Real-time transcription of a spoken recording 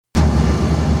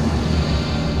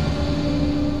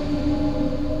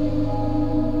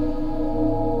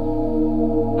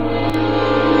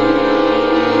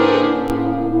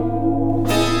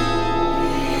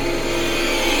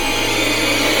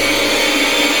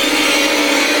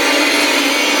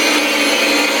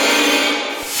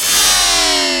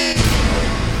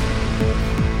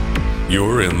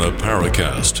You're in the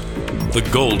Paracast, the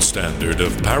gold standard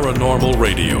of paranormal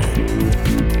radio.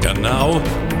 And now,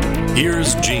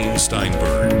 here's Gene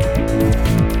Steinberg.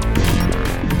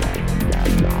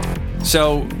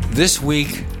 So, this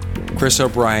week, Chris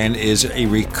O'Brien is a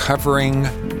recovering...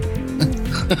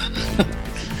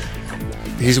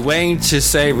 He's waiting to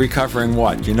say recovering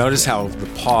what? You notice how the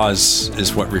pause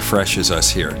is what refreshes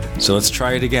us here. So let's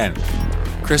try it again.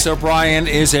 Chris O'Brien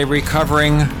is a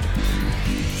recovering...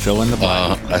 Fill in the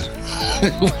blank.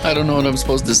 I don't know what I'm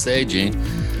supposed to say, Gene.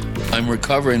 I'm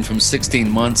recovering from 16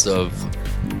 months of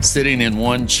sitting in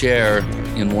one chair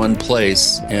in one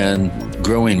place and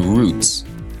growing roots.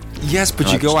 Yes,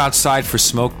 but you go outside for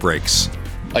smoke breaks.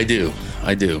 I do.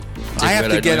 I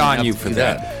have to get on you for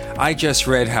that. I just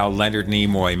read how Leonard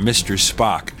Nimoy, Mr.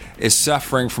 Spock, is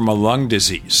suffering from a lung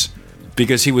disease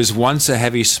because he was once a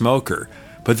heavy smoker,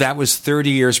 but that was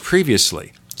 30 years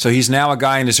previously. So he's now a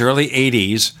guy in his early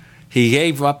 80s. He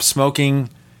gave up smoking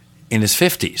in his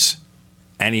 50s,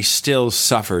 and he still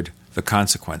suffered the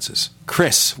consequences.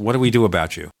 Chris, what do we do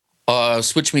about you?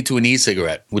 Switch me to an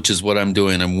e-cigarette, which is what I'm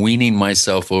doing. I'm weaning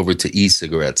myself over to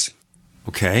e-cigarettes.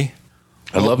 Okay.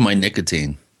 I love my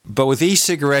nicotine. But with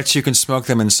e-cigarettes, you can smoke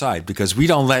them inside because we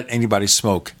don't let anybody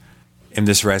smoke in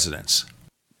this residence.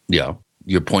 Yeah.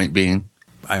 Your point being?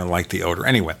 I don't like the odor.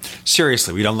 Anyway,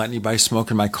 seriously, we don't let anybody smoke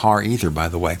in my car either, by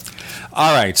the way.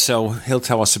 All right, so he'll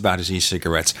tell us about his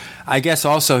e-cigarettes. I guess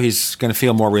also he's going to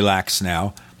feel more relaxed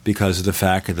now because of the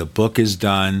fact that the book is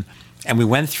done. And we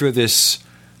went through this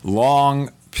long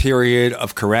period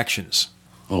of corrections.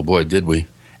 Oh, boy, did we.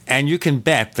 And you can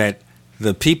bet that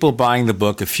the people buying the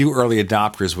book, a few early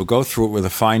adopters, will go through it with a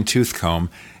fine-tooth comb.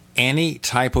 Any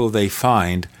typo they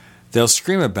find, they'll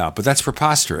scream about. But that's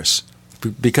preposterous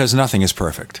because nothing is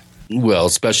perfect. Well,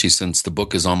 especially since the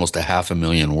book is almost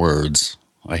 500,000 words.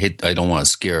 I don't want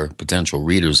to scare potential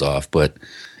readers off, but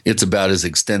it's about as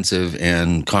extensive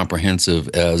and comprehensive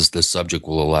as the subject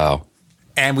will allow.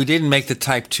 And we didn't make the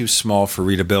type too small for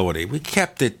readability. We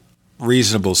kept it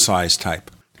reasonable size type.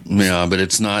 Yeah, but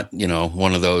it's not,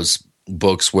 one of those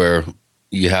books where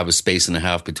you have a space and a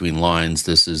half between lines.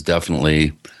 This is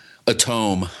definitely a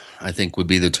tome, I think would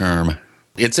be the term.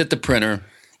 It's at the printer,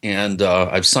 and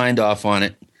I've signed off on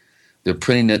it. They're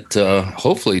printing it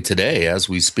hopefully today as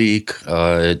we speak.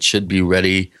 It should be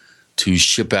ready to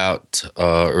ship out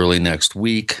early next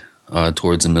week,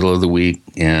 towards the middle of the week,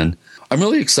 and I'm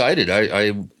really excited.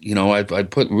 I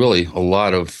put really a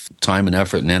lot of time and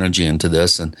effort and energy into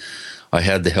this, and I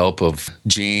had the help of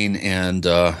Gene and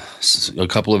a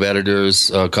couple of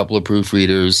editors, a couple of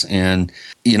proofreaders, and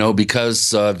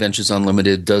because Ventures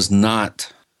Unlimited does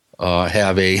not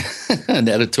have an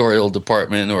editorial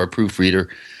department or a proofreader,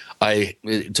 I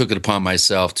took it upon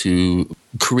myself to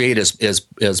create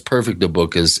as perfect a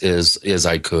book as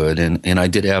I could, and I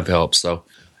did have help. So,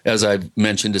 as I've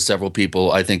mentioned to several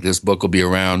people, I think this book will be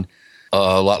around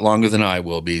a lot longer than I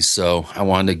will be. So I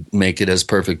wanted to make it as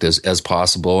perfect as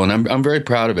possible. And I'm very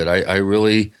proud of it. I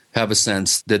really have a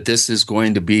sense that this is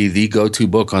going to be the go-to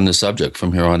book on the subject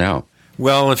from here on out.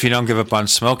 Well, if you don't give up on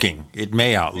smoking, it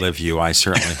may outlive you. I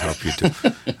certainly hope you do.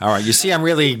 All right. You see, I'm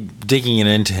really digging it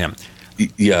into him.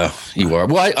 Yeah, you are.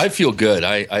 Well, I feel good.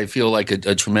 I feel like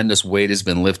a tremendous weight has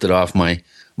been lifted off my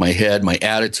head. My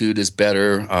attitude is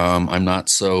better. I'm not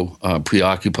so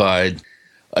preoccupied.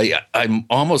 I'm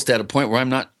almost at a point where I'm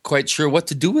not quite sure what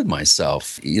to do with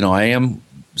myself. I am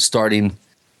starting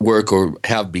work or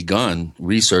have begun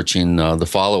researching the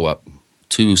follow-up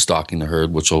to Stalking the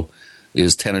Herd, which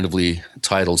is tentatively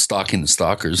titled Stalking the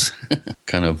Stalkers.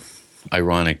 Kind of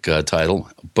ironic title.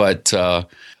 But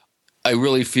I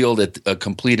really feel that a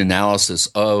complete analysis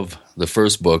of the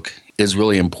first book is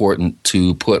really important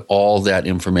to put all that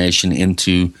information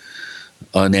into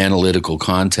an analytical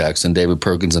context, and David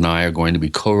Perkins and I are going to be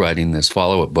co-writing this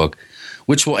follow-up book,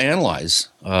 which will analyze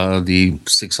the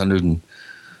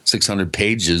 600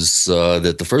 pages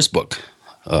that the first book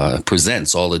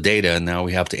presents, all the data, and now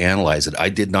we have to analyze it. I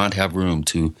did not have room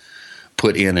to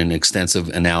put in an extensive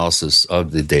analysis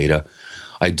of the data.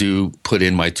 I do put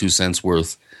in my 2 cents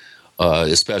worth,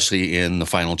 especially in the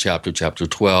final chapter, chapter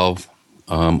 12.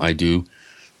 I do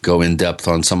go in depth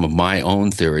on some of my own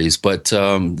theories, but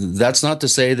that's not to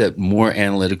say that more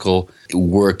analytical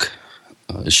work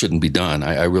shouldn't be done.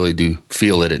 I really do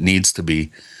feel that it needs to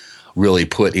be really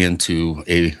put into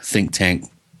a think tank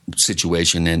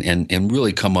situation and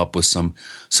really come up with some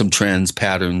trends,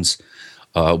 patterns.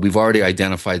 We've already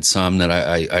identified some that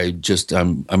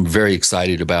I'm very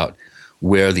excited about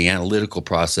where the analytical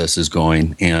process is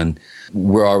going, and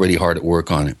we're already hard at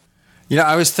work on it.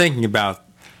 I was thinking about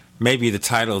maybe the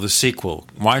title of the sequel.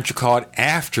 Why don't you call it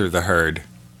After the Herd?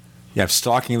 You have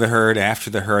Stalking the Herd, After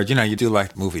the Herd. You know, you do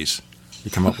like movies.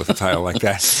 You come up with a title like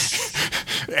that.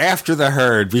 After the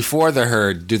Herd, Before the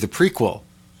Herd, do the prequel.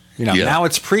 You know, now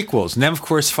it's prequels. And then, of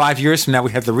course, 5 years from now,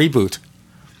 we have the reboot.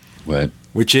 Right.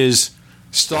 Which is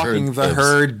Stalking the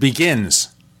Herd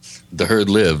Begins. The Herd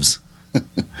Lives.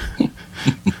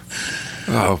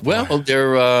 Oh, well,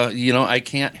 there. I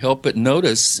can't help but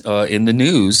notice in the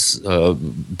news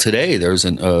today there's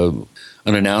an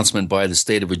announcement by the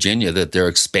state of Virginia that they're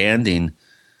expanding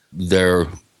their,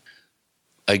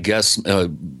 I guess,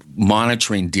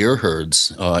 monitoring deer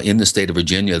herds in the state of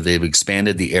Virginia. They've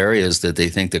expanded the areas that they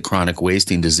think that chronic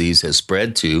wasting disease has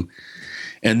spread to,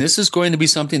 and this is going to be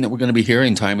something that we're going to be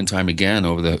hearing time and time again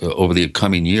over the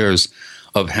coming years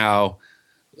of how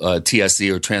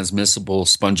TSE, or transmissible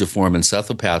spongiform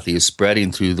encephalopathy, is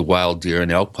spreading through the wild deer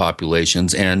and elk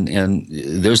populations, and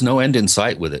there's no end in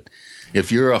sight with it.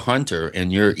 If you're a hunter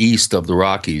and you're east of the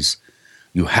Rockies,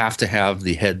 you have to have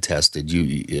the head tested.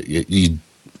 You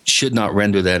should not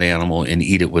render that animal and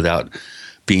eat it without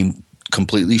being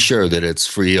completely sure that it's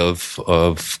free of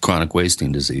chronic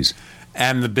wasting disease.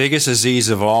 And the biggest disease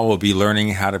of all will be learning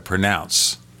how to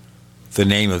pronounce the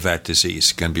name of that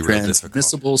disease. Going to be real difficult.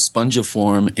 Transmissible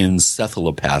spongiform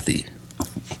encephalopathy.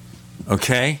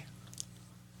 Okay.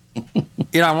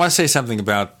 I want to say something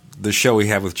about the show we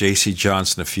had with J.C.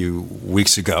 Johnson a few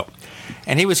weeks ago.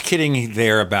 And he was kidding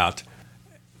there about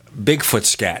Bigfoot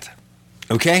scat.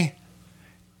 Okay?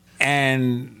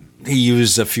 And he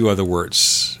used a few other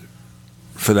words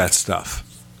for that stuff.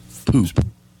 Poop.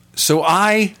 So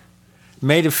I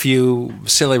made a few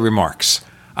silly remarks.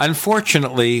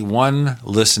 Unfortunately, one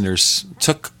listener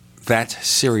took that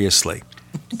seriously,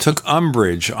 took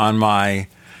umbrage on my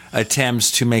attempts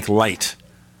to make light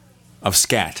of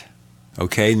scat,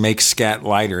 okay? Make scat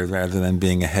lighter rather than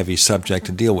being a heavy subject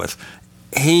to deal with.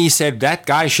 He said that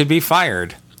guy should be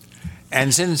fired.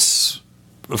 And since,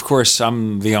 of course,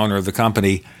 I'm the owner of the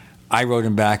company, I wrote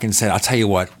him back and said, I'll tell you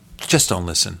what, just don't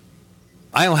listen.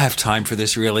 I don't have time for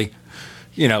this, really.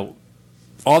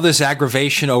 All this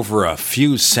aggravation over a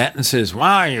few sentences.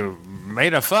 Wow, you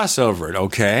made a fuss over it,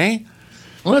 okay?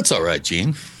 Well, that's all right,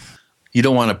 Gene. You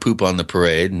don't want to poop on the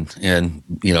parade and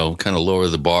kind of lower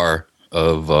the bar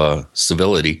of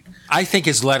civility. I think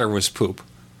his letter was poop.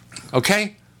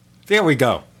 Okay? There we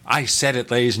go. I said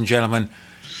it, ladies and gentlemen,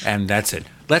 and that's it.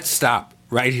 Let's stop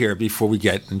right here before we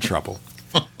get in trouble.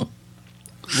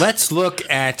 Let's look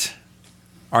at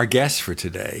our guest for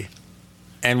today.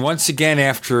 And once again,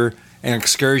 after an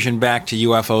excursion back to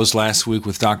UFOs last week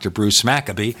with Dr. Bruce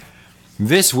Maccabee,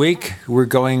 this week we're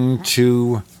going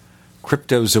to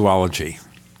cryptozoology.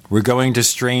 We're going to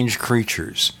strange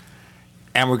creatures.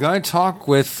 And we're going to talk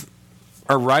with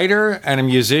a writer and a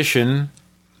musician,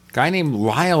 a guy named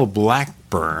Lyle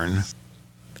Blackburn.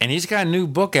 And he's got a new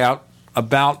book out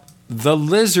about the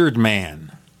lizard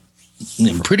man.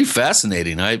 Pretty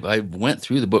fascinating. I went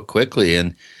through the book quickly,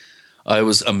 and I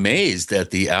was amazed at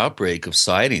the outbreak of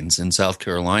sightings in South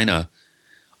Carolina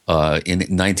in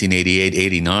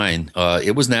 1988-89.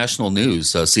 It was national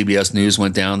news. CBS News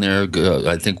went down there.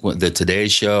 I think the Today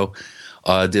Show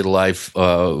did a live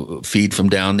feed from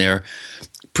down there.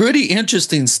 Pretty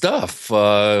interesting stuff.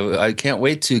 I can't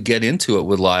wait to get into it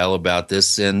with Lyle about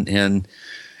this and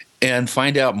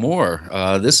find out more.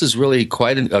 This is really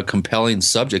quite a compelling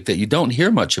subject that you don't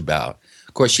hear much about.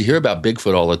 Of course, you hear about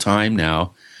Bigfoot all the time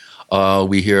now.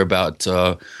 We hear about,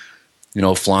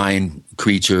 flying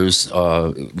creatures,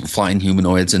 flying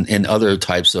humanoids, and other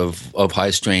types of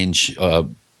high strange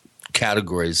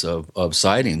categories of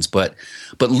sightings. But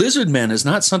lizard men is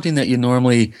not something that you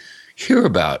normally hear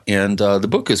about. And the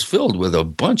book is filled with a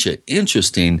bunch of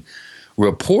interesting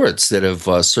reports that have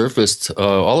surfaced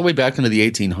all the way back into the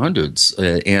 1800s.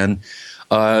 And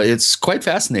it's quite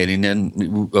fascinating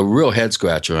and a real head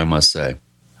scratcher, I must say.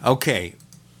 Okay.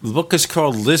 The book is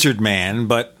called Lizard Man,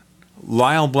 but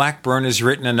Lyle Blackburn has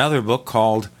written another book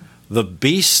called The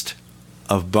Beast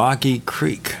of Boggy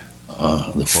Creek.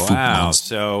 The Fouke Wow. Monster.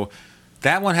 So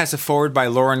that one has a foreword by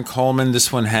Lauren Coleman.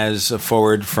 This one has a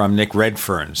foreword from Nick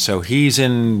Redfern. So he's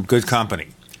in good company.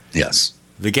 Yes.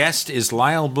 The guest is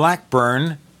Lyle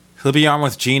Blackburn. He'll be on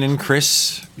with Gene and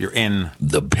Chris. You're in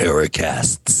The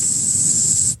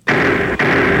Paracasts.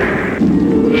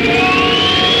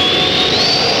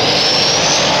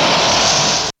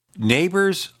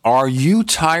 Neighbors, are you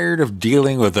tired of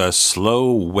dealing with a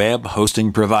slow web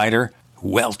hosting provider?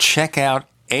 Well, check out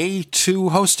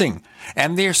A2 Hosting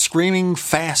and their screaming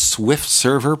fast Swift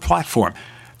server platform.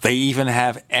 They even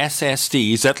have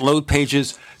SSDs that load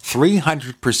pages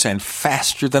 300%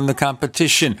 faster than the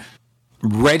competition.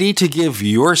 Ready to give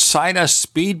your site a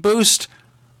speed boost?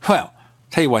 Well,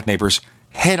 Tell you what, neighbors,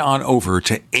 head on over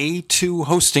to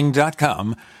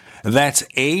a2hosting.com. That's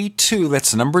A2,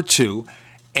 that's the number 2,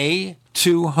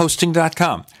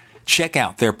 a2hosting.com. Check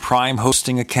out their Prime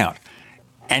hosting account.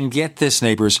 And get this,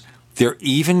 neighbors, they're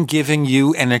even giving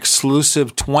you an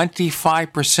exclusive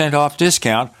 25% off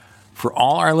discount for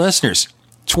all our listeners.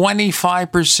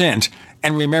 25%.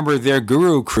 And remember, their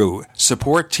Guru Crew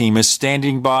support team is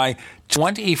standing by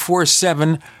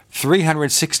 24/7,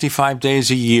 365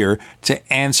 days a year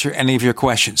to answer any of your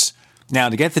questions. Now,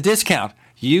 to get the discount,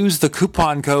 use the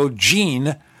coupon code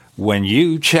GENE when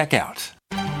you check out.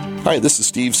 Hi, this is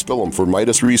Steve Spillum for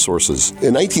Midas Resources.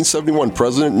 In 1971,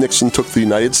 President Nixon took the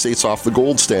United States off the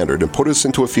gold standard and put us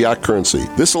into a fiat currency.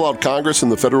 This allowed Congress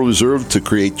and the Federal Reserve to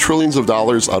create trillions of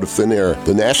dollars out of thin air.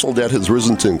 The national debt has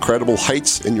risen to incredible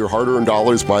heights, and your hard-earned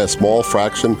dollars by a small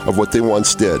fraction of what they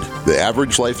once did. The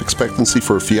average life expectancy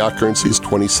for a fiat currency is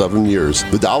 27 years.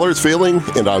 The dollar is failing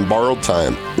and on borrowed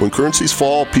time. When currencies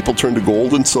fall, people turn to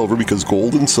gold and silver because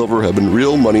gold and silver have been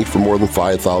real money for more than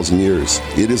 5,000 years.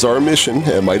 It is our mission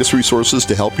at Midas Resources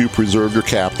to help you preserve your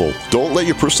capital. Don't let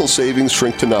your personal savings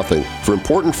shrink to nothing. For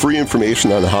important free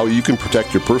information on how you can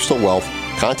protect your personal wealth,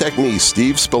 contact me,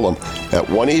 Steve Spillum, at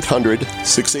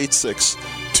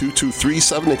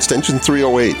 1-800-686-2237, extension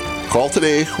 308. Call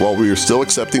today while we are still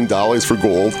accepting dollars for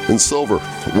gold and silver.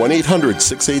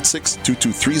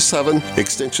 1-800-686-2237,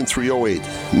 extension 308.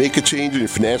 Make a change in your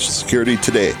financial security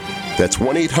today. That's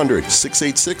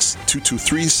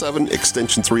 1-800-686-2237,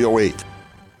 extension 308.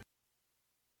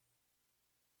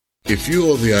 If you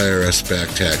owe the IRS back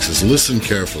taxes, listen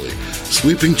carefully.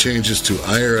 Sweeping changes to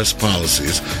IRS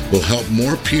policies will help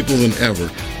more people than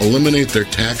ever eliminate their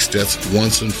tax debts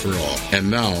once and for all. And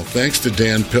now, thanks to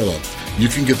Dan Pilla, you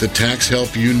can get the tax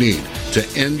help you need to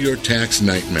end your tax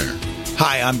nightmare.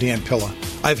 Hi, I'm Dan Pilla.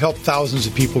 I've helped thousands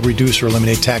of people reduce or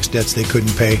eliminate tax debts they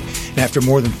couldn't pay. And after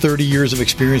more than 30 years of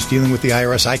experience dealing with the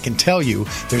IRS, I can tell you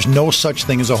there's no such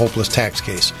thing as a hopeless tax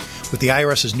case. With the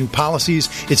IRS's new policies,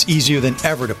 it's easier than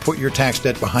ever to put your tax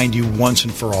debt behind you once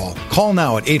and for all. Call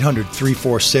now at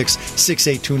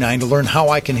 800-346-6829 to learn how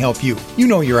I can help you. You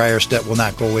know your IRS debt will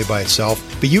not go away by itself,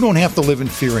 but you don't have to live in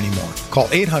fear anymore. Call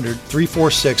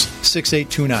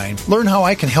 800-346-6829. Learn how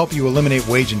I can help you eliminate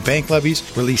wage and bank levies,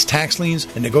 release tax liens,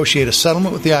 and negotiate a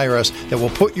settlement with the IRS that will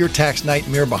put your tax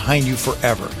nightmare behind you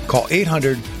forever. Call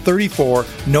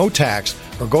 800-34-NO-TAX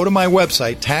or go to my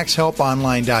website,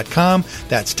 taxhelponline.com.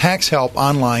 That's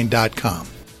taxhelponline.com.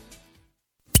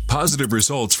 Positive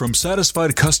results from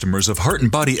satisfied customers of Heart and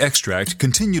Body Extract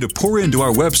continue to pour into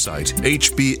our website,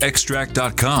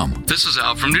 hbextract.com. This is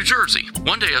Al from New Jersey.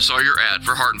 One day I saw your ad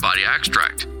for Heart and Body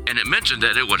Extract, and it mentioned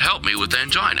that it would help me with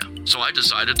angina, so I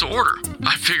decided to order.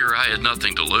 I figure I had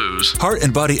nothing to lose. Heart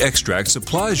and Body Extract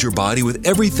supplies your body with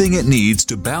everything it needs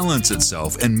to balance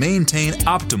itself and maintain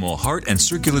optimal heart and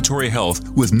circulatory health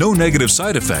with no negative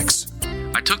side effects.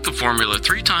 I took the formula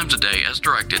 3 times a day as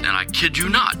directed, and I kid you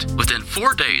not, within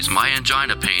 4 days my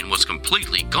angina pain was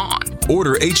completely gone.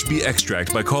 Order HB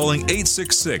Extract by calling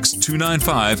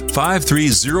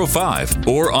 866-295-5305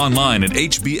 or online at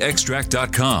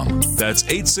hbextract.com. That's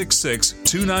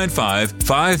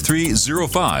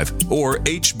 866-295-5305 or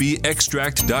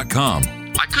hbextract.com.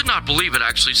 I could not believe it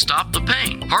actually stopped the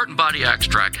pain. Heart and Body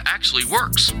Extract actually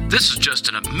works. This is just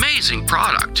an amazing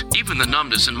product. Even the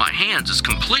numbness in my hands is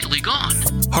completely gone.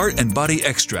 Heart and Body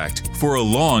Extract for a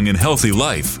long and healthy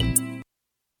life.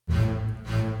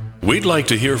 We'd like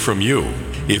to hear from you.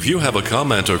 If you have a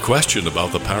comment or question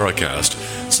about the Paracast,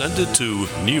 send it to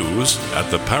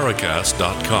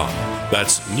news@theparacast.com.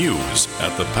 That's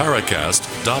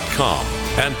news@theparacast.com.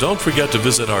 And don't forget to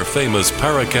visit our famous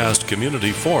Paracast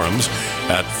community forums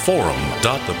at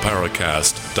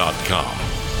forum.theparacast.com.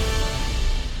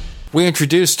 We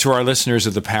introduced to our listeners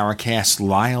of the Paracast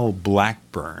Lyle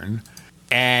Blackburn,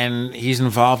 and he's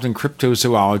involved in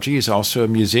cryptozoology. He's also a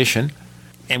musician.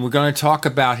 And we're going to talk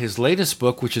about his latest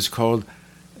book, which is called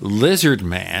Lizard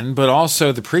Man, but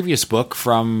also the previous book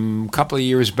from a couple of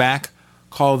years back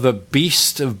called The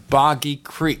Beast of Boggy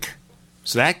Creek.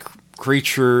 So that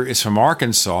creature is from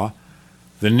Arkansas.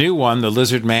 The new one, The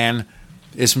Lizard Man,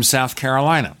 is from South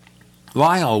Carolina.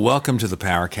 Lyle, welcome to the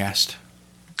Paracast.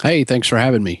 Hey, thanks for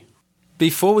having me.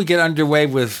 Before we get underway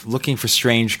with looking for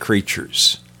strange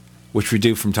creatures, which we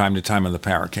do from time to time on the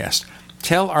Paracast,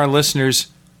 tell our listeners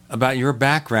about your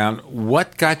background.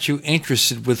 What got you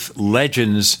interested with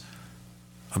legends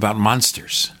about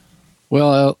monsters?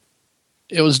 Well,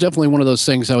 it was definitely one of those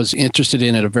things I was interested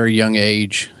in at a very young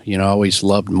age. You know, I always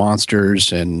loved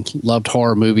monsters and loved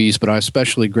horror movies, but I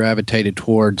especially gravitated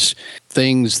towards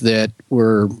things that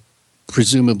were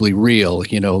presumably real,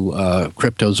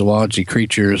 cryptozoology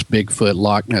creatures, Bigfoot,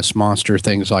 Loch Ness Monster,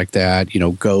 things like that,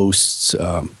 ghosts,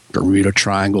 Bermuda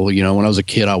Triangle. When I was a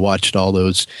kid, I watched all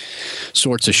those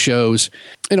sorts of shows,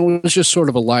 and it was just sort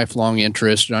of a lifelong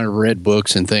interest. And I read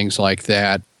books and things like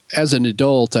that. As an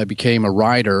adult, I became a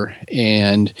writer,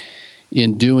 and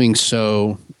in doing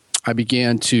so, I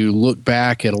began to look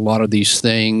back at a lot of these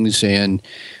things and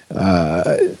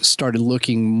started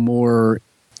looking more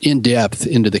in depth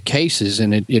into the cases,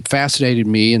 and it fascinated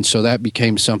me, and so that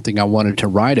became something I wanted to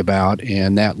write about,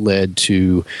 and that led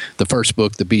to the first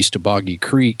book, The Beast of Boggy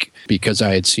Creek, because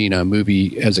I had seen a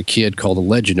movie as a kid called The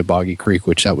Legend of Boggy Creek,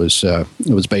 which it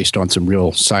was based on some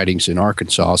real sightings in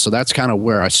Arkansas. So that's kind of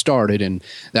where I started, and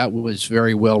that was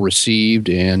very well received,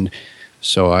 and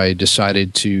so I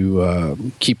decided to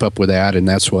keep up with that, and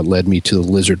that's what led me to the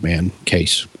Lizard Man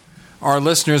case. Our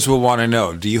listeners will want to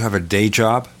know, do you have a day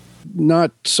job?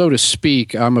 Not so to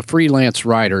speak. I'm a freelance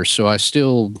writer, so I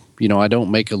still, I don't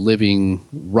make a living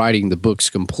writing the books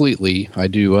completely. I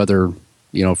do other,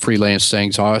 freelance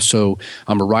things. Also,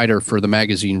 I'm a writer for the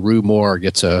magazine Rue Morgue.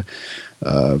 It's a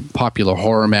popular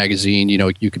horror magazine,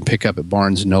 you can pick up at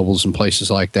Barnes & Nobles and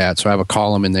places like that. So I have a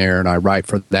column in there, and I write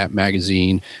for that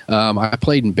magazine. I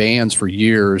played in bands for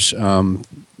years,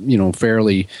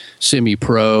 fairly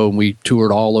semi-pro, and we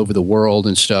toured all over the world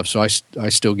and stuff. So I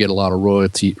still get a lot of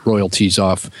royalties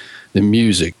off the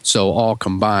music. So all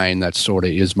combined, that sort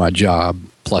of is my job,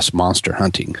 plus monster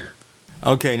hunting.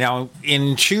 Okay, now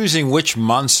in choosing which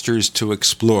monsters to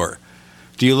explore,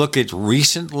 do you look at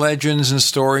recent legends and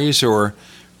stories, or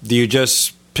do you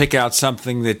just pick out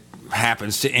something that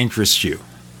happens to interest you?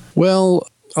 Well,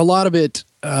 a lot of it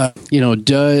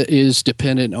is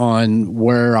dependent on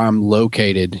where I'm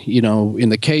located. In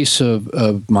the case of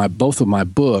both of my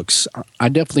books, I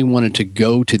definitely wanted to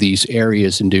go to these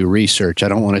areas and do research. I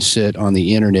don't want to sit on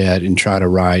the internet and try to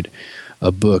write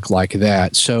a book like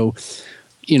that. So,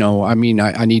 I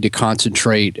need to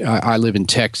concentrate. I live in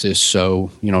Texas,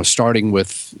 so, starting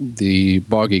with the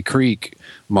Boggy Creek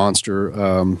monster,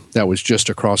 that was just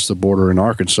across the border in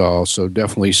Arkansas. So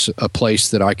definitely a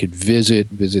place that I could visit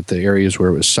the areas where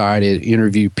it was sighted,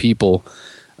 interview people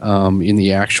in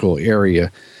the actual area.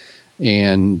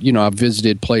 And, I've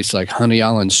visited places like Honey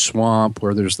Island Swamp,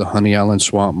 where there's the Honey Island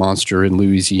Swamp monster in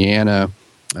Louisiana,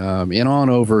 and on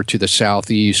over to the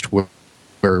southeast where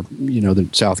the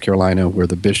South Carolina, where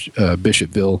the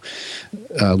Bishopville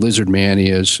Lizard Man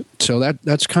is. So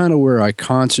that's kind of where I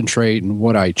concentrate and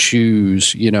what I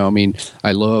choose.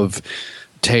 I love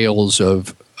tales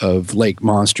of lake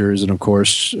monsters, and of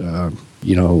course,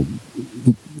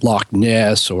 Loch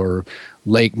Ness or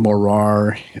Lake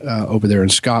Morar over there in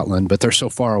Scotland, but they're so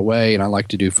far away, and I like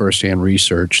to do firsthand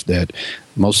research that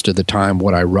most of the time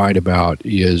what I write about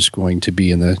is going to be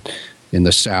in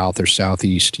the south or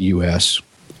southeast U.S.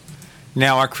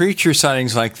 Now, are creature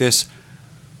sightings like this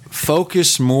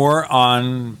focus more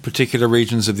on particular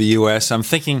regions of the U.S.? I'm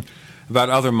thinking about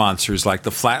other monsters like the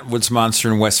Flatwoods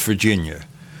Monster in West Virginia.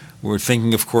 We're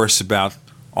thinking, of course, about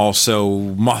also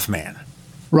Mothman.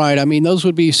 Right. Those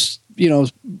would be,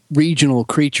 regional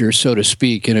creatures, so to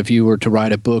speak. And if you were to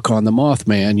write a book on the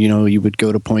Mothman, you would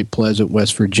go to Point Pleasant,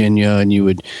 West Virginia, and you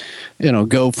would,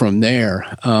 go from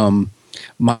there.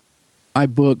 My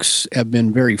books have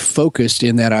been very focused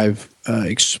in that I've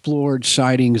explored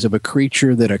sightings of a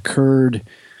creature that occurred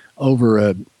over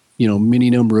a many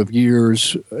number of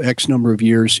years, X number of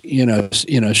years in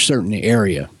a certain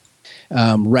area,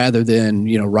 rather than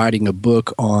writing a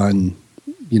book on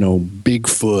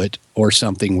Bigfoot or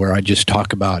something where I just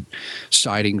talk about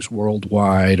sightings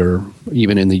worldwide or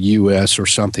even in the U.S. or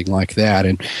something like that.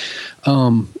 And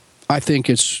I think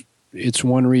it's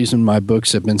one reason my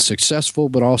books have been successful,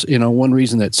 but also, one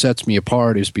reason that sets me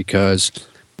apart is because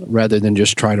rather than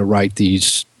just try to write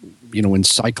these,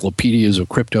 encyclopedias of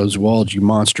cryptozoology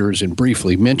monsters and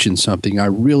briefly mention something, I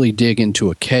really dig into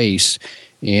a case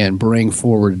and bring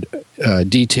forward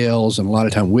details and a lot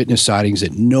of time witness sightings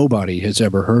that nobody has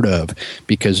ever heard of,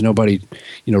 because nobody,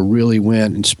 really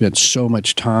went and spent so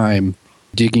much time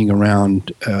digging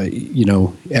around,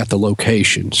 at the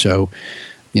location. So,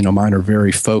 mine are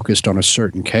very focused on a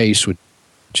certain case, which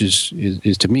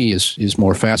is to me is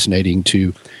more fascinating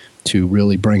to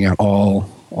really bring out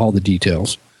all the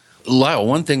details. Lyle,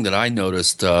 one thing that I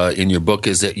noticed in your book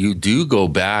is that you do go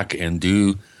back and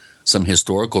do some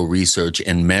historical research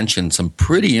and mention some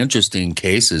pretty interesting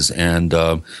cases and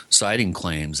sighting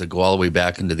claims that go all the way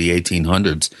back into the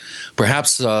 1800s.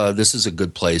 Perhaps this is a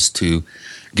good place to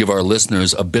give our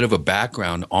listeners a bit of a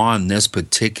background on this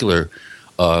particular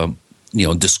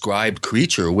described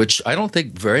creature, which I don't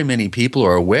think very many people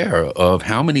are aware of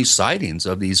how many sightings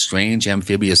of these strange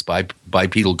amphibious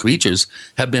bipedal creatures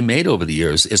have been made over the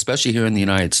years, especially here in the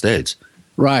United States.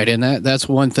 Right, and that's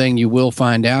one thing you will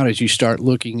find out as you start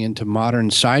looking into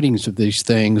modern sightings of these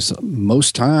things.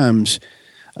 Most times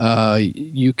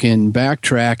you can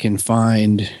backtrack and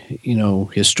find,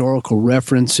 historical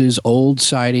references, old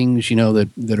sightings,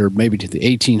 that are maybe to the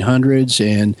 1800s,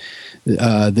 and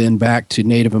then back to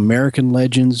Native American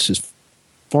legends. As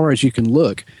far as you can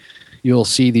look, you'll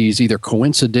see these either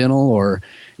coincidental or,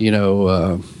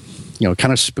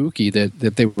 kind of spooky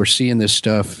that they were seeing this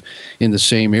stuff in the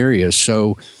same area.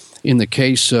 So in the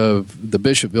case of the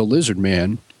Bishopville Lizard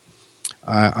Man,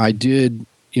 I did,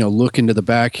 look into the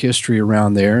back history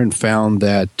around there and found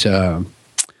that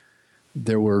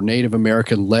there were Native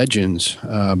American legends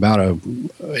about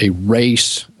a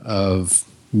race of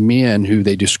men who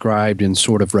they described in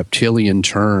sort of reptilian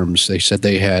terms. They said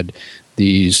they had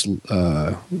these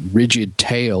rigid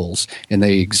tails, and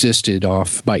they existed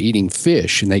off by eating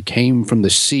fish, and they came from the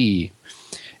sea,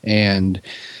 and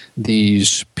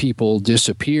these people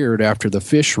disappeared after the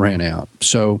fish ran out.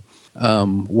 So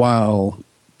while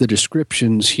the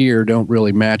descriptions here don't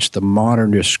really match the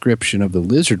modern description of the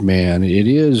lizard man, it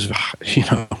is,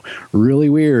 really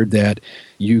weird that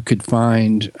you could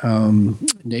find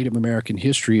Native American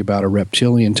history about a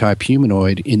reptilian type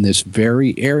humanoid in this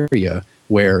very area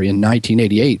where in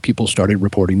 1988 people started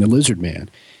reporting the lizard man.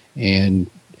 And,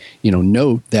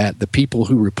 note that the people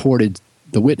who reported,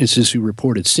 the witnesses who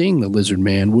reported seeing the lizard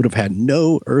man would have had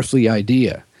no earthly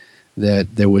idea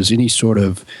that there was any sort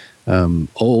of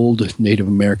old Native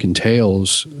American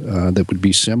tales that would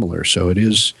be similar. So it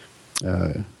is,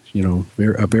 a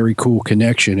very cool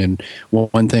connection, and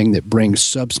one thing that brings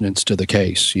substance to the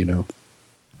case, I'm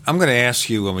going to ask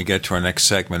you when we get to our next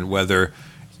segment whether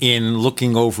in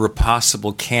looking over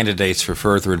possible candidates for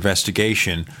further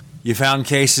investigation, you found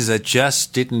cases that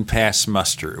just didn't pass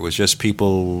muster. It was just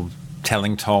people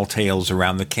telling tall tales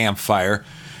around the campfire,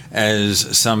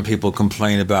 as some people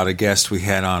complain about a guest we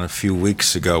had on a few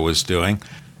weeks ago was doing.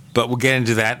 But we'll get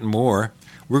into that and more.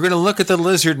 We're going to look at the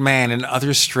lizard man and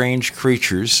other strange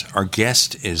creatures. Our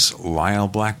guest is Lyle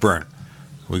Blackburn.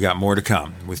 We got more to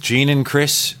come. With Gene and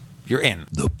Chris, you're in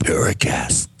the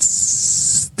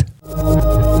Paracasts.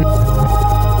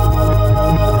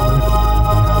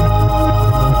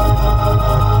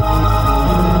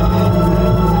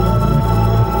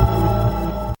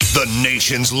 The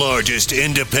nation's largest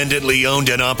independently owned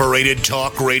and operated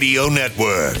talk radio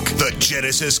network, the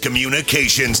Genesis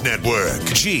Communications Network,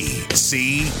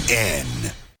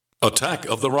 GCN. Attack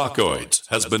of the Rockoids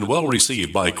has been well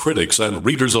received by critics and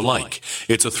readers alike.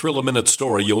 It's a thrill-a-minute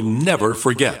story you'll never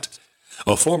forget.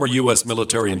 A former U.S.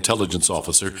 military intelligence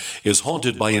officer is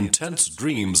haunted by intense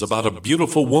dreams about a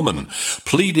beautiful woman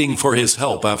pleading for his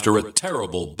help after a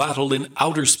terrible battle in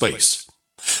outer space.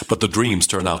 But the dreams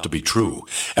turn out to be true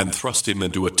and thrust him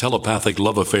into a telepathic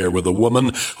love affair with a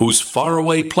woman whose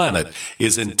faraway planet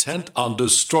is intent on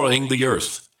destroying the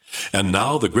Earth. And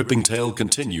now the gripping tale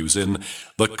continues in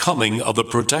The Coming of the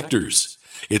Protectors.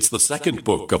 It's the second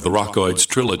book of the Rockoids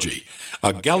trilogy,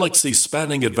 a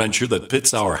galaxy-spanning adventure that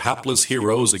pits our hapless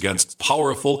heroes against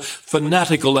powerful,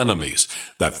 fanatical enemies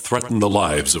that threaten the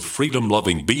lives of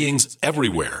freedom-loving beings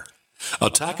everywhere.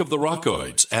 Attack of the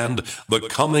Rockoids and The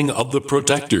Coming of the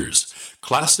Protectors.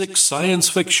 Classic science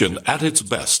fiction at its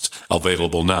best.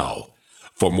 Available now.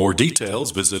 For more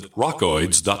details, visit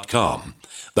rockoids.com.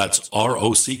 That's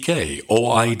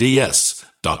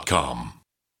ROCKOIDS.com.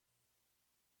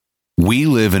 We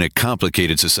live in a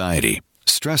complicated society.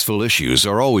 Stressful issues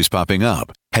are always popping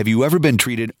up. Have you ever been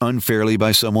treated unfairly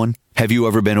by someone? Have you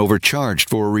ever been overcharged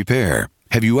for a repair?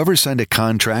 Have you ever signed a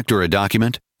contract or a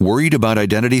document? Worried about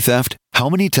identity theft? How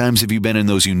many times have you been in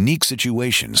those unique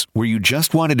situations where you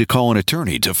just wanted to call an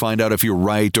attorney to find out if you're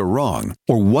right or wrong,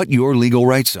 or what your legal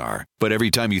rights are? But every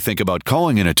time you think about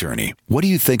calling an attorney, what do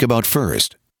you think about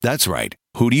first? That's right.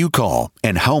 Who do you call,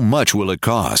 and how much will it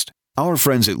cost? Our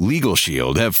friends at Legal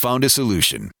Shield have found a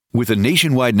solution. With a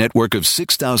nationwide network of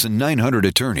 6,900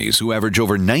 attorneys who average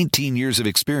over 19 years of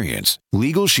experience,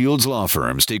 Legal Shield's law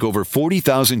firms take over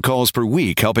 40,000 calls per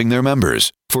week helping their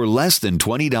members. For less than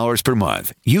 $20 per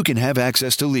month, you can have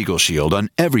access to Legal Shield on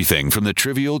everything from the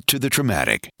trivial to the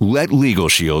traumatic. Let Legal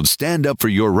Shield stand up for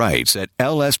your rights at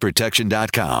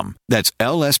lsprotection.com. That's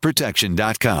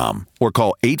lsprotection.com. Or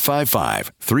call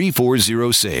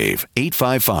 855-340-SAVE,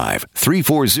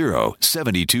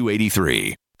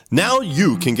 855-340-7283. Now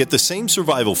you can get the same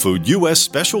survival food U.S.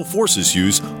 Special Forces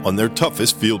use on their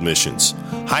toughest field missions.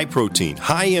 High protein,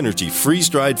 high energy,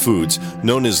 freeze-dried foods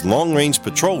known as long-range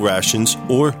patrol rations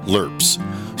or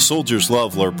LRPs. Soldiers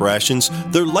love LRP rations.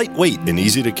 They're lightweight and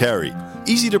easy to carry.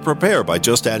 Easy to prepare by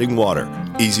just adding water.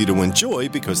 Easy to enjoy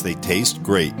because they taste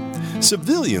great.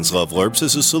 Civilians love LRPs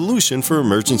as a solution for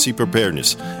emergency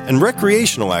preparedness and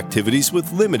recreational activities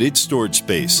with limited storage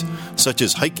space, such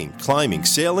as hiking, climbing,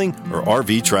 sailing, or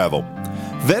RV travel.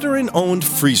 Veteran-owned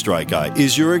Freeze Dry Guy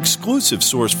is your exclusive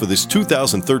source for this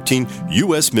 2013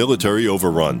 U.S. military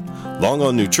overrun. Long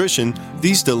on nutrition,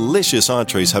 these delicious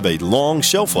entrees have a long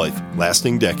shelf life,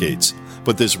 lasting decades.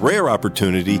 But this rare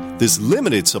opportunity, this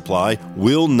limited supply,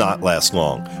 will not last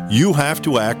long. You have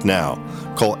to act now.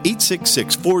 Call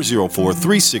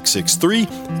 866-404-3663,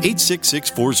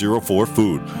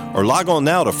 866-404-FOOD, or log on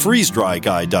now to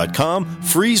freezedryguy.com,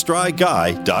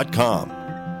 freezedryguy.com.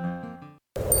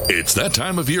 It's that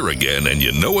time of year again, and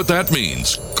you know what that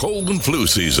means. Cold and flu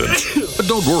season. But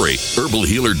don't worry,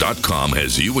 herbalhealer.com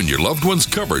has you and your loved ones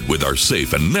covered with our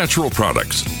safe and natural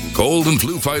products. Cold and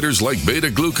flu fighters like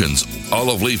beta-glucans,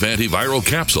 olive leaf antiviral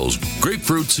capsules,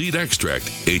 grapefruit seed extract,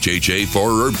 HHA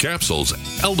 4-herb capsules,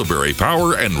 elderberry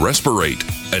power, and respirate.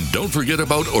 And don't forget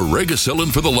about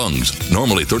oregacillin for the lungs,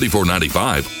 normally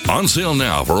 $34.95, on sale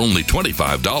now for only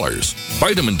 $25.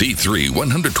 Vitamin D3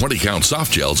 120-count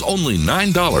soft gels, only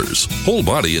 $9. Whole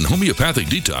body and homeopathic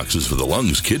detoxes for the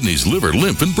lungs, kidneys, liver,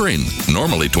 lymph, and brain,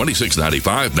 normally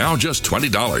 $26.95, now just $20.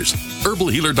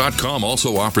 Herbalhealer.com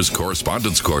also offers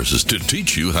correspondence courses to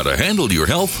teach you how to handle your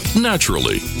health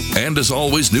naturally. And as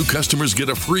always, new customers get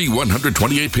a free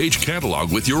 128-page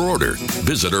catalog with your order.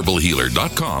 Visit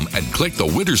herbalhealer.com and click the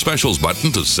Winter Specials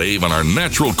button to save on our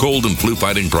natural cold and flu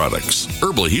fighting products.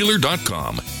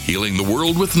 Herbalhealer.com, healing the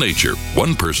world with nature,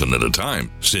 one person at a time,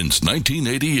 since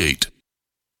 1988.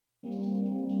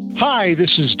 Hi,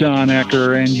 this is Don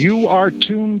Ecker, and you are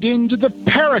tuned into the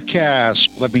Paracast.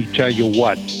 Let me tell you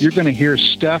what, you're going to hear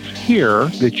stuff here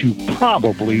that you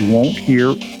probably won't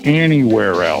hear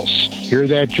anywhere else. Hear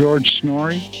that, George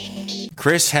Snorri?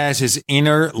 Chris has his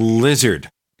inner lizard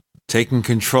taking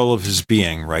control of his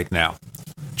being right now.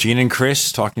 Gene and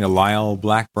Chris talking to Lyle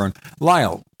Blackburn.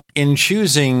 Lyle, in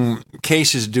choosing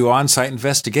cases to do on-site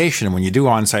investigation, and when you do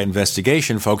on-site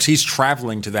investigation, folks, he's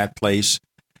traveling to that place.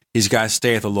 He's got to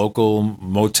stay at the local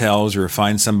motels or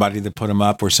find somebody to put him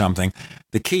up or something.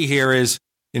 The key here is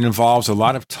it involves a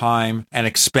lot of time and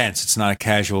expense. It's not a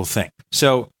casual thing.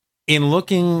 So in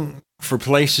looking for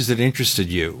places that interested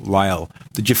you, Lyle,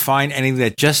 did you find any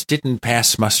that just didn't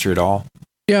pass muster at all?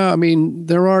 Yeah, I mean,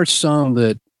 there are some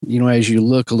that, you know, as you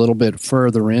look a little bit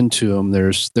further into them,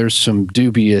 there's some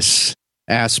dubious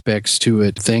aspects to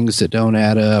it, things that don't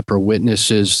add up, or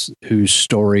witnesses whose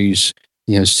stories,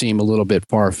 you know, seem a little bit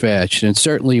far-fetched. And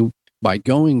certainly by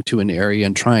going to an area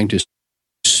and trying to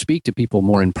speak to people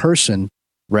more in person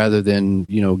rather than,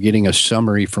 you know, getting a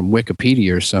summary from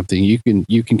Wikipedia or something, you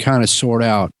can kind of sort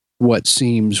out what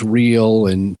seems real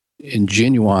and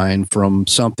genuine from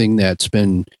something that's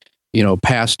been, you know,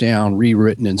 passed down,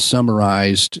 rewritten, and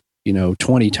summarized, you know,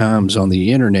 20 times on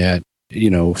the internet, you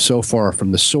know, so far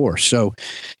from the source. So,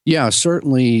 yeah,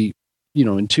 certainly, you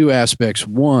know, in two aspects.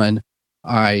 One,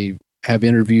 I have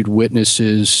interviewed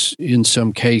witnesses in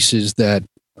some cases that,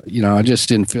 you know, I just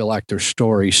didn't feel like their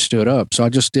story stood up. So I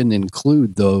just didn't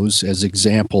include those as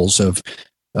examples of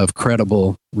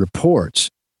credible reports.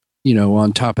 You know,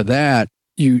 on top of that,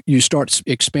 you start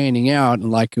expanding out,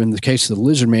 and like in the case of the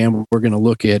lizard man, we're going to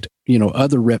look at, you know,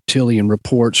 other reptilian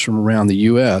reports from around the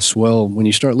U.S. Well, when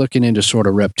you start looking into sort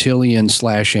of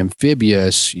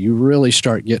reptilian/amphibious, you really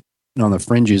start getting on the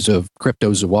fringes of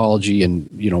cryptozoology and,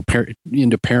 you know,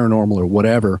 into paranormal or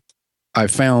whatever. I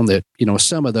found that, you know,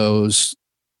 some of those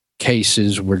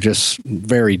cases were just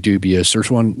very dubious. There's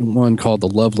one called the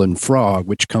Loveland frog,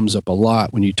 which comes up a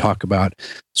lot when you talk about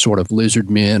sort of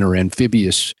lizard men or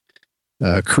amphibious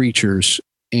creatures.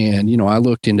 And, you know, I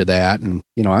looked into that, and,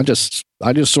 you know, I just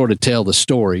sort of tell the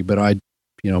story, but I,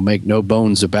 you know, make no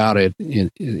bones about it, you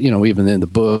know, even in the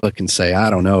book, and say, I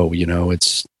don't know, you know,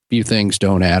 it's few things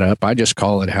don't add up. I just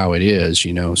call it how it is,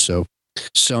 you know. So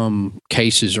some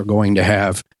cases are going to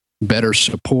have better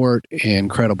support and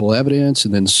credible evidence,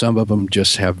 and then some of them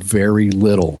just have very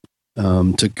little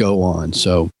to go on.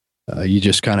 So you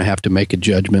just kind of have to make a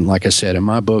judgment. Like I said, in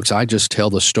my books, I just tell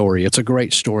the story. It's a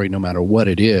great story no matter what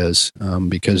it is,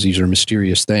 because these are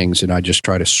mysterious things, and I just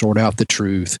try to sort out the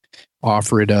truth,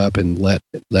 offer it up, and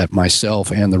let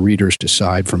myself and the readers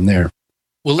decide from there.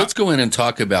 Well, let's go in and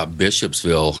talk about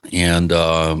Bishopville and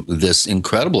this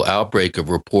incredible outbreak of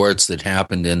reports that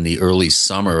happened in the early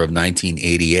summer of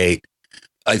 1988.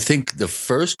 I think the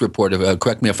first report of,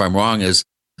 correct me if I'm wrong, is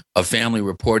a family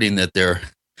reporting that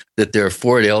their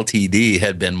Ford LTD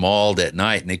had been mauled at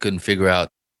night and they couldn't figure out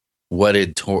what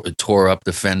had tore up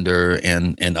the fender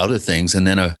and other things. And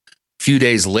then a few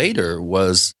days later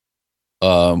was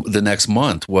the next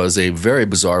month was a very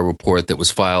bizarre report that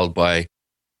was filed by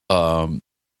a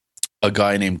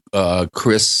guy named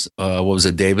Chris,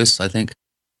 Davis, I think,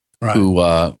 right,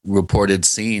 who reported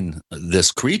seeing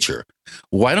this creature.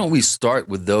 Why don't we start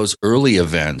with those early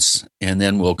events, and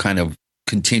then we'll kind of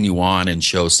continue on and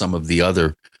show some of the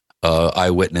other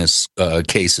eyewitness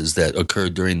cases that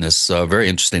occurred during this very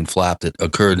interesting flap that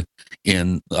occurred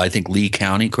in, I think, Lee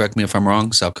County, correct me if I'm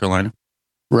wrong, South Carolina?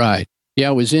 Right.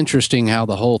 Yeah, it was interesting how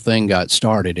the whole thing got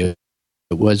started. It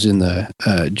was in the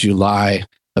July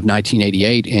of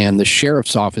 1988, and the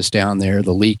sheriff's office down there,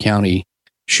 the Lee County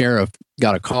sheriff,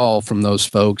 got a call from those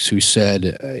folks who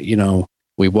said,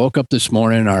 we woke up this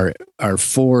morning, our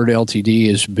Ford LTD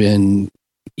has been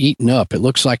eaten up. It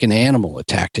looks like an animal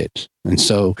attacked it. And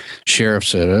so sheriff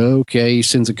said, okay, he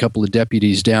sends a couple of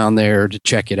deputies down there to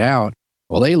check it out.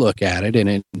 Well, they look at it,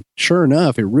 and sure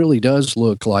enough, it really does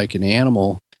look like an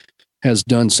animal has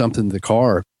done something to the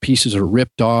car. Pieces are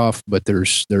ripped off, but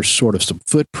there's sort of some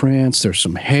footprints, there's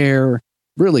some hair,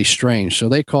 really strange. So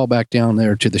they call back down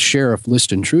there to the sheriff,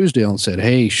 Liston Truesdale, and said,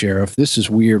 hey, sheriff, this is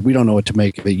weird. We don't know what to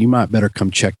make of it. You might better come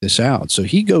check this out. So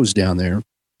he goes down there,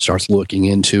 starts looking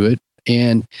into it.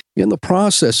 And in the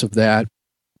process of that,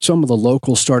 some of the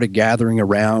locals started gathering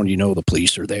around. The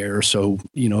police are there. So,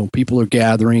 people are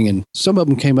gathering. And some of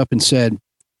them came up and said,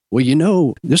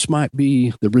 well, this might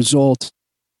be the result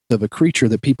of a creature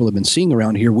that people have been seeing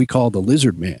around here we call the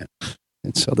lizard man.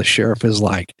 And so the sheriff is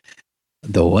like,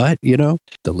 the what? The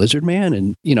lizard man?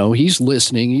 And, he's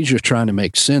listening. He's just trying to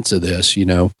make sense of this.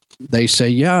 They say,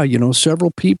 yeah,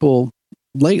 several people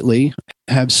lately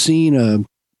have seen a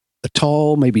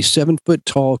tall, maybe 7-foot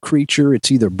tall creature. It's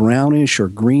either brownish or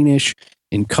greenish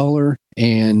in color.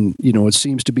 And, it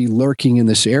seems to be lurking in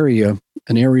this area,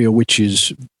 an area which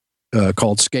is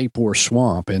called Skateboard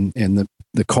Swamp. And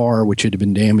the car, which had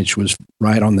been damaged, was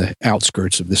right on the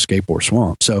outskirts of the Skateboard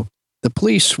Swamp. So the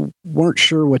police weren't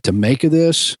sure what to make of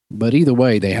this, but either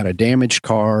way, they had a damaged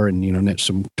car and,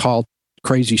 some tall,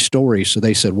 crazy stories. So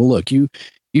they said, well, look, you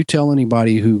tell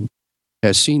anybody who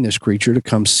has seen this creature to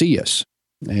come see us.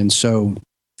 And so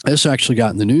this actually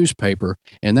got in the newspaper,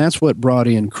 and that's what brought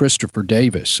in Christopher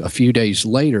Davis. A few days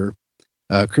later,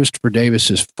 Christopher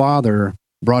Davis's father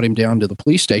brought him down to the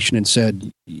police station and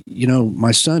said,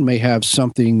 my son may have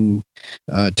something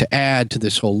to add to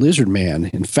this whole lizard man.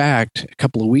 In fact, a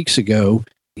couple of weeks ago,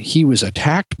 he was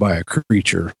attacked by a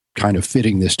creature kind of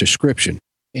fitting this description.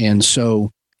 And so,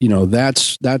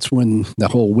 that's when the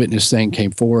whole witness thing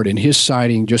came forward. And his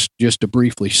sighting, just to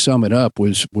briefly sum it up,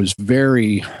 was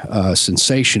very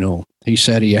sensational. He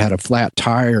said he had a flat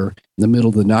tire in the middle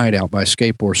of the night out by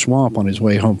Skateboard Swamp on his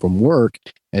way home from work.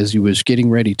 As he was getting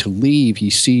ready to leave, he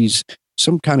sees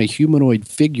some kind of humanoid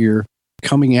figure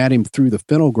coming at him through the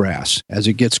fennel grass. As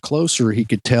it gets closer, he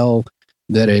could tell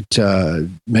that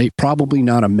it probably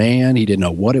not a man. He didn't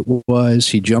know what it was.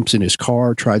 He jumps in his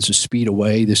car, tries to speed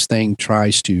away. This thing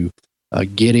tries to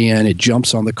get in. It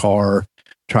jumps on the car,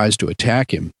 tries to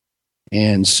attack him.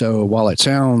 And so while it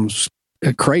sounds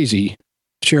crazy,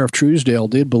 Sheriff Truesdale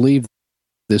did believe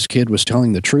this kid was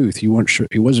telling the truth. He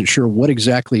wasn't sure what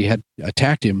exactly had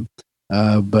attacked him,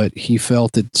 but he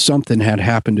felt that something had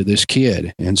happened to this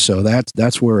kid. And so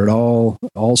that's where it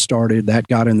all started. That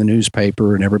got in the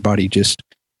newspaper, and everybody just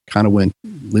kind of went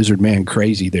lizard man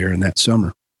crazy there in that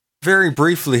summer. Very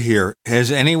briefly here, has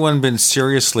anyone been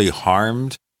seriously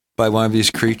harmed by one of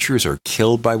these creatures or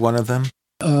killed by one of them?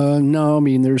 No, I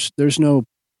mean, there's no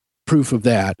proof of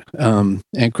that.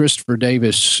 And Christopher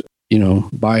Davis,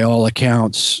 by all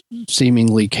accounts,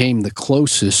 seemingly came the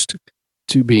closest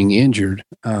to being injured.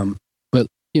 But,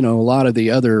 a lot of the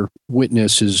other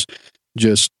witnesses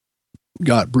just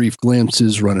got brief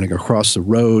glimpses running across the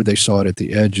road. They saw it at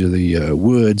the edge of the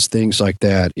woods, things like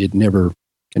that. It never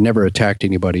attacked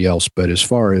anybody else. But as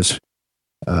far as,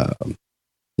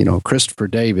 Christopher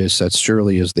Davis, that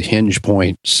surely is the hinge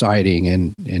point sighting.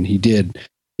 And it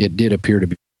did appear to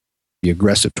be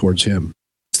aggressive towards him.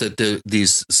 That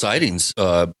these sightings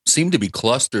seem to be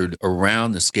clustered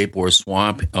around the Skateboard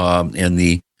Swamp and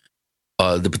the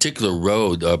particular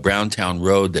road, Browntown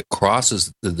Road, that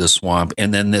crosses the swamp,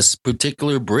 and then this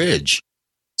particular bridge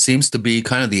seems to be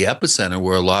kind of the epicenter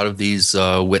where a lot of these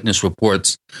witness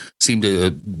reports seem to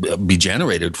be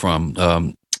generated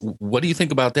from. What do you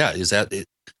think about that? Is that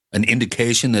an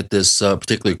indication that this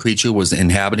particular creature was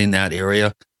inhabiting that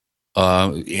area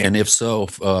And if so,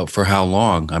 for how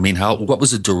long? I mean, what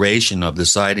was the duration of the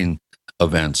sighting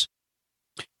events?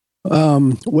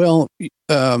 Well,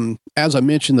 as I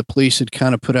mentioned, the police had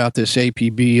kind of put out this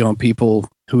APB on people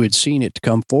who had seen it to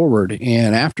come forward.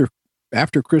 And after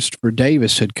Christopher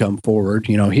Davis had come forward,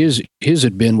 his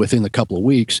had been within a couple of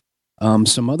weeks.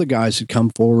 Some other guys had come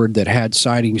forward that had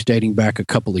sightings dating back a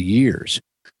couple of years.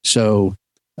 So,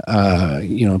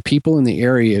 people in the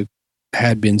area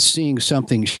had been seeing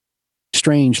something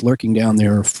strange lurking down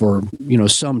there for,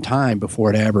 some time before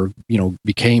it ever,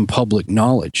 became public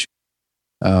knowledge,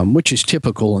 which is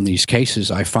typical in these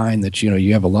cases. I find that,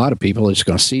 you have a lot of people that's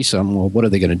going to see something. Well, what are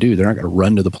they going to do? They're not going to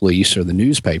run to the police or the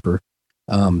newspaper.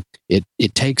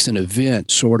 It takes an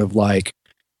event sort of like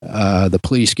the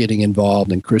police getting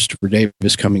involved and Christopher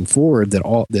Davis coming forward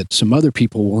that some other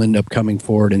people will end up coming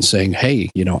forward and saying, hey,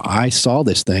 I saw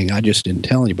this thing. I just didn't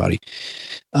tell anybody.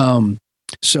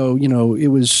 So,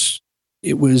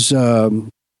 it was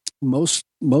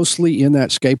mostly in that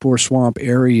Skateboard Swamp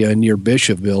area near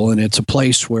Bishopville. And it's a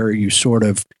place where you sort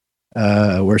of,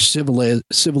 where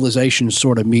civilization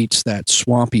sort of meets that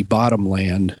swampy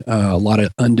bottomland, a lot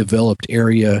of undeveloped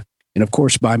area. And of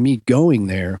course, by me going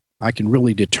there, I can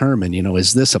really determine,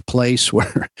 is this a place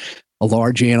where a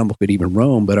large animal could even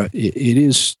roam? But it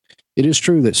is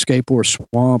true that Skateboard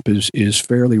Swamp is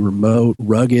fairly remote,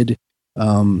 rugged.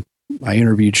 I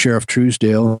interviewed Sheriff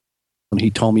Truesdale, and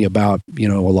he told me about, a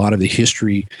lot of the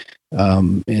history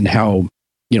and how,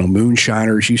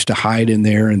 moonshiners used to hide in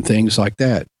there and things like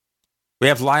that. We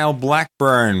have Lyle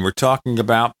Blackburn. We're talking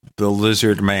about the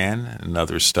Lizard Man and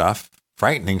other stuff.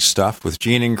 Frightening stuff with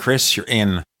Gene and Chris. You're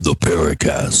in the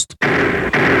Paracast.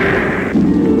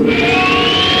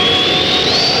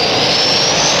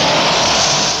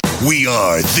 We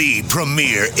are the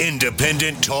premier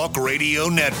independent talk radio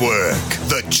network,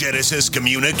 the Genesis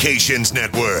Communications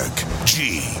Network,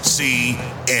 GCN.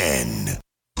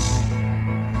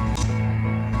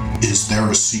 Is there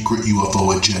a secret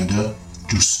UFO agenda?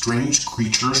 Do strange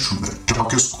creatures from the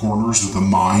darkest corners of the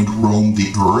mind roam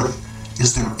the earth?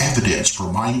 Is there evidence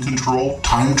for mind control,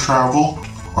 time travel,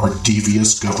 or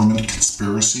devious government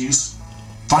conspiracies?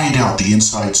 Find out the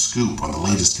inside scoop on the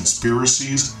latest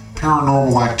conspiracies,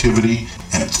 paranormal activity,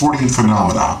 and Fortean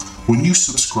phenomena when you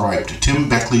subscribe to Tim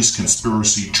Beckley's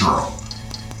Conspiracy Journal.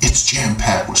 It's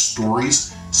jam-packed with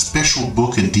stories, special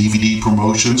book and DVD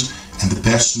promotions, and the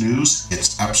best news,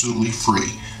 it's absolutely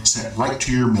free, sent right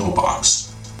to your mailbox.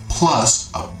 Plus,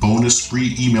 a bonus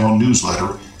free email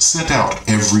newsletter sent out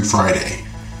every Friday.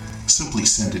 Simply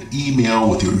send an email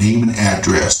with your name and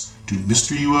address to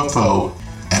Mr. UFO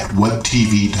at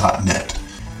webtv.net.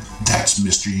 That's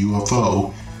Mr.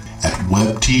 UFO at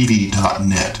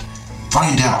webtv.net.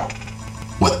 Find out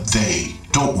what they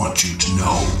don't want you to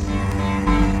know.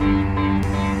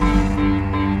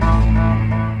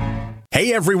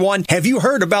 Hey everyone, have you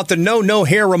heard about the no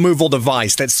hair removal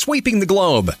device that's sweeping the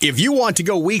globe? If you want to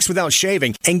go weeks without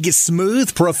shaving and get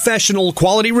smooth, professional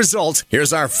quality results,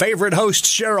 here's our favorite host,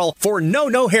 Cheryl, for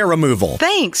no hair removal.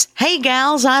 Thanks. Hey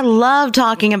gals, I love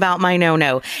talking about my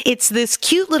no. It's this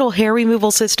cute little hair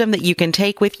removal system that you can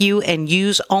take with you and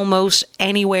use almost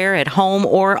anywhere at home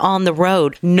or on the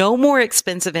road. No more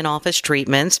expensive in-office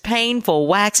treatments, painful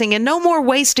waxing, and no more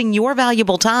wasting your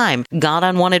valuable time. Got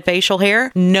unwanted facial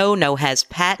hair? No has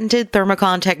patented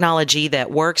thermocon technology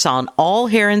that works on all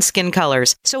hair and skin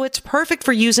colors, so it's perfect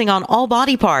for using on all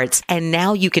body parts. And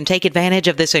now you can take advantage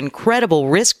of this incredible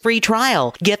risk-free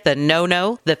trial. Get the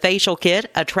no, the facial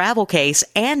kit, a travel case,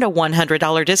 and a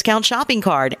 $100 discount shopping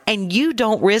card, and you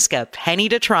don't risk a penny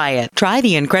to try it. Try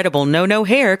the incredible no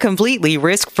hair completely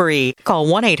risk-free. Call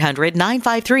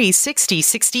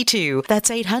 1-800-953-6062.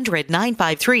 That's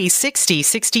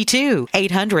 800-953-6062.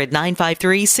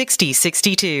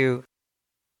 800-953-6062.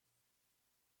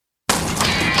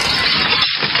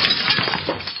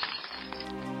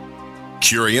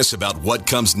 Curious about what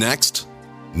comes next?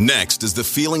 Next is the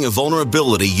feeling of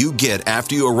vulnerability you get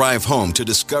after you arrive home to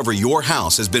discover your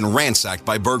house has been ransacked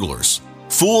by burglars.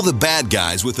 Fool the bad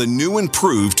guys with a new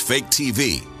improved fake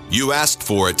TV. You asked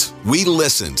for it, we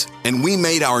listened, and we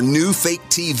made our new fake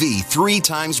TV 3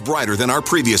 times brighter than our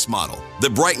previous model. The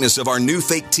brightness of our new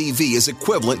fake TV is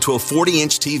equivalent to a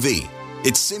 40-inch TV.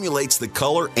 It simulates the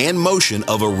color and motion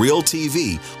of a real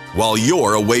TV while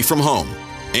you're away from home.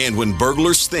 And when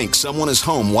burglars think someone is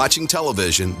home watching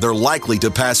television, they're likely to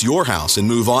pass your house and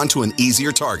move on to an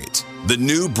easier target. The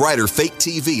new, brighter fake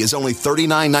TV is only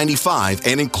 $39.95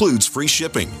 and includes free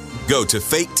shipping. Go to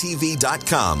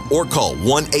faketv.com or call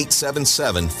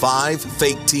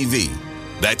 1-877-5-FAKE-TV.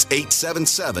 That's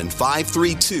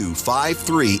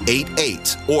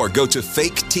 877-532-5388 or go to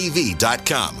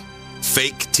faketv.com.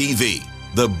 Fake TV,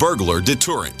 the burglar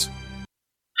deterrent.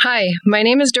 Hi, my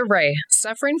name is DeRay,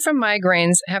 suffering from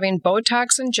migraines, having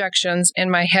Botox injections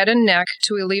in my head and neck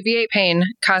to alleviate pain,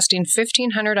 costing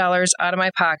 $1,500 out of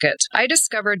my pocket. I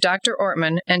discovered Dr.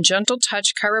 Ortman and Gentle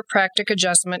Touch chiropractic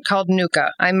adjustment called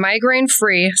Nuka. I'm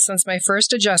migraine-free since my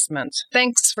first adjustment.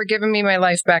 Thanks for giving me my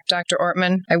life back, Dr.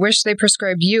 Ortman. I wish they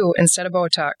prescribed you instead of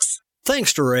Botox.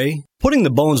 Thanks, DeRay. Putting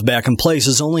the bones back in place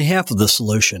is only half of the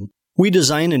solution. We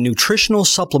design a nutritional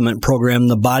supplement program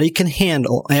the body can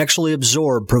handle, actually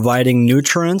absorb, providing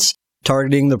nutrients,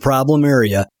 targeting the problem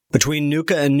area. Between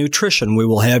Nuka and nutrition, we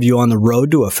will have you on the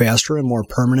road to a faster and more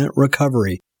permanent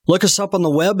recovery. Look us up on the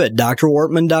web at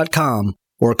drortman.com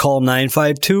or call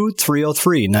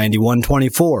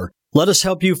 952-303-9124. Let us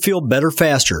help you feel better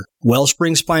faster.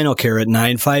 Wellspring Spinal Care at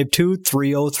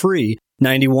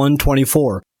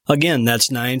 952-303-9124. Again, that's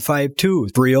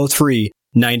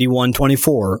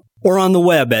 952-303-9124. Or on the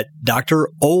web at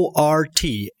drortman.com.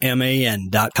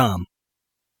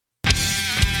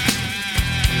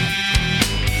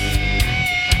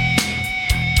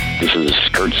 This is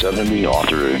Kurt Sotheby,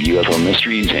 author of UFO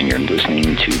Mysteries, and you're listening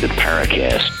to the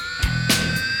Paracast.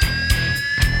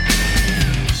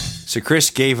 So Chris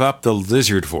gave up the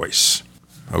lizard voice,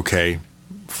 okay,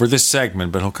 for this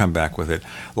segment, but he'll come back with it.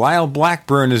 Lyle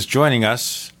Blackburn is joining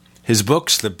us. His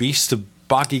books, The Beast of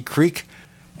Boggy Creek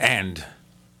and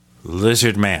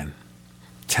Lizard Man.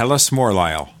 Tell us more,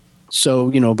 Lyle.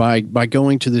 So, by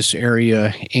going to this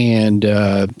area and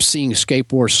seeing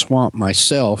Escape War Swamp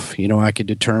myself, I could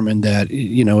determine that,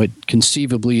 it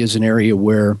conceivably is an area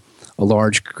where a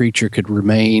large creature could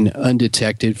remain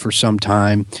undetected for some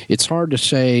time. It's hard to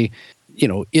say,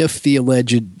 if the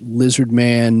alleged lizard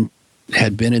man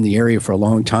had been in the area for a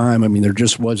long time. I mean, there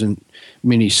just wasn't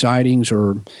many sightings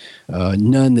or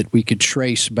none that we could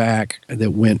trace back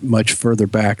that went much further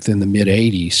back than the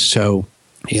mid-'80s. So,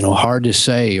 hard to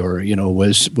say, or,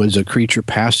 was a creature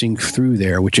passing through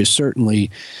there, which is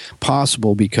certainly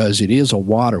possible because it is a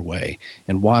waterway,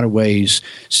 and waterways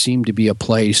seem to be a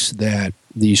place that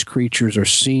these creatures are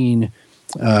seen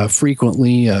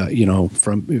frequently,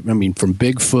 from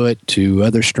Bigfoot to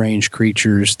other strange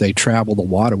creatures. They travel the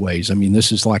waterways. I mean,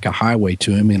 this is like a highway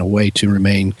to them in a way to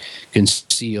remain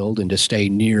concealed and to stay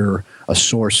near a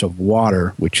source of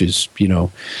water, which is,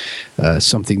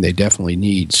 something they definitely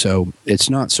need. So it's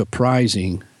not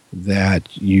surprising that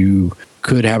you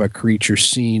could have a creature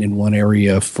seen in one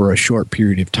area for a short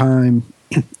period of time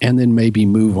and then maybe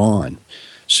move on.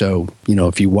 So,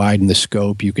 if you widen the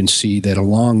scope, you can see that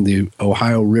along the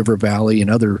Ohio River Valley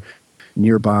and other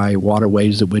nearby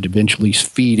waterways that would eventually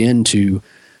feed into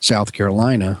South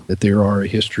Carolina, that there are a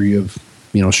history of,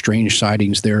 strange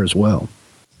sightings there as well.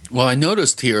 Well, I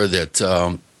noticed here that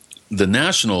the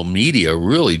national media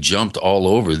really jumped all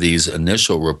over these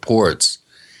initial reports,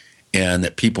 and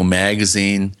that People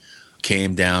magazine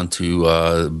came down to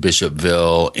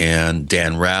Bishopville, and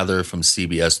Dan Rather from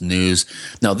CBS News.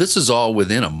 Now, this is all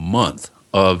within a month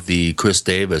of the Chris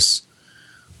Davis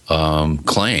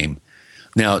claim.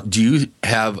 Now, do you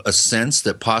have a sense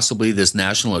that possibly this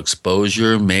national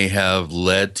exposure may have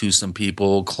led to some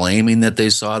people claiming that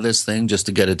they saw this thing just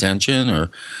to get attention?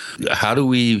 Or how do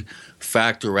we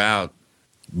factor out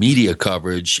media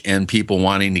coverage and people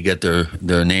wanting to get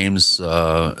their names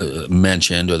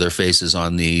mentioned or their faces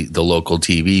on the local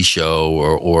TV show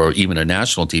or even a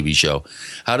national TV show?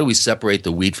 How do we separate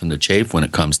the wheat from the chaff when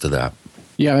it comes to that?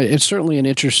 Yeah, it's certainly an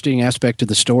interesting aspect of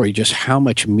the story, just how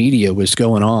much media was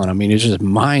going on. I mean, it's just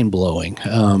mind-blowing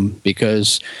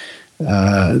because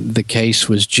the case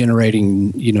was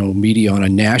generating, media on a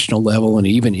national level and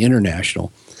even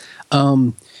international.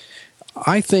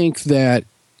 I think that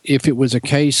if it was a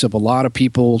case of a lot of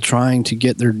people trying to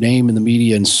get their name in the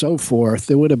media and so forth,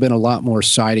 there would have been a lot more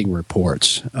sighting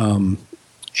reports. And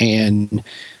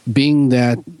being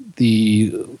that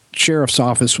the sheriff's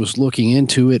office was looking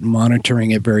into it and monitoring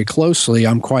it very closely,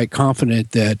 I'm quite confident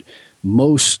that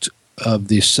most of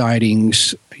the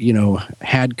sightings,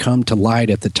 had come to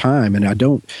light at the time. And I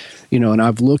don't, and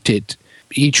I've looked at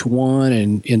each one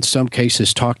and in some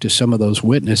cases talked to some of those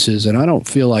witnesses, and I don't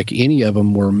feel like any of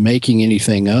them were making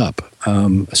anything up,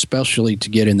 especially to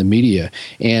get in the media.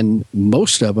 And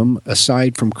most of them,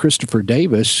 aside from Christopher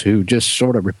Davis, who just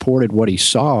sort of reported what he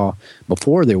saw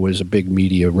before there was a big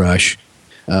media rush,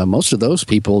 most of those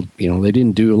people, they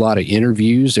didn't do a lot of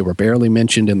interviews. They were barely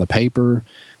mentioned in the paper,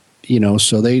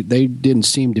 so they didn't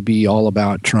seem to be all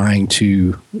about trying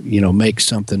to, make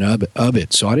something of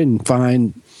it. So I didn't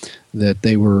find that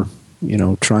they were,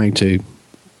 trying to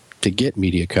get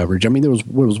media coverage. I mean, there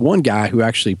was one guy who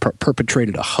actually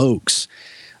perpetrated a hoax,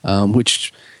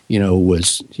 which,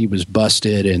 he was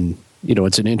busted and,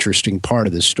 it's an interesting part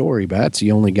of the story, but that's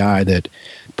the only guy that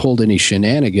pulled any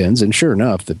shenanigans. And sure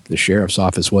enough, the sheriff's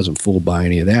office wasn't fooled by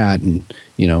any of that. And,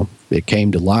 it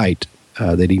came to light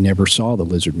that he never saw the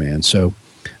lizard man. So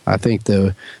I think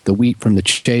the wheat from the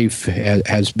chaff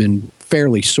has been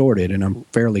fairly sorted, and I'm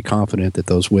fairly confident that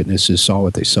those witnesses saw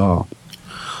what they saw.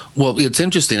 Well, it's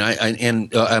interesting.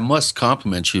 I must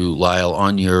compliment you, Lyle,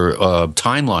 on your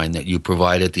timeline that you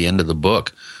provide at the end of the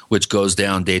book, which goes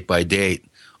down date by date,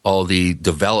 all the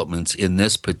developments in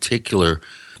this particular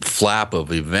flap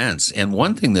of events. And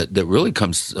one thing that really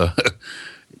comes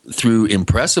through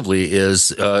impressively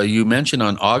is you mentioned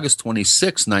on August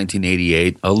 26,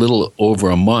 1988, a little over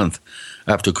a month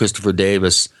after Christopher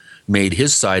Davis made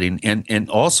his sighting, and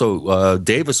also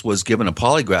Davis was given a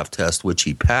polygraph test, which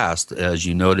he passed, as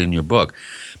you note in your book.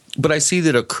 But I see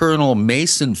that a Colonel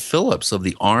Mason Phillips of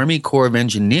the Army Corps of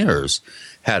Engineers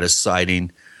had a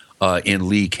sighting in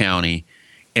Lee County.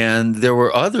 And there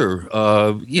were other,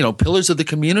 pillars of the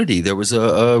community. There was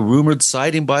a rumored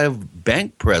sighting by a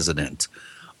bank president.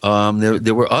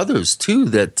 There were others, too,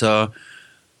 that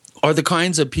are the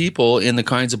kinds of people in the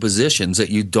kinds of positions that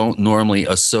you don't normally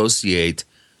associate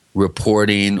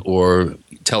reporting or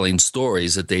telling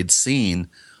stories that they'd seen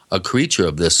a creature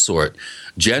of this sort.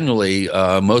 Generally,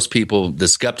 most people, the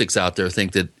skeptics out there,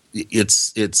 think that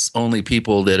it's only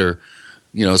people that are,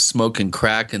 smoking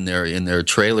crack in their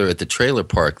trailer at the trailer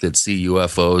park that see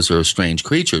UFOs or strange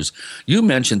creatures. You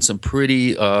mentioned some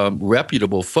pretty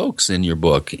reputable folks in your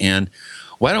book, and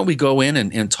why don't we go in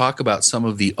and talk about some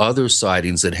of the other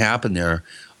sightings that happened there,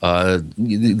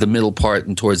 the middle part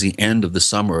and towards the end of the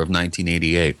summer of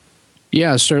 1988?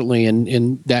 Yeah, certainly,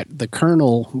 and that the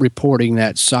colonel reporting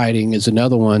that sighting is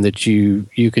another one that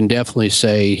you can definitely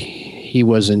say he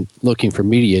wasn't looking for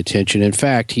media attention. In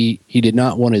fact, he did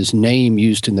not want his name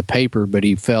used in the paper, but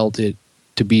he felt it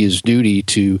to be his duty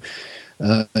to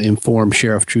inform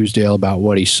Sheriff Truesdale about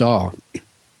what he saw.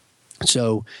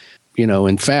 So,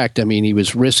 in fact, he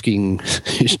was risking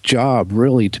his job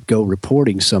really to go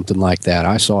reporting something like that.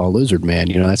 I saw a lizard man.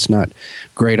 That's not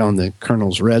great on the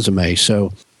colonel's resume.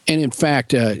 So, and in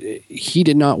fact, he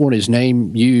did not want his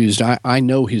name used. I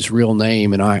know his real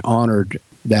name, and I honored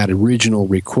that original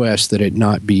request that it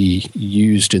not be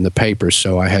used in the paper.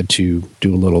 So I had to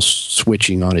do a little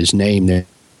switching on his name there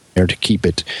to keep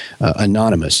it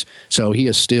anonymous. So he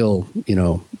is still,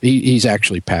 he's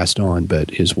actually passed on, but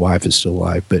his wife is still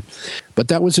alive. But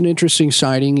that was an interesting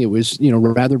sighting. It was,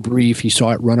 rather brief. He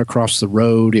saw it run across the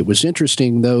road. It was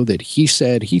interesting, though, that he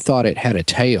said he thought it had a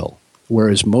tail,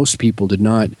 whereas most people did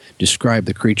not describe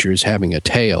the creature as having a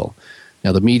tail.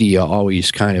 Now, the media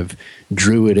always kind of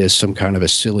drew it as some kind of a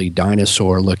silly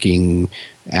dinosaur-looking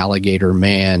alligator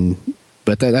man,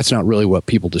 but that's not really what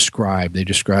people described. They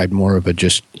described more of a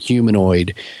just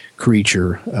humanoid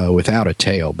creature without a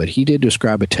tail. But he did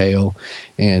describe a tail,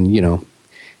 and,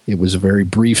 it was a very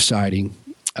brief sighting.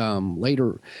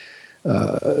 Later,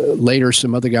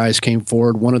 some other guys came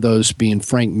forward, one of those being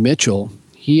Frank Mitchell.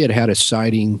 He had a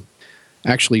sighting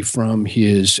actually from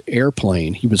his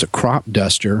airplane. He was a crop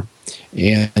duster,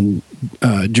 and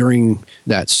during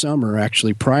that summer,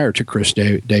 actually prior to Chris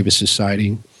Davis's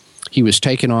sighting, he was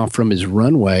taken off from his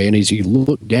runway, and as he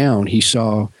looked down, he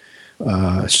saw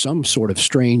some sort of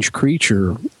strange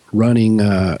creature running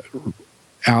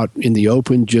out in the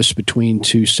open just between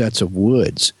two sets of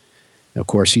woods. Now, of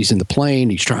course, he's in the plane.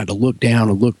 He's trying to look down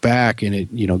and look back, and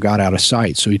it got out of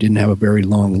sight, so he didn't have a very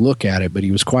long look at it, but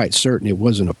he was quite certain it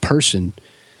wasn't a person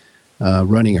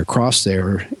running across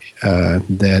there,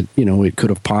 that, it could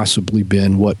have possibly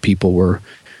been what people were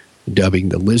dubbing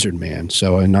the lizard man.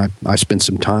 So, and I spent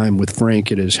some time with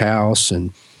Frank at his house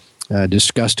and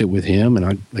discussed it with him, and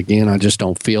I just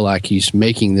don't feel like he's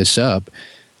making this up.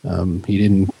 He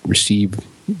didn't receive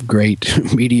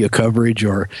great media coverage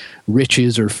or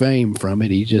riches or fame from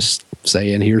it. He just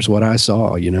saying, here's what I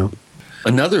saw,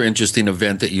 Another interesting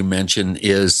event that you mentioned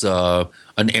is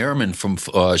an airman from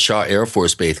Shaw Air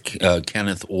Force Base,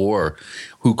 Kenneth Orr,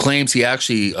 who claims he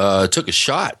actually took a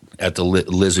shot at the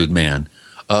lizard man.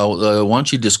 Why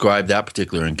don't you describe that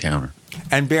particular encounter?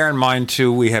 And bear in mind,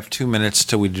 too, we have 2 minutes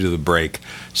till we do the break.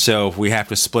 So if we have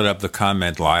to split up the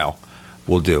comment, Lyle,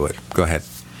 we'll do it. Go ahead.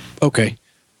 Okay.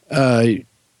 That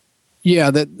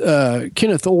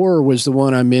Kenneth Orr was the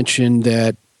one I mentioned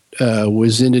that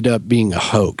ended up being a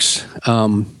hoax.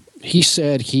 He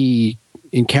said he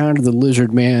encountered the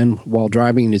lizard man while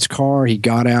driving in his car. He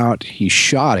got out, he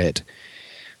shot it,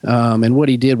 and what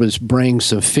he did was bring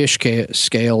some fish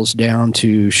scales down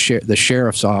to the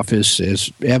sheriff's office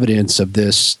as evidence of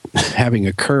this having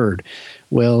occurred.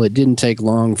 Well, it didn't take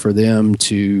long for them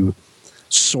to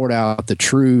sort out the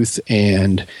truth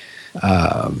and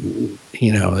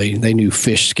They knew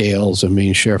fish scales. I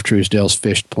mean, Sheriff Truesdale's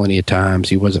fished plenty of times.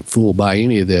 He wasn't fooled by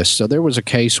any of this. So there was a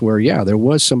case where, there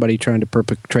was somebody trying to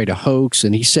perpetrate a hoax,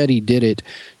 and he said he did it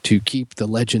to keep the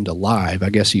legend alive. I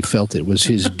guess he felt it was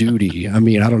his duty. I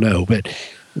mean, I don't know, but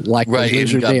right, and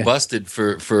he got busted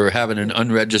for having an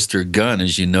unregistered gun,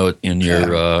 as you note in your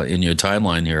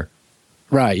timeline here.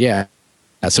 Right, yeah.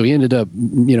 So he ended up,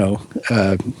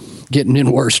 getting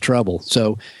in worse trouble.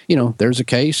 So, there's a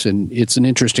case, and it's an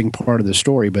interesting part of the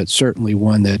story, but certainly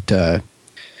one that,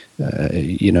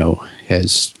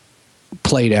 has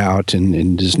played out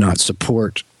and does not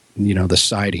support, the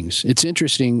sightings. It's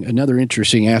interesting. Another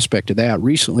interesting aspect of that,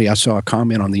 recently I saw a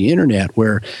comment on the internet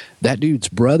where that dude's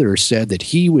brother said that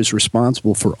he was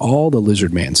responsible for all the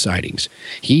lizard man sightings.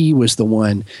 He was the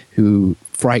one who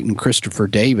frightened Christopher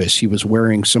Davis. He was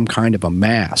wearing some kind of a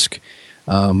mask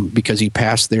because he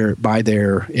passed by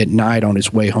there at night on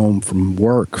his way home from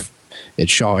work at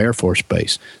Shaw Air Force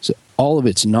Base. So all of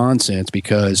it's nonsense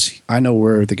because I know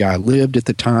where the guy lived at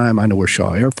the time. I know where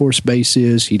Shaw Air Force Base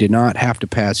is. He did not have to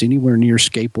pass anywhere near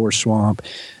Skateboard Swamp.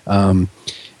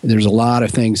 There's a lot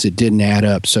of things that didn't add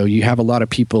up. So you have a lot of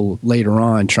people later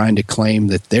on trying to claim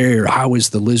that I was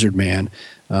the lizard man.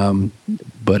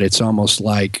 But it's almost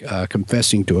like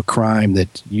confessing to a crime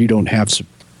that you don't have,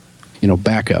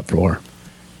 backup for.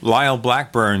 Lyle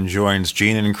Blackburn joins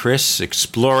Gene and Chris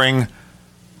exploring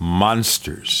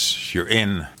monsters. You're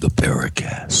in the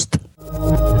Paracast.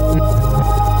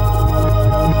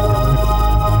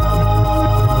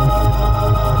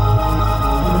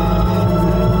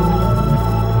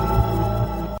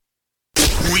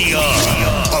 We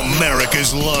are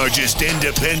America's largest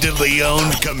independently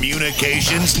owned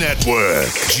communications network,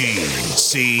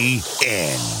 GCN.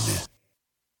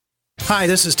 Hi,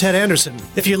 this is Ted Anderson.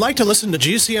 If you'd like to listen to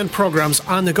GCN programs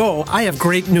on the go, I have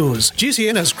great news.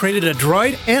 GCN has created a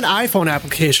Droid and iPhone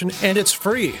application, and it's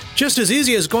free. Just as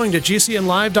easy as going to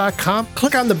GCNlive.com,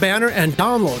 click on the banner, and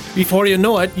download. Before you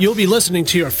know it, you'll be listening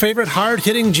to your favorite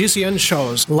hard-hitting GCN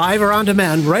shows, live or on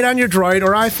demand, right on your Droid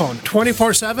or iPhone,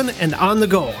 24/7 and on the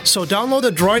go. So download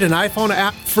the Droid and iPhone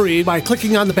app free by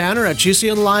clicking on the banner at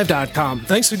GCNlive.com.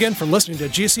 Thanks again for listening to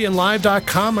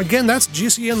GCNlive.com. Again, that's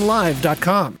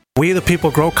GCNlive.com. We the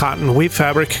people grow cotton, weave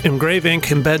fabric, engrave ink,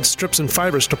 embed strips and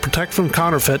fibers to protect from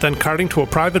counterfeit, then carting to a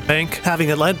private bank, having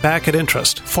it lent back at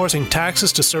interest, forcing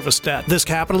taxes to service debt. This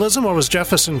capitalism, or was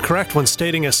Jefferson correct when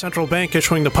stating a central bank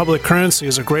issuing the public currency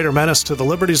is a greater menace to the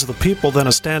liberties of the people than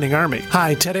a standing army?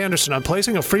 Hi, Ted Anderson. I'm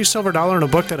placing a free silver dollar in a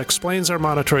book that explains our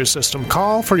monetary system.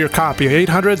 Call for your copy,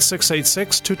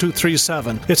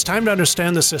 800-686-2237. It's time to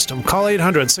understand the system. Call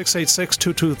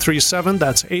 800-686-2237.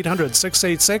 That's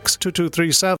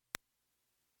 800-686-2237.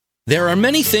 There are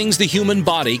many things the human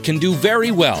body can do very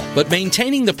well, but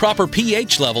maintaining the proper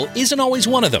pH level isn't always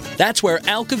one of them. That's where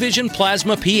AlkaVision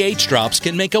Plasma pH Drops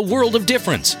can make a world of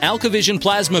difference. AlkaVision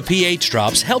Plasma pH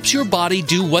Drops helps your body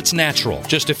do what's natural.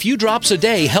 Just a few drops a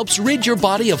day helps rid your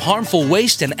body of harmful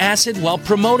waste and acid while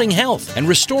promoting health and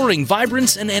restoring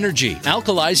vibrance and energy.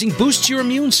 Alkalizing boosts your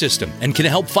immune system and can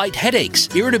help fight headaches,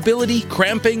 irritability,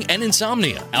 cramping, and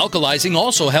insomnia. Alkalizing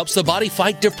also helps the body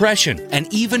fight depression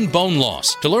and even bone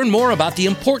loss. To learn more about the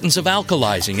importance of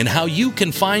alkalizing and how you can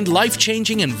find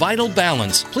life-changing and vital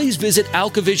balance, please visit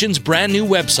AlkaVision's brand new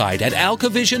website at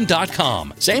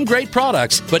alkavision.com. Same great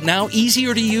products, but now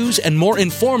easier to use and more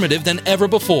informative than ever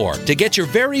before. To get your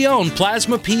very own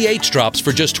plasma pH drops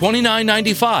for just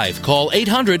 $29.95, call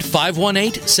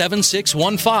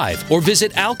 800-518-7615 or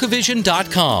visit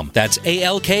alkavision.com. That's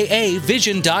ALKA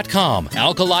vision.com.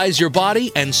 Alkalize your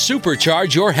body and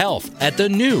supercharge your health at the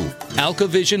new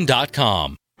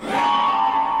alkavision.com.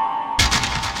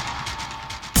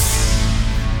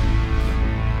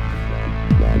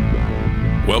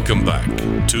 Welcome back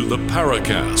to the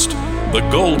Paracast, the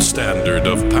gold standard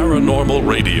of paranormal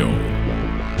radio.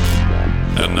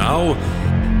 And now,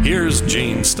 here's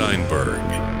Gene Steinberg.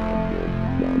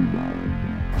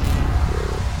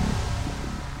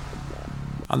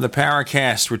 On the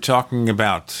Paracast, we're talking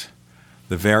about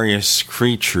the various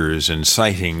creatures and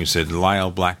sightings that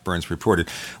Lyle Blackburn's reported.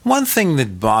 One thing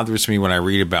that bothers me when I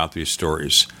read about these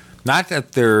stories, not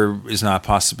that there is not a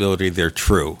possibility they're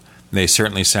true, they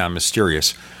certainly sound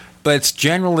mysterious, but it's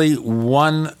generally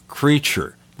one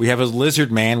creature. We have a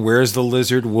lizard man. Where's the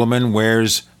lizard woman?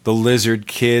 Where's the lizard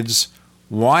kids?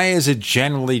 Why is it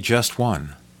generally just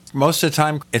one? Most of the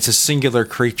time, it's a singular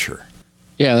creature.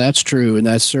 Yeah, that's true, and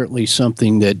that's certainly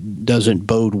something that doesn't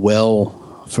bode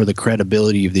well for the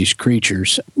credibility of these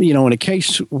creatures. In a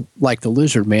case like the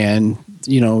lizard man,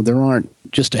 there aren't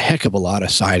just a heck of a lot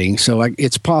of sightings. So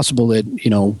it's possible that,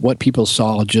 what people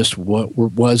saw just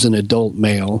was an adult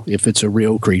male, if it's a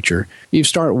real creature. You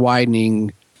start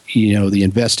widening, the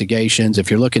investigations.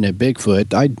 If you're looking at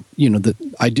Bigfoot,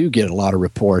 I do get a lot of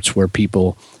reports where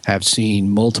people have seen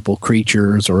multiple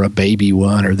creatures or a baby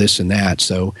one or this and that.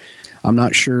 So I'm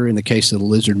not sure in the case of the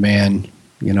lizard man,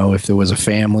 if there was a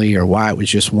family or why it was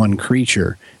just one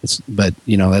creature. But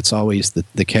that's always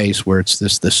the case where it's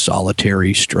this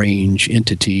solitary, strange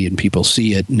entity and people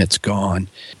see it and it's gone.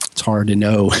 It's hard to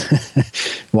know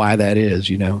why that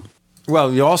is,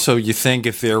 Well, you think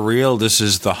if they're real, this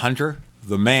is the hunter.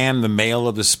 The man, the male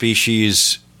of the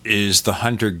species, is the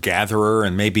hunter-gatherer,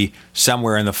 and maybe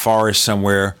somewhere in the forest,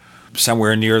 somewhere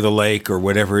near the lake or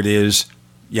whatever it is,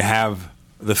 you have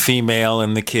the female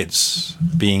and the kids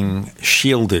being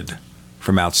shielded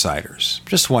from outsiders.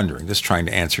 Just wondering, just trying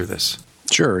to answer this.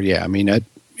 Sure, yeah. I mean,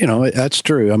 that's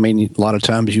true. I mean, a lot of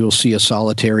times you'll see a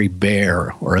solitary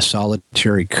bear or a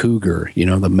solitary cougar,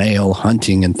 the male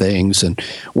hunting and things, and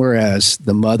whereas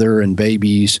the mother and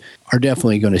babies are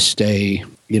definitely going to stay,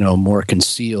 more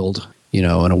concealed,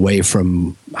 and away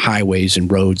from highways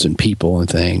and roads and people and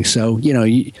things. So,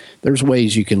 there's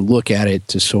ways you can look at it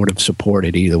to sort of support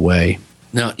it either way.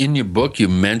 Now, in your book, you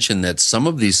mentioned that some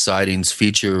of these sightings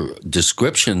feature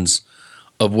descriptions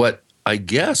of what I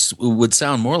guess would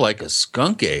sound more like a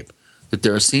skunk ape, that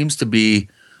there seems to be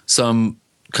some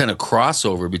kind of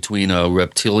crossover between a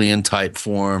reptilian type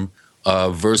form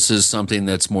versus something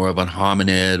that's more of an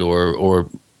hominid or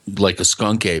like a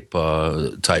skunk ape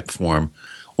type form.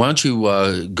 Why don't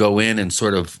you go in and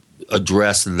sort of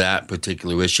address that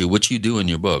particular issue, which you do in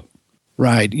your book?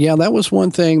 Right. Yeah, that was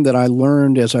one thing that I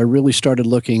learned as I really started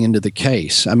looking into the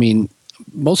case. I mean,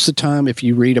 most of the time, if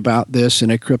you read about this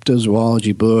in a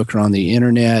cryptozoology book or on the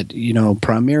internet,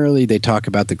 primarily they talk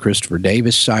about the Christopher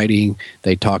Davis sighting.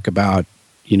 They talk about,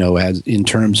 as in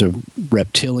terms of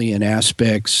reptilian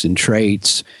aspects and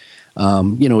traits.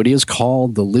 It is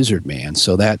called the lizard man,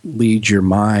 so that leads your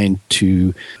mind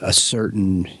to a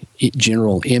certain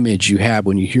general image you have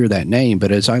when you hear that name.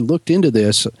 But as I looked into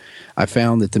this, I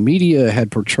found that the media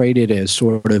had portrayed it as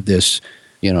sort of this,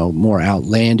 more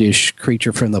outlandish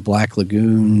creature from the Black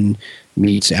Lagoon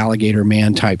meets alligator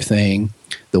man type thing.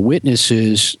 The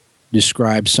witnesses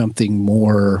described something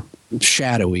more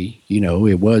shadowy.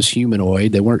 It was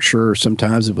humanoid. They weren't sure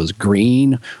sometimes it was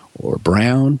green or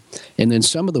brown. And then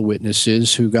some of the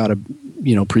witnesses who got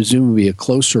presumably a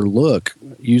closer look,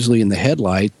 usually in the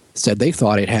headlight, said they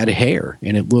thought it had hair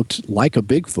and it looked like a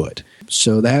Bigfoot.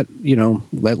 So that,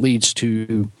 that leads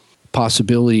to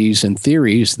possibilities and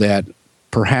theories that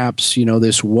perhaps,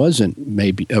 this wasn't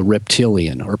maybe a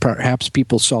reptilian, or perhaps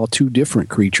people saw two different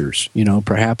creatures.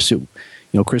 Perhaps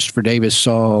Christopher Davis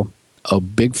saw a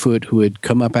Bigfoot who had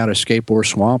come up out of Skateboard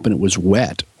Swamp and it was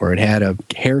wet, or it had a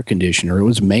hair condition, or it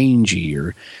was mangy,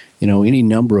 or, any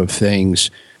number of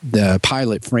things. The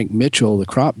pilot, Frank Mitchell, the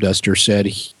crop duster, said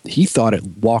he thought it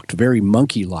walked very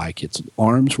monkey-like. Its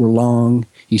arms were long.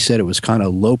 He said it was kind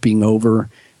of loping over.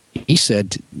 He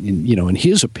said, in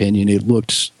his opinion, it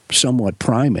looked somewhat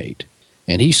primate.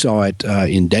 And he saw it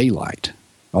in daylight,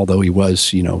 although he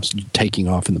was, taking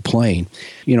off in the plane.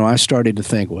 I started to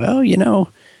think,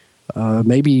 well,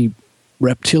 maybe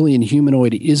reptilian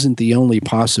humanoid isn't the only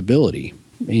possibility,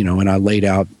 and I laid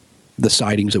out the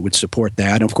sightings that would support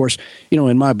that. And of course,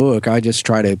 in my book, I just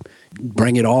try to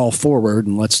bring it all forward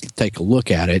and let's take a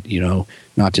look at it,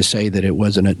 not to say that it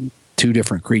wasn't two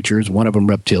different creatures, one of them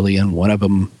reptilian, one of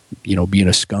them, being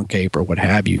a skunk ape or what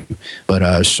have you,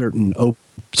 but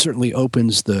certainly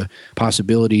opens the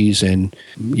possibilities and,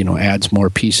 adds more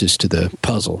pieces to the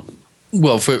puzzle.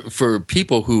 Well, for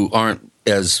people who aren't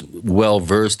as well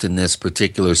versed in this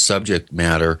particular subject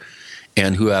matter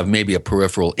and who have maybe a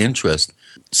peripheral interest,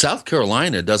 South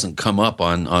Carolina doesn't come up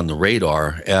on the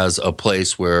radar as a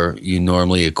place where you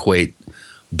normally equate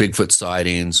Bigfoot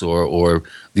sightings or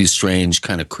these strange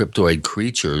kind of cryptoid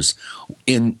creatures.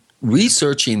 In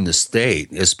researching the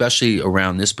state, especially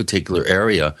around this particular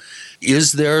area,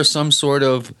 is there some sort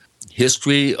of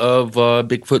history of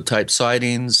Bigfoot-type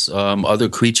sightings, other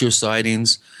creature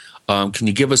sightings? Can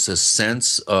you give us a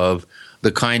sense of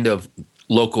the kind of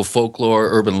local folklore,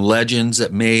 urban legends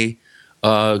that may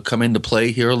come into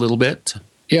play here a little bit?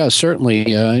 Yeah,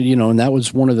 certainly. And that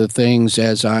was one of the things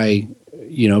as I,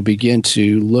 begin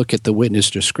to look at the witness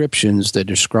descriptions that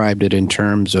described it in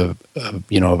terms of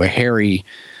a hairy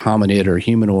hominid or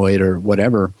humanoid or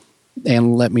whatever.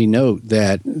 And let me note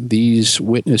that these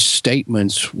witness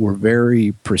statements were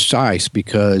very precise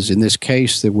because in this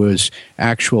case there was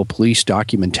actual police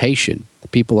documentation.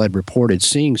 People had reported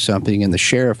seeing something and the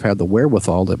sheriff had the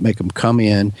wherewithal to make them come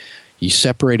in, he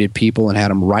separated people and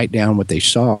had them write down what they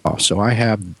saw. So I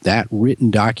have that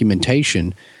written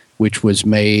documentation, which was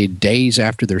made days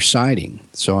after their sighting.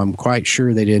 So I'm quite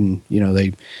sure they didn't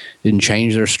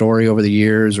change their story over the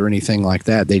years or anything like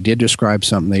that. They did describe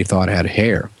something they thought had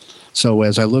hair. So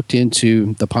as I looked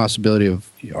into the possibility of,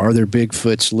 are there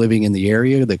Bigfoots living in the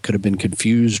area that could have been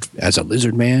confused as a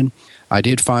lizard man, I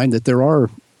did find that there are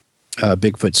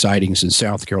Bigfoot sightings in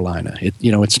South Carolina.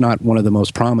 It's not one of the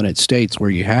most prominent states where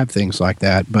you have things like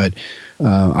that, but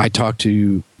I talked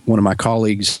to one of my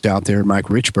colleagues out there, Mike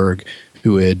Richburg,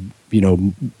 who had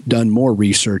done more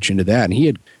research into that, and he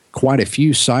had quite a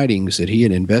few sightings that he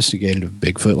had investigated of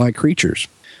Bigfoot-like creatures.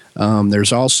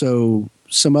 There's also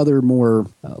some other more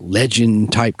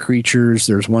legend-type creatures.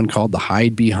 There's one called the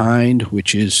Hide Behind,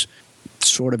 which is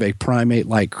sort of a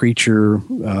primate-like creature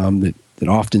that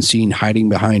often seen hiding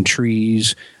behind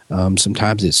trees.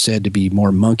 Sometimes it's said to be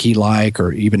more monkey-like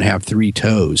or even have 3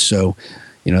 toes. So,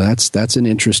 that's an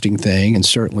interesting thing, and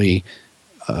certainly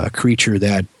a creature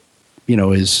that,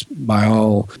 is by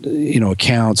all,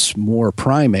 accounts more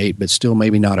primate, but still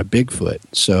maybe not a Bigfoot.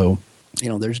 So,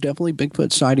 there's definitely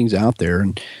Bigfoot sightings out there.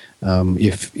 And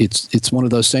if it's one of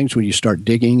those things where you start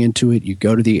digging into it, you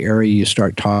go to the area, you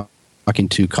start talking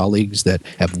to colleagues that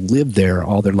have lived there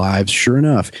all their lives, sure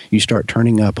enough, you start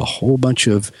turning up a whole bunch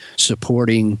of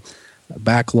supporting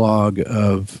backlog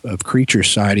of creature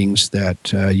sightings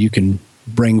that you can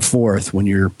bring forth when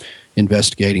you're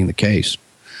investigating the case.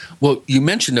 Well, you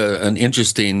mentioned an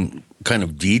interesting kind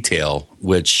of detail,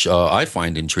 which I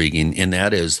find intriguing, and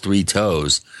that is 3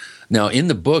 toes. Now, in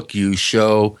the book, you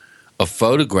show a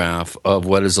photograph of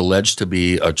what is alleged to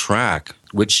be a track,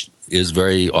 which is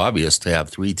very obvious to have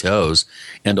 3 toes,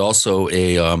 and also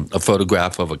a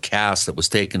photograph of a cast that was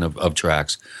taken of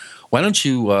tracks. Why don't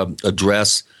you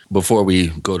address, before we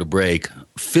go to break,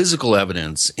 physical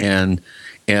evidence and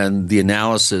the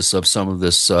analysis of some of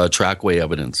this trackway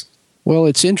evidence? Well,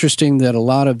 it's interesting that a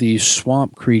lot of these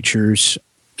swamp creatures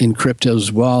in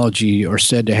cryptozoology are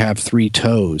said to have 3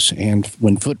 toes. And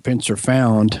when footprints are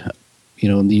found,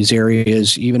 in these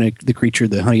areas, even the creature,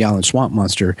 the Honey Island swamp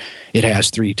monster, it has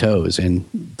 3 toes. And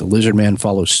the lizard man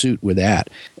follows suit with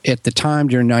that. At the time,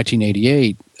 during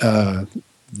 1988,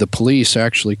 the police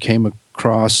actually came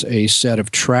across a set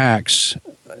of tracks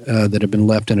that had been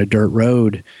left in a dirt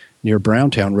road near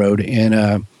Browntown Road.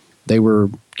 And they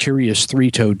were curious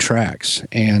 3-toed tracks.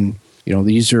 And,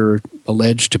 these are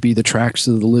alleged to be the tracks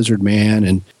of the lizard man.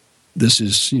 And this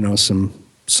is, some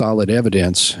solid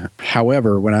evidence.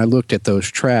 However, when I looked at those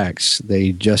tracks,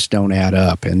 they just don't add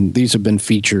up. And these have been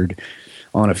featured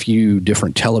on a few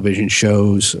different television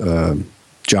shows.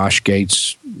 Josh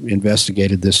Gates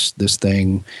investigated this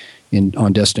thing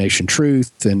on Destination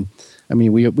Truth. And,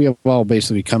 we have all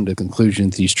basically come to the conclusion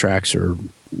that these tracks are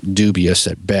dubious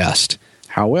at best.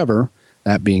 However,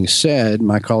 that being said,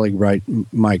 my colleague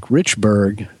Mike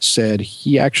Richburg said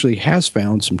he actually has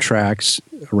found some tracks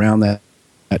around that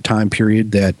time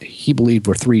period that he believed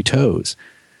were 3 toes.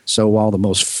 So while the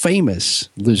most famous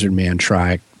lizard man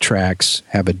tracks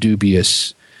have a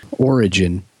dubious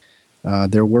origin,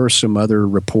 there were some other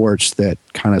reports that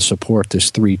kind of support this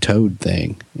 3-toed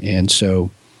thing. And so,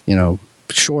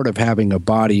 short of having a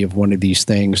body of one of these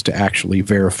things to actually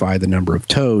verify the number of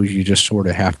toes, you just sort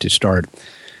of have to start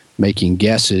making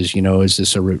guesses.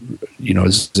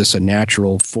 Is this a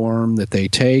natural form that they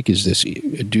take? Is this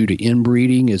due to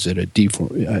inbreeding? Is it a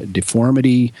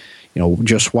deformity?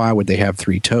 Just why would they have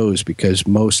 3 toes? Because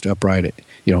most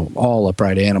all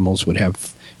upright animals would have,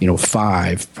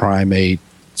 5, primate,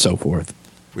 so forth.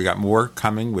 We got more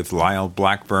coming with Lyle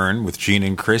Blackburn with Gene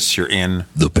and Chris. You're in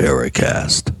the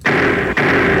Paracast.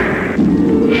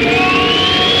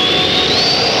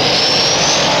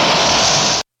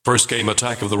 First came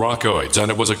Attack of the Rockoids,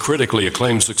 and it was a critically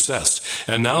acclaimed success.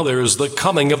 And now there's The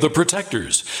Coming of the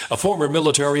Protectors. A former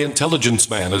military intelligence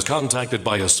man is contacted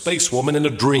by a space woman in a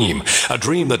dream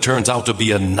that turns out to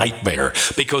be a nightmare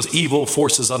because evil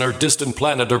forces on her distant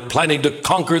planet are planning to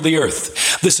conquer the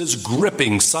Earth. This is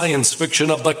gripping science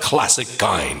fiction of the classic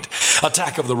kind.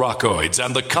 Attack of the Rockoids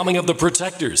and The Coming of the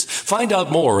Protectors. Find out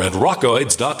more at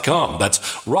rockoids.com. That's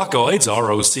Rockoids,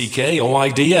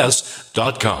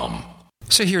 ROCKOIDS.com.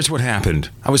 So here's what happened.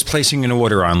 I was placing an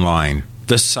order online.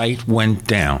 The site went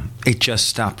down. It just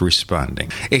stopped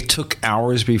responding. It took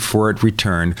hours before it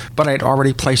returned, but I'd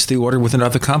already placed the order with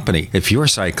another company. If your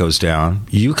site goes down,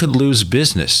 you could lose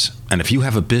business. And if you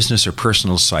have a business or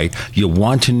personal site, you'll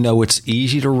want to know it's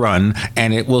easy to run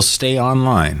and it will stay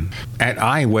online. At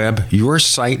iWeb, your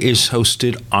site is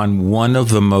hosted on one of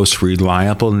the most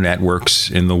reliable networks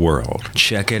in the world.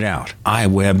 Check it out.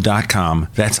 iWeb.com.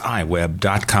 That's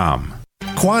iWeb.com.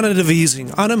 Quantitative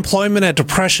easing, unemployment at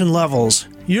depression levels,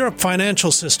 Europe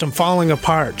financial system falling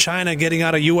apart, China getting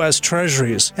out of U.S.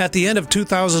 treasuries. At the end of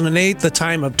 2008, the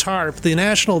time of TARP, the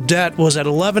national debt was at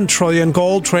 $11 trillion,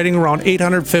 gold trading around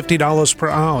 $850 per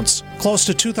ounce. Close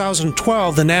to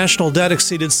 2012, the national debt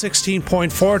exceeded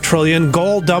 $16.4 trillion,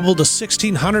 gold doubled to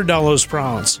 $1,600 per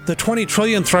ounce. The $20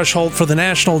 trillion threshold for the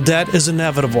national debt is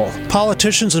inevitable.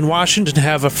 Politicians in Washington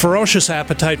have a ferocious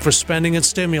appetite for spending and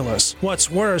stimulus.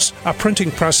 What's worse, a printing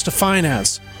press to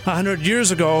finance. 100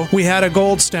 years ago, we had a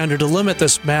gold standard to limit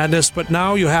this madness, but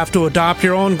now you have to adopt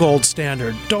your own gold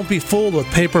standard. Don't be fooled with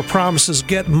paper promises.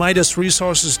 Get Midas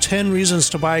Resources 10 Reasons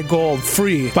to Buy Gold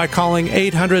free by calling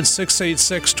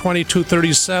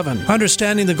 800-686-2237.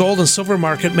 Understanding the gold and silver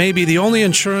market may be the only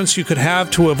insurance you could have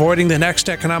to avoiding the next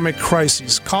economic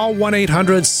crisis. Call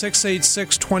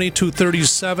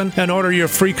 1-800-686-2237 and order your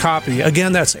free copy.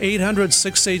 Again, that's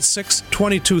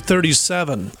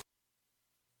 800-686-2237.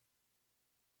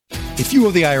 If you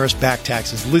owe the IRS back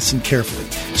taxes, listen carefully.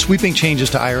 Sweeping changes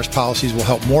to IRS policies will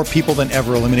help more people than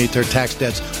ever eliminate their tax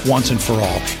debts once and for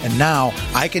all. And now,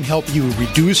 I can help you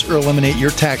reduce or eliminate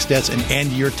your tax debts and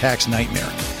end your tax nightmare.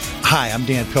 Hi, I'm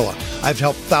Dan Pilla. I've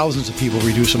helped thousands of people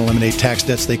reduce and eliminate tax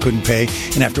debts they couldn't pay,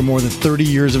 and after more than 30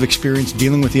 years of experience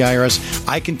dealing with the IRS,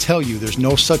 I can tell you there's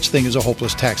no such thing as a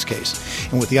hopeless tax case.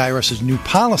 And with the IRS's new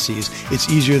policies, it's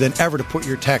easier than ever to put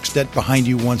your tax debt behind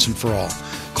you once and for all.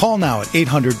 Call now at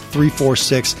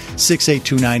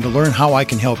 800-346-6829 to learn how I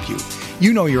can help you.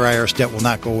 You know your IRS debt will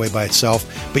not go away by itself,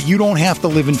 but you don't have to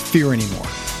live in fear anymore.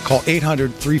 Call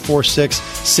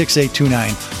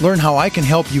 800-346-6829. Learn how I can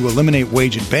help you eliminate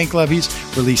wage and bank levies,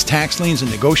 release tax liens, and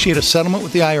negotiate a settlement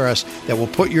with the IRS that will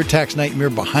put your tax nightmare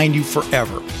behind you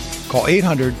forever. Call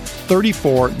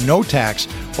 800-34-NO-TAX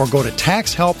or go to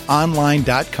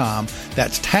taxhelponline.com.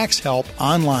 That's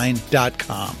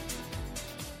taxhelponline.com.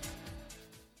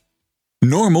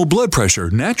 Normal blood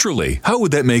pressure, naturally. How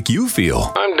would that make you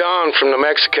feel? I'm Don from New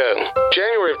Mexico.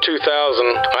 January of 2000,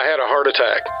 I had a heart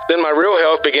attack. Then my real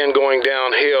health began going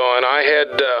downhill, and I had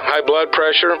high blood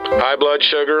pressure, high blood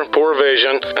sugar, poor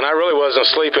vision, and I really wasn't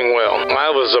sleeping well.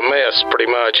 I was a mess, pretty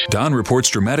much. Don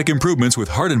reports dramatic improvements with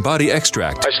Heart and Body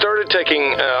Extract. I started taking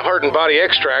Heart and Body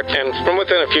Extract, and from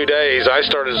within a few days, I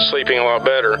started sleeping a lot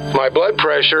better. My blood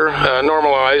pressure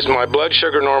normalized, my blood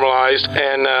sugar normalized,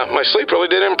 and my sleep really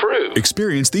did improve.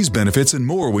 Experience these benefits and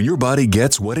more when your body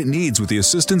gets what it needs with the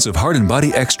assistance of Heart and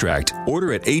Body Extract.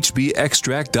 Order at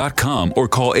hbextract.com or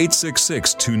call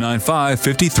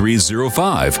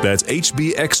 866-295-5305. That's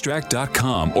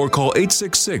hbextract.com or call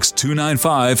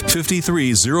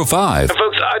 866-295-5305.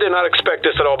 Folks, I did not expect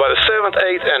this at all. By the 7th,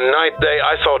 8th, and 9th day,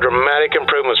 I saw dramatic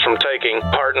improvements from taking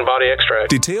Heart and Body Extract.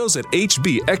 Details at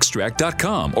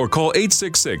hbextract.com or call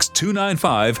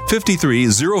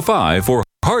 866-295-5305 for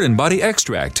Heart and Body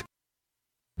Extract.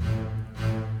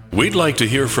 We'd like to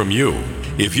hear from you.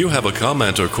 If you have a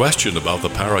comment or question about the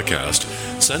Paracast,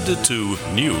 send it to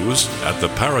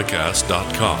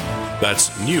news@theparacast.com.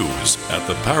 That's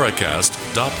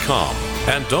news@theparacast.com.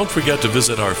 And don't forget to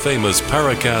visit our famous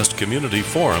Paracast community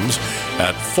forums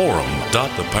at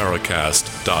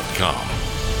forum.theparacast.com.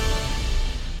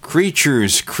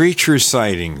 Creature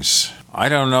sightings. I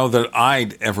don't know that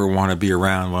I'd ever want to be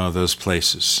around one of those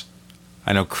places.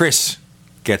 I know Chris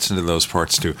gets into those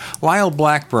parts too. Lyle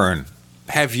Blackburn,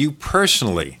 have you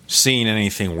personally seen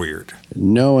anything weird?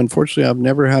 No, unfortunately, I've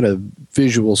never had a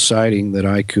visual sighting that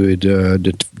I could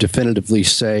definitively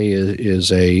say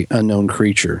is a unknown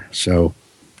creature. So,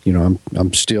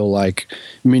 I'm still like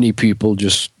many people,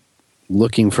 just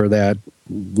looking for that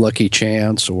lucky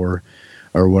chance or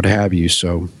what have you.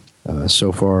 So,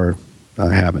 so far,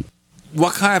 I haven't.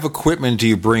 What kind of equipment do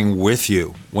you bring with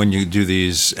you when you do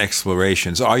these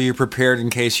explorations? Are you prepared in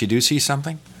case you do see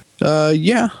something?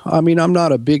 Yeah. I mean, I'm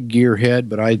not a big gearhead,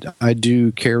 but I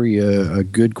do carry a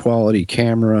good quality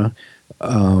camera,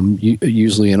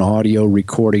 usually an audio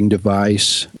recording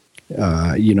device.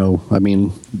 The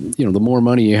more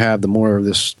money you have, the more of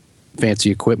this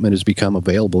fancy equipment has become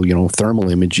available. Thermal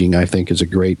imaging, I think, is a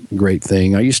great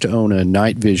thing. I used to own a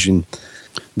night vision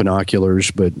binoculars,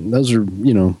 but those are,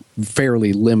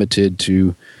 fairly limited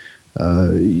to,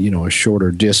 a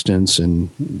shorter distance and,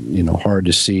 hard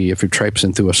to see. If you're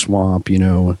traipsing through a swamp,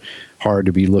 hard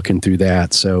to be looking through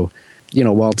that. So,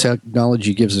 while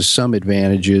technology gives us some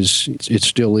advantages, it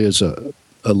still is a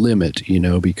limit,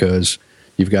 because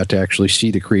you've got to actually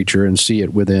see the creature and see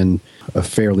it within a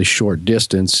fairly short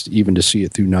distance, even to see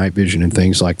it through night vision and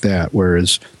things like that,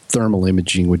 whereas thermal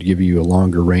imaging would give you a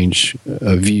longer range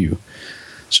view.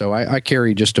 So I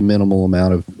carry just a minimal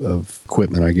amount of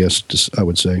equipment, I guess I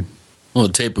would say. Well,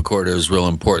 the tape recorder is real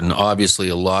important. Obviously,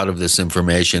 a lot of this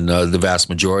information, the vast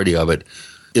majority of it,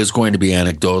 is going to be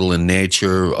anecdotal in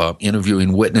nature,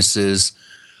 interviewing witnesses.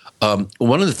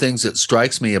 One of the things that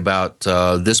strikes me about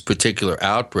this particular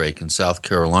outbreak in South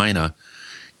Carolina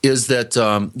is that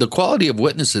the quality of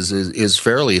witnesses is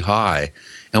fairly high.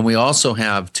 And we also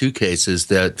have 2 cases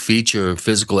that feature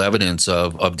physical evidence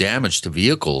of damage to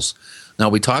vehicles. Now,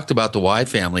 we talked about the Y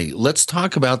family. Let's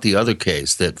talk about the other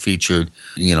case that featured,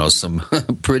 some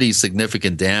pretty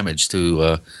significant damage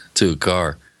to a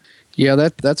car. Yeah,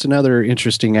 that's another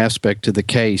interesting aspect to the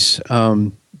case.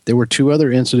 There were 2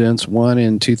 other incidents, one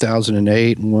in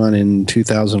 2008 and one in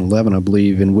 2011, I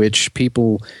believe, in which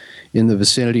people in the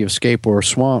vicinity of Skateboard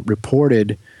Swamp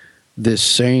reported this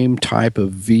same type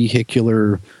of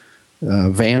vehicular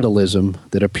vandalism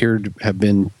that appeared to have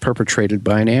been perpetrated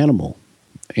by an animal.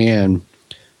 And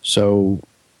so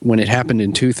when it happened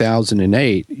in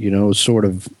 2008, sort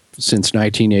of since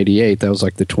 1988, that was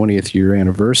like the 20th year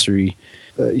anniversary,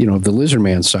 of the lizard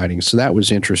man sighting. So that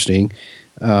was interesting.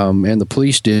 And the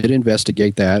police did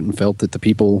investigate that and felt that the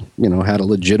people, had a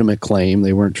legitimate claim.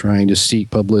 They weren't trying to seek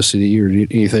publicity or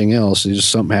anything else. It's just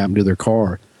something happened to their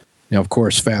car. Now, of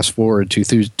course, fast forward to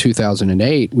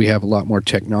 2008, we have a lot more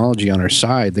technology on our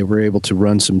side. They were able to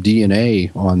run some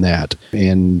DNA on that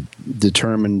and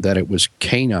determine that it was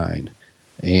canine.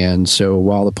 And so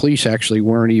while the police actually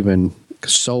weren't even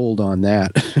sold on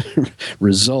that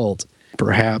result,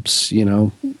 perhaps,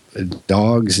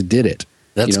 dogs did it.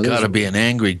 That's got to be an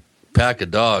angry pack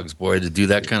of dogs, boy, to do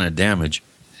that kind of damage.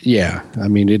 Yeah, I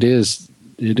mean, it is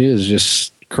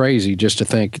just crazy just to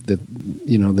think that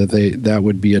that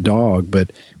would be a dog.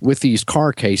 But with these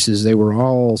car cases, they were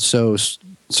all so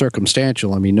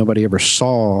circumstantial. I mean, nobody ever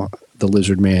saw the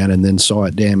lizard man and then saw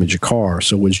it damage a car,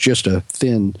 so it was just a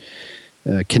thin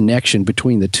connection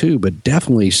between the two. But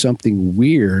definitely something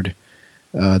weird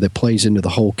that plays into the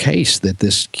whole case, that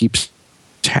this keeps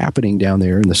happening down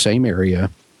there in the same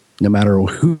area, no matter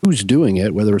who's doing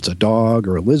it, whether it's a dog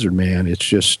or a lizard man. It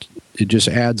just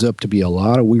adds up to be a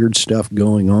lot of weird stuff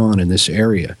going on in this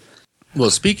area. Well,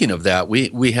 speaking of that,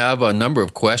 we have a number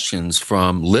of questions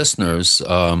from listeners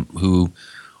who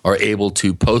are able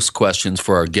to post questions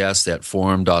for our guests at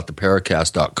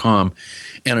forum.theparacast.com,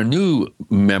 and a new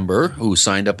member who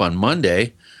signed up on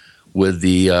Monday with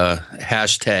the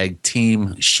hashtag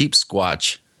Team Sheep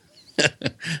Squatch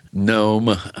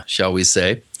gnome, shall we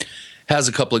say, has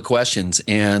a couple of questions.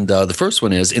 And the first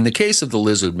one is, in the case of the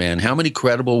lizard man, how many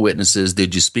credible witnesses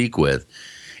did you speak with?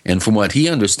 And from what he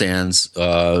understands,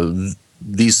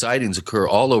 these sightings occur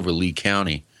all over Lee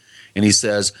County. And he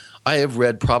says, I have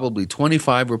read probably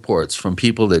 25 reports from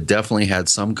people that definitely had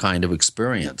some kind of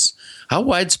experience. How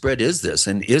widespread is this?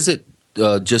 And is it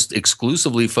just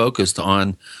exclusively focused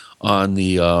on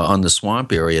the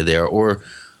swamp area there, or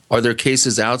are there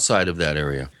cases outside of that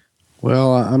area?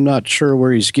 Well, I'm not sure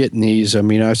where he's getting these. I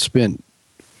mean, I've spent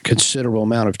a considerable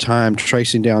amount of time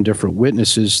tracing down different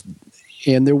witnesses,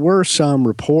 and there were some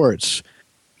reports,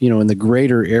 in the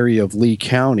greater area of Lee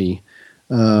County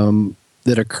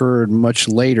that occurred much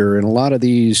later, and a lot of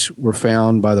these were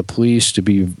found by the police to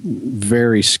be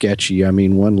very sketchy. I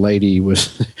mean, one lady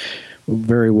was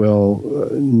very well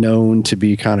known to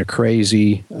be kind of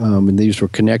crazy, and these were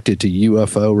connected to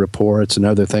UFO reports and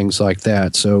other things like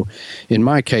that. So in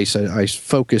my case, I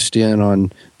focused in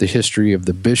on the history of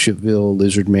the Bishopville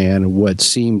lizard man and what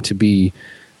seemed to be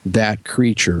that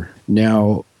creature.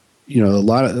 Now, a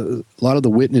lot of the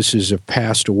witnesses have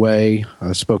passed away.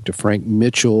 I spoke to Frank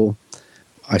Mitchell.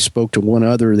 I spoke to one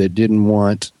other that didn't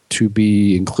want to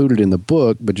be included in the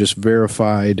book, but just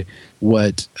verified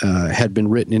what had been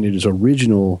written in his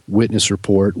original witness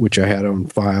report, which I had on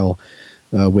file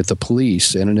with the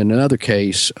police. And in another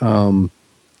case,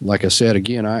 like I said,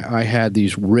 again, I had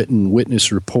these written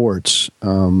witness reports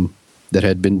that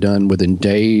had been done within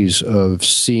days of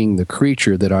seeing the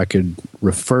creature that I could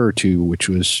refer to, which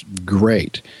was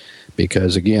great.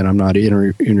 Because, again, I'm not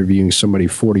interviewing somebody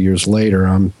 40 years later.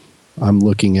 I'm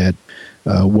looking at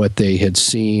what they had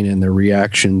seen and their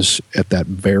reactions at that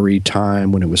very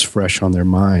time when it was fresh on their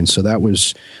mind. So that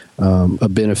was a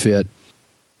benefit.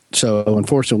 So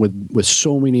unfortunately, with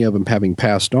so many of them having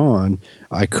passed on,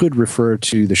 I could refer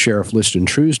to the Sheriff Liston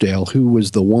Truesdale, who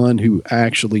was the one who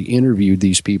actually interviewed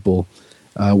these people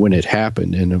when it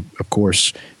happened. And of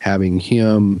course, having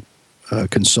him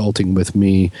consulting with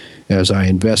me as I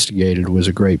investigated was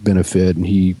a great benefit, and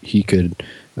he could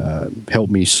help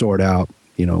me sort out,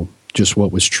 just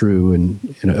what was true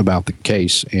and about the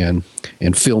case, and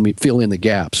fill in the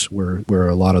gaps where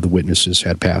a lot of the witnesses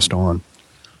had passed on.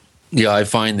 Yeah, I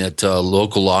find that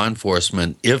local law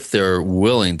enforcement, if they're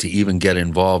willing to even get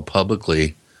involved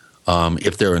publicly,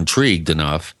 if they're intrigued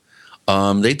enough,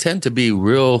 they tend to be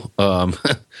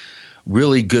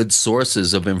really good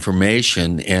sources of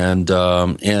information, and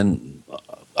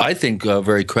I think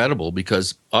very credible,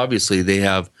 because obviously they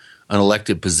have an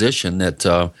elected position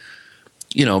that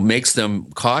makes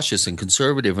them cautious and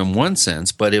conservative in one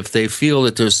sense. But if they feel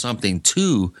that there's something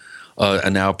to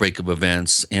an outbreak of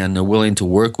events and they're willing to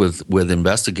work with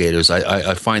investigators,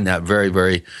 I find that very,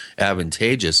 very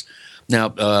advantageous. Now,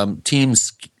 Team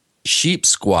Sheep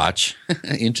Squatch,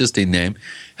 interesting name,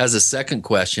 has a second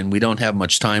question. We don't have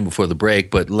much time before the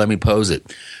break, but let me pose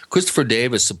it. Christopher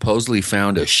Davis supposedly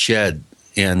found a shed,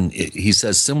 and he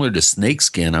says similar to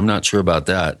snakeskin. I'm not sure about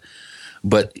that.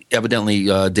 But evidently,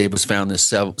 Davis found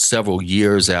this several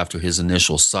years after his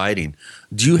initial sighting.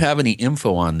 Do you have any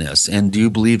info on this? And do you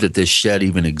believe that this shed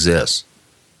even exists?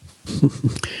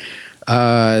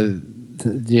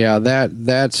 Yeah,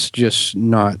 that's just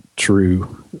not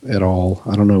true at all.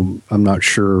 I don't know. I'm not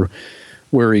sure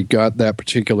where he got that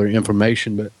particular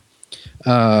information, but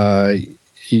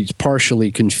he's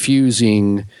partially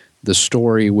confusing the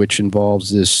story, which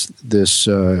involves this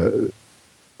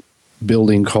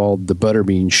building called the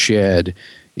Butterbean Shed,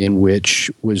 in which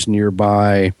was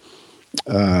nearby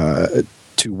to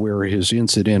where his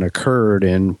incident occurred.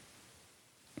 And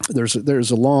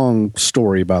there's a long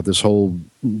story about this whole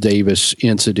Davis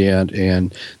incident,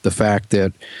 and the fact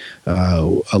that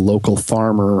a local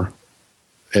farmer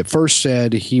at first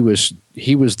said he was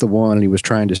the one, and he was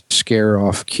trying to scare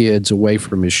off kids away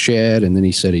from his shed, and then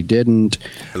he said he didn't.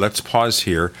 Let's pause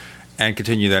here and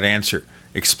continue that answer,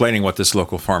 explaining what this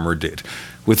local farmer did.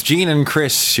 With Gene and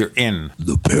Chris, you're in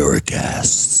the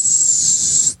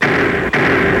Paracast.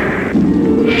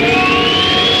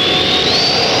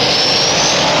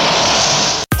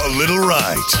 A little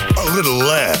right, a little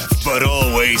left, but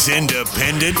always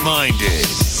independent-minded.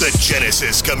 The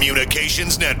Genesis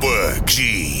Communications Network,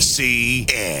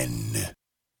 GCN.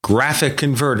 Graphic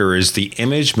Converter is the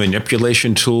image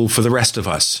manipulation tool for the rest of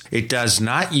us. It does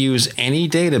not use any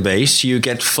database. You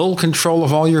get full control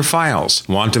of all your files.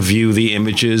 Want to view the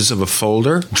images of a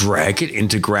folder? Drag it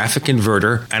into Graphic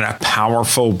Converter, and a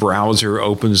powerful browser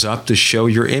opens up to show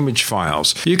your image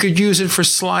files. You could use it for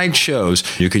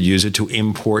slideshows. You could use it to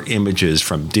import images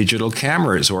from digital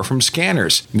cameras or from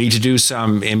scanners. Need to do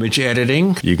some image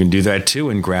editing? You can do that too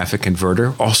in Graphic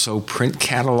Converter. Also, print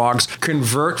catalogs.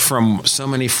 Convert from so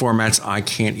many formats I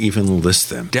can't even list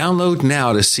them. Download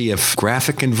now to see if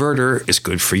Graphic Converter is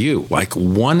good for you, like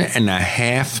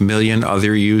 1.5 million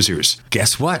other users.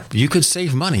 Guess what? You could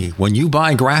save money when you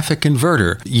buy Graphic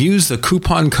Converter. Use the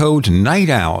coupon code Night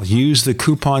Owl. Use the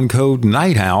coupon code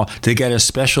Night Owl to get a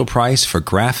special price for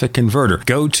Graphic Converter.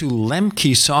 Go to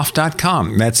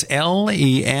lemkesoft.com. That's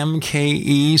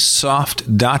LEMKE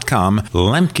soft.com.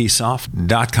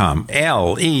 lemkesoft.com.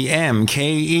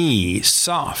 LEMKE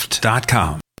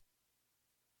soft.com.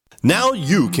 Now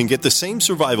you can get the same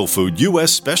survival food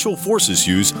U.S. Special Forces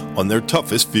use on their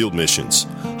toughest field missions.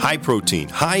 High-protein,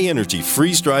 high-energy,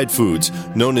 freeze-dried foods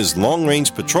known as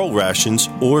long-range patrol rations,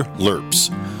 or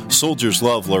LRPs. Soldiers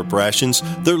love LRP rations.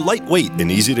 They're lightweight and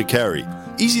easy to carry.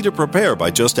 Easy to prepare by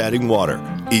just adding water.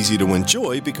 Easy to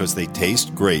enjoy because they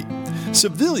taste great.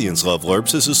 Civilians love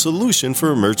LRPs as a solution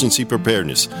for emergency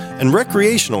preparedness and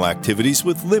recreational activities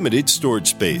with limited storage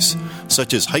space,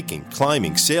 such as hiking,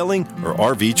 climbing, sailing, or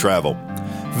RV travel.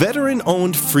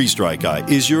 Veteran-owned Freeze Dry Guy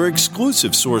is your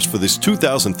exclusive source for this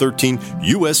 2013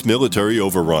 U.S. military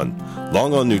overrun.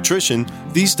 Long on nutrition,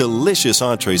 these delicious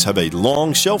entrees have a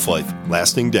long shelf life,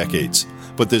 lasting decades.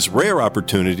 But this rare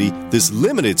opportunity, this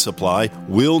limited supply,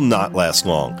 will not last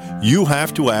long. You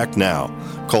have to act now.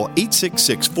 Call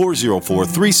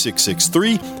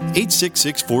 866-404-3663,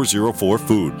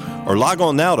 866-404-FOOD, or log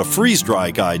on now to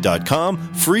freezedryguy.com,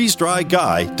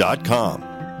 freezedryguy.com.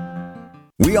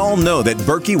 We all know that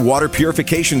Berkey Water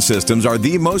Purification Systems are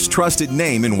the most trusted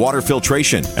name in water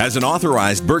filtration. As an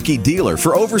authorized Berkey dealer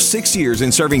for over 6 years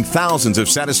and serving thousands of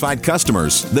satisfied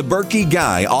customers, the Berkey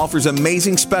Guy offers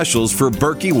amazing specials for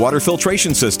Berkey Water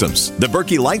Filtration Systems. The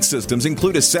Berkey Light Systems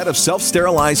include a set of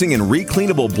self-sterilizing and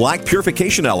recleanable black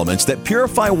purification elements that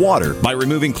purify water by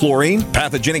removing chlorine,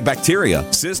 pathogenic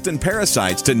bacteria, cysts, and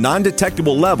parasites to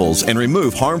non-detectable levels and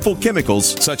remove harmful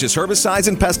chemicals such as herbicides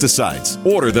and pesticides.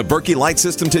 Order the Berkey Light Systems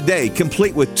system today,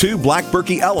 complete with 2 Black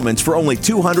Berkey elements for only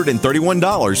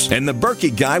 $231, and the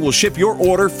Berkey Guy will ship your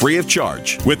order free of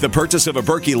charge. With the purchase of a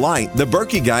Berkey Light, the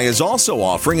Berkey Guy is also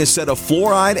offering a set of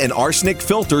fluoride and arsenic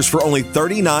filters for only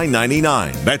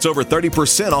 $39.99. That's over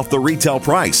 30% off the retail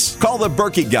price. Call the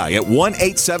Berkey Guy at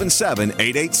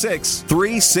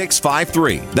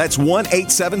 1-877-886-3653. That's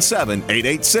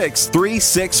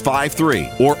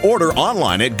 1-877-886-3653. Or order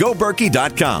online at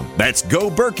goberkey.com. That's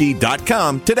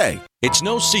goberkey.com today. It's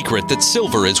no secret that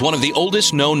silver is one of the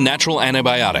oldest known natural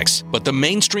antibiotics, but the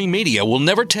mainstream media will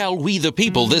never tell we the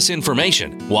people this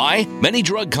information. Why? Many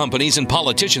drug companies and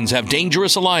politicians have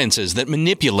dangerous alliances that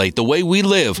manipulate the way we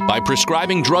live by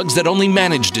prescribing drugs that only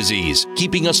manage disease,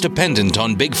 keeping us dependent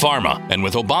on big pharma. And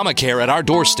with Obamacare at our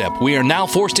doorstep, we are now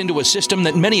forced into a system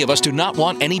that many of us do not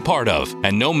want any part of.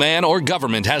 And no man or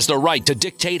government has the right to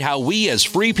dictate how we as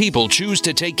free people choose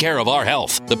to take care of our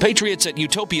health. The patriots at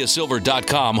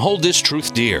utopiasilver.com hold this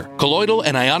truth dear. Colloidal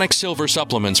and ionic silver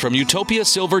supplements from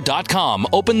utopiasilver.com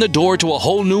open the door to a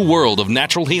whole new world of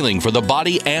natural healing for the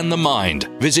body and the mind.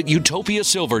 Visit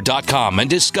utopiasilver.com and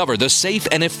discover the safe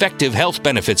and effective health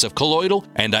benefits of colloidal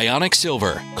and ionic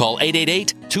silver. Call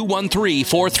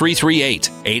 888-213-4338,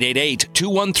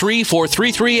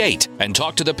 888-213-4338, and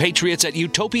talk to the patriots at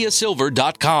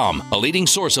utopiasilver.com, a leading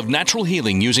source of natural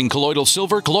healing using colloidal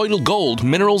silver, colloidal gold,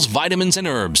 minerals, vitamins, and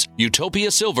herbs.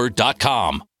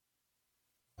 utopiasilver.com.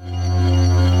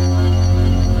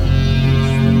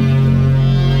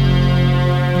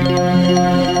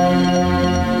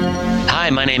 Hi,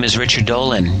 my name is Richard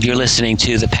Dolan. You're listening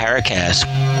to the Paracast.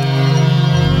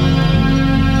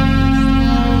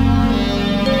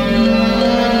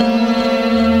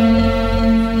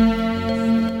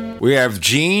 We have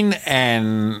Gene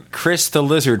and Chris the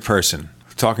Lizard Person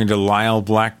talking to Lyle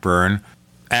Blackburn,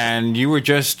 and you were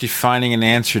just defining an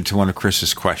answer to one of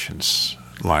Chris's questions.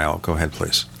 Lyle, go ahead,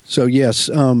 please. So, yes,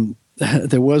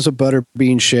 there was a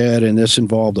butterbean shed, and this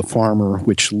involved a farmer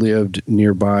which lived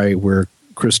nearby where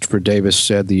Christopher Davis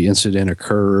said the incident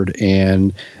occurred.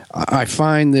 And I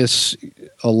find this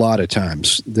a lot of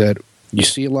times, that you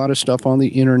see a lot of stuff on the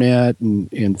internet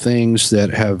and things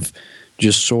that have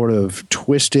just sort of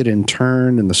twisted and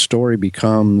turned, and the story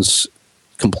becomes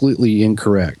completely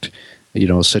incorrect. You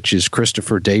know, such as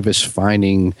Christopher Davis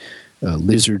finding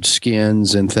lizard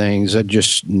skins and things that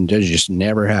just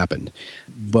never happened.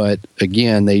 But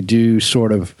again, they do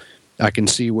sort of, I can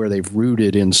see where they've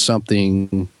rooted in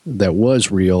something that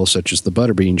was real, such as the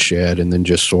butterbean shed, and then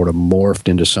just sort of morphed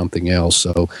into something else.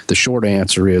 So the short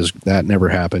answer is that never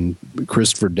happened.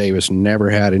 Christopher Davis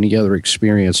never had any other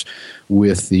experience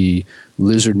with the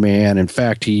lizard man. In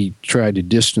fact, he tried to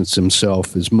distance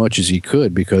himself as much as he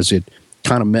could because it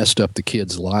kind of messed up the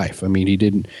kid's life. I mean, he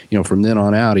didn't, from then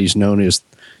on out, he's known as,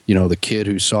 the kid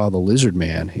who saw the lizard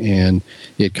man, and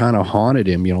it kind of haunted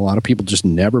him. A lot of people just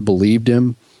never believed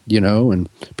him, and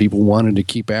people wanted to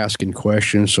keep asking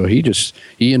questions. So he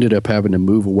ended up having to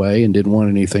move away and didn't want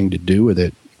anything to do with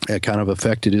it. It kind of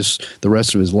affected the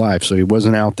rest of his life. So he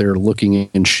wasn't out there looking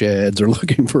in sheds or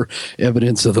looking for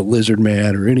evidence of the lizard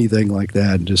man or anything like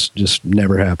that. Just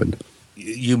never happened.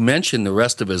 You mentioned the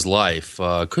rest of his life.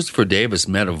 Christopher Davis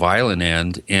met a violent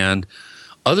end, and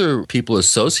other people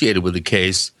associated with the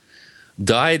case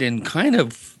died in kind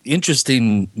of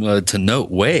interesting to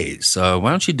note ways. Why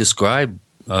don't you describe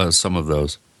some of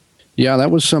those? Yeah,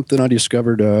 that was something I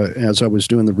discovered as I was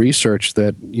doing the research,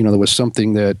 that, there was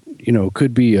something that,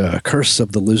 could be a curse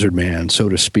of the lizard man, so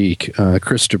to speak.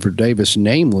 Christopher Davis,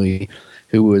 namely,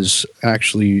 who was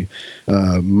actually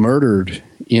murdered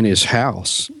in his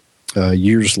house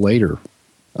years later.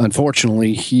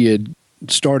 Unfortunately, he had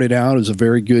started out as a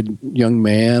very good young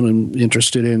man and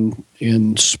interested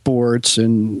in sports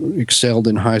and excelled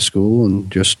in high school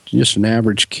and just an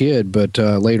average kid. But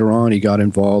later on, he got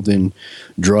involved in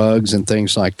drugs and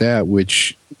things like that,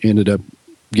 which ended up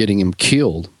getting him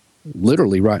killed,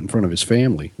 literally right in front of his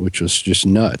family, which was just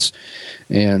nuts.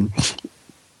 And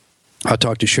I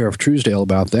talked to Sheriff Truesdale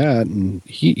about that, and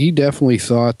he definitely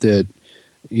thought that,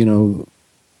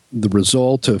 the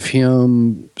result of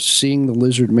him seeing the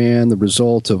lizard man, the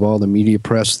result of all the media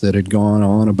press that had gone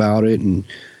on about it and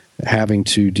having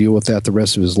to deal with that the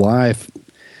rest of his life,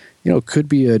 could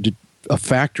be a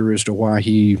factor as to why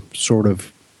he sort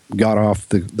of got off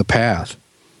the path.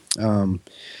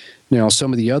 Now,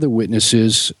 some of the other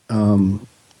witnesses,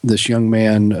 this young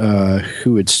man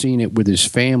who had seen it with his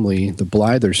family, the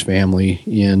Blythers family,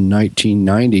 in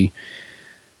 1990,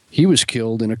 he was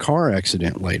killed in a car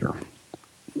accident later.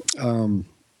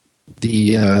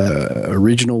 The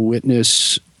original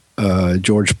witness,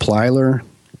 George Plyler,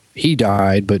 he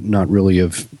died, but not really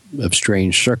of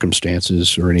strange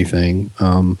circumstances or anything.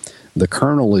 The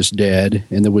colonel is dead,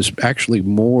 and there was actually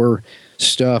more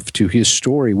stuff to his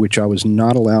story, which I was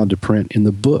not allowed to print in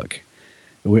the book.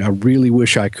 I really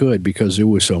wish I could, because there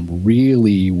was some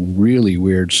really, really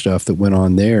weird stuff that went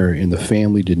on there, and the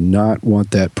family did not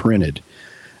want that printed.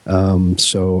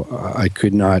 So I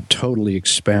could not totally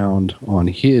expound on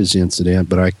his incident,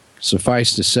 but I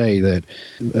suffice to say that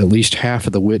at least half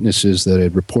of the witnesses that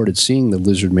had reported seeing the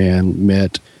lizard man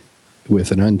met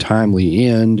with an untimely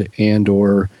end and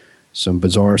or some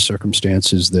bizarre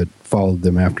circumstances that followed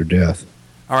them after death.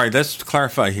 All right, let's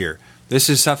clarify here. This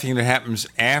is something that happens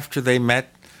after they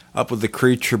met up with the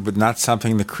creature, but not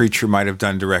something the creature might have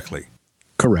done directly.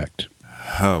 Correct.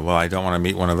 Oh, well, I don't want to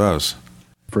meet one of those.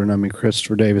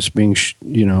 Christopher Davis being,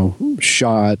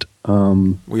 shot.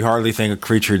 We hardly think a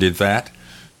creature did that.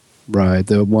 Right.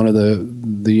 One of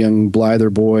the young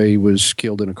Blyther boy was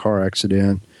killed in a car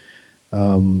accident.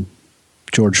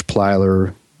 George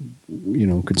Plyler,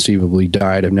 conceivably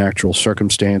died of natural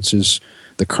circumstances.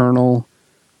 The colonel,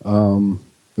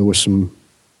 there was some,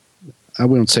 I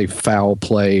wouldn't say foul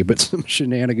play, but some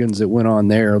shenanigans that went on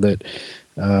there that,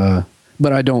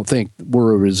 but I don't think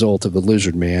were a result of the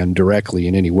lizard man directly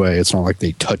in any way. It's not like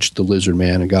they touched the lizard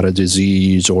man and got a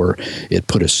disease or it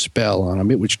put a spell on him.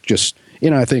 It was just,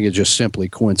 I think it's just simply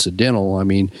coincidental. I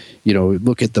mean,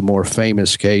 look at the more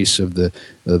famous case of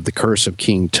the curse of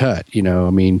King Tut.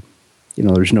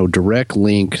 There's no direct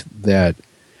link that,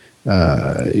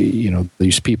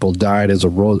 these people died as a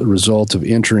result of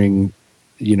entering,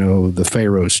 the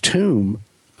Pharaoh's tomb.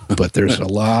 But there's a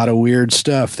lot of weird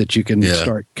stuff that you can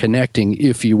start connecting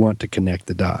if you want to connect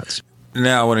the dots.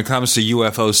 Now, when it comes to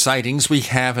UFO sightings, we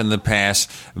have in the past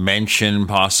mentioned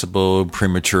possible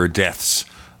premature deaths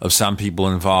of some people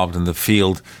involved in the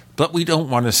field, but we don't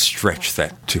want to stretch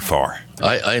that too far.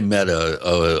 I met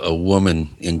a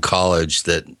woman in college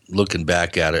that, looking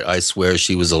back at it, I swear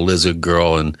she was a lizard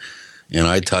girl, and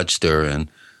I touched her, and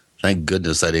thank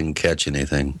goodness I didn't catch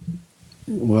anything.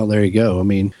 Well, there you go. I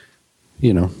mean,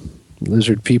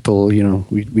 lizard people,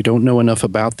 we don't know enough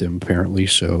about them, apparently,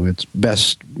 so it's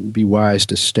best be wise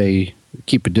to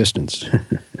keep a distance.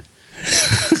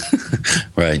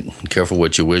 Right. Careful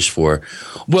what you wish for.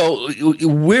 Well,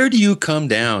 where do you come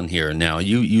down here now?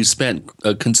 You spent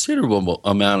a considerable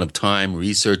amount of time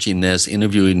researching this,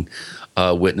 interviewing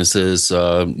witnesses,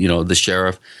 the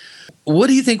sheriff. What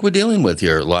do you think we're dealing with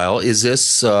here, Lyle? Is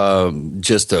this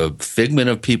just a figment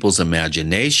of people's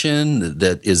imagination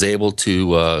that is able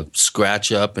to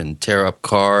scratch up and tear up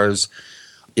cars?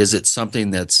 Is it something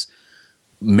that's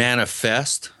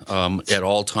manifest at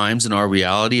all times in our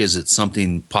reality? Is it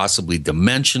something possibly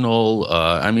dimensional?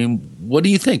 What do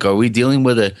you think? Are we dealing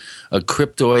with a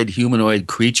cryptoid humanoid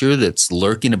creature that's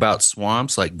lurking about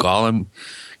swamps like Gollum,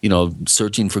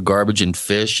 searching for garbage and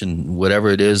fish and whatever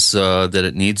it is that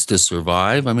it needs to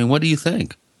survive? What do you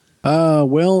think?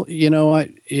 Well,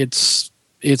 it's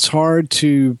hard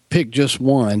to pick just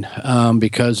one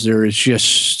because there is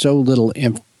just so little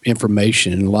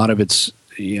information, and a lot of it's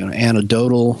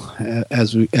anecdotal,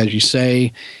 as you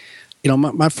say.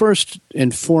 My first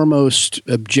and foremost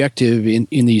objective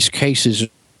in these cases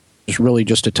is really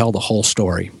just to tell the whole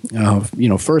story.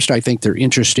 First, I think they're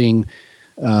interesting,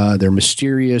 they're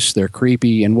mysterious, they're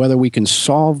creepy, and whether we can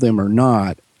solve them or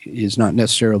not is not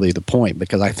necessarily the point,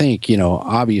 because I think,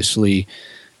 obviously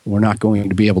we're not going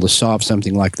to be able to solve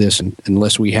something like this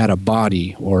unless we had a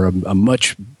body or a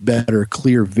much better,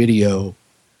 clear video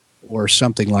or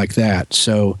something like that.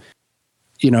 So,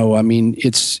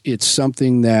 it's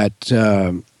something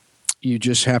that you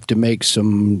just have to make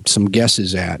some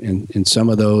guesses at, and some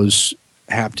of those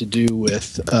have to do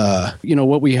with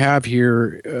what we have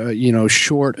here.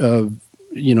 Short of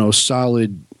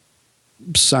solid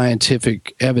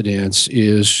scientific evidence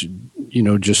is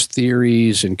just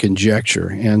theories and conjecture.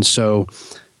 And so,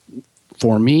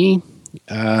 for me,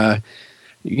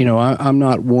 I'm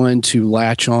not one to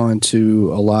latch on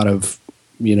to a lot of,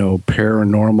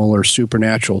 paranormal or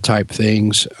supernatural type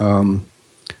things.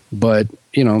 But,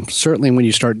 certainly when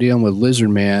you start dealing with lizard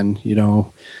man,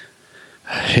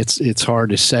 it's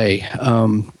hard to say.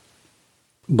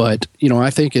 But, I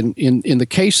think in the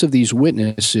case of these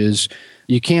witnesses,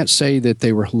 you can't say that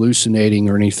they were hallucinating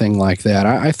or anything like that.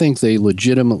 I think they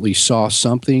legitimately saw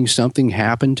something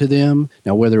happened to them.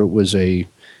 Now, whether it was a,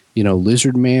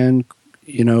 lizard man,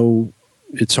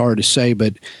 it's hard to say,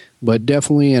 but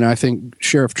definitely, and I think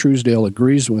Sheriff Truesdale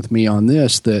agrees with me on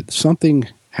this, that something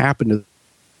happened to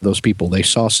those people. They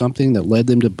saw something that led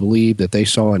them to believe that they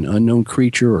saw an unknown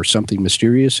creature or something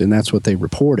mysterious, and that's what they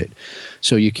reported.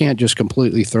 So you can't just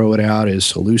completely throw it out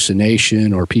as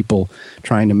hallucination or people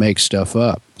trying to make stuff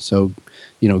up. So,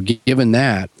 given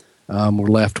that, we're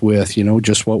left with,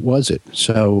 just what was it?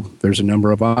 So there's a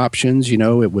number of options.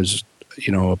 It was,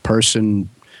 a person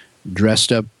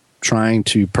dressed up trying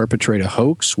to perpetrate a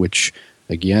hoax, which,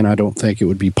 again, I don't think it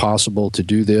would be possible to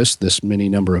do this many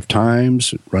number of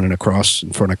times, running across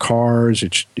in front of cars.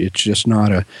 It's just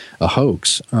not a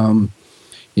hoax.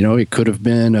 It could have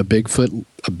been a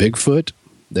Bigfoot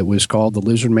that was called the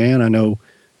Lizard Man. I know,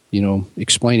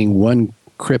 explaining one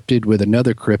cryptid with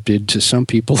another cryptid to some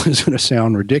people is going to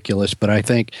sound ridiculous, but I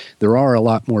think there are a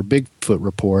lot more Bigfoot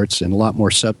reports and a lot more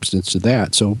substance to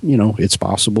that. So, it's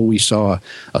possible we saw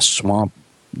a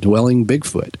swamp-dwelling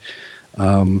Bigfoot.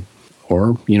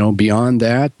 Or, beyond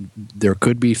that, there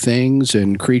could be things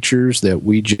and creatures that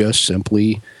we just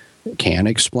simply can't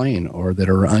explain or that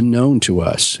are unknown to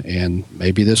us. And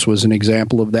maybe this was an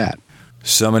example of that.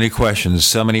 So many questions,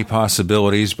 so many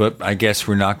possibilities, but I guess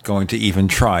we're not going to even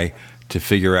try to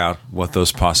figure out what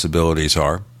those possibilities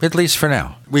are, at least for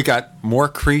now. We got more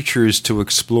creatures to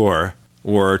explore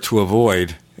or to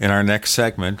avoid in our next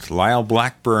segment. Lyle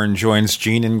Blackburn joins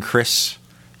Gene and Chris.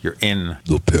 You're in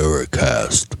the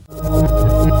Paracast.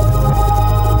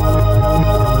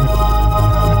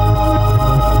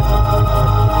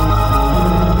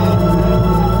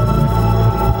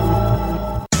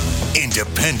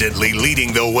 Independently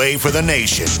leading the way for the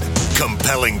nation.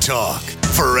 Compelling talk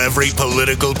for every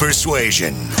political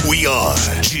persuasion. We are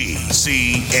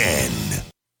GCN.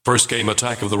 First came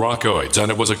Attack of the Rockoids,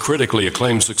 and it was a critically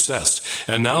acclaimed success.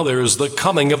 And now there's The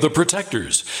Coming of the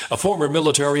Protectors. A former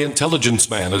military intelligence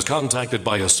man is contacted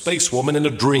by a space woman in a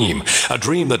dream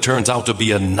that turns out to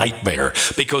be a nightmare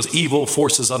because evil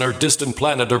forces on her distant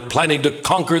planet are planning to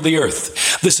conquer the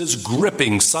Earth. This is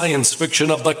gripping science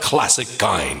fiction of the classic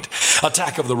kind.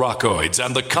 Attack of the Rockoids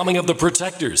and The Coming of the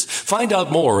Protectors. Find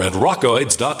out more at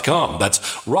rockoids.com. That's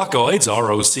Rockoids,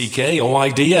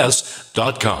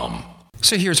 ROCKOIDS.com.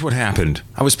 So here's what happened.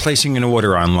 I was placing an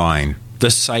order online.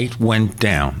 The site went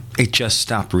down. It just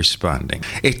stopped responding.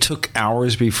 It took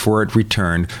hours before it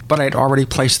returned, but I'd already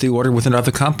placed the order with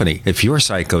another company. If your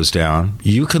site goes down,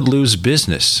 you could lose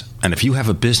business. And if you have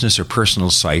a business or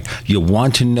personal site, you'll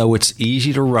want to know it's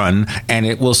easy to run and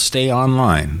it will stay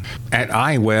online. At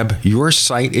iWeb, your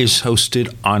site is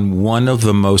hosted on one of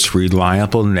the most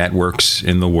reliable networks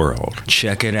in the world.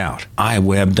 Check it out.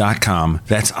 iWeb.com.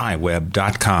 That's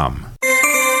iWeb.com.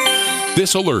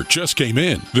 This alert just came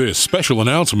in. This special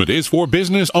announcement is for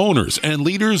business owners and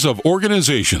leaders of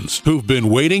organizations who've been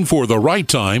waiting for the right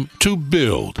time to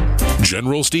build.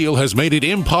 General Steel has made it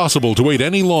impossible to wait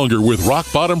any longer with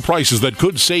rock-bottom prices that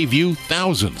could save you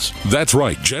thousands. That's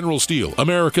right, General Steel,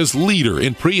 America's leader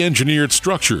in pre-engineered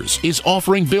structures, is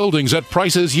offering buildings at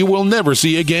prices you will never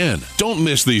see again. Don't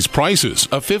miss these prices.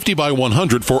 A 50 by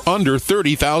 100 for under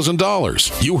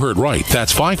 $30,000. You heard right.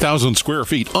 That's 5,000 square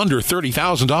feet under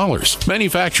 $30,000.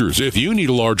 Manufacturers, if you need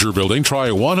a larger building, try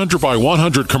a 100 by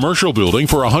 100 commercial building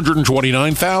for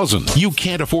 $129,000. You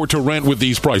can't afford to rent with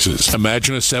these prices.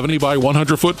 Imagine a 70 by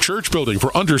 100 foot church building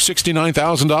for under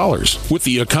 $69,000. With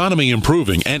the economy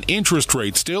improving and interest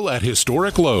rates still at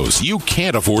historic lows, you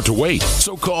can't afford to wait.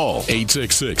 So call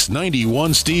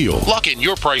 866-91-STEEL. Lock in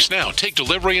your price now. Take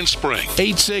delivery in spring.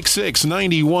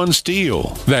 866-91-STEEL.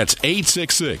 That's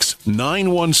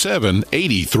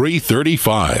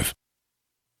 866-917-8335.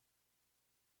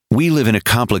 We live in a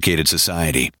complicated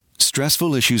society.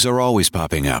 Stressful issues are always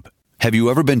popping up. Have you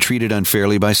ever been treated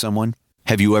unfairly by someone?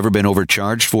 Have you ever been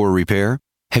overcharged for a repair?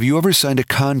 Have you ever signed a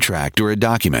contract or a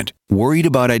document? Worried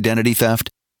about identity theft?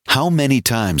 How many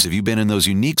times have you been in those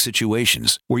unique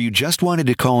situations where you just wanted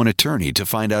to call an attorney to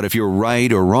find out if you're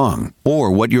right or wrong,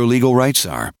 or what your legal rights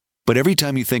are? But every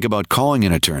time you think about calling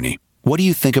an attorney, what do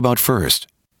you think about first?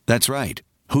 That's right.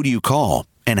 Who do you call,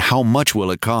 and how much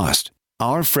will it cost?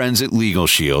 Our friends at Legal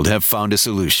Shield have found a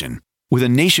solution. With a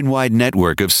nationwide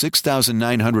network of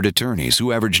 6,900 attorneys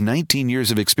who average 19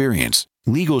 years of experience,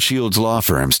 Legal Shield's law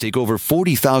firms take over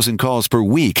 40,000 calls per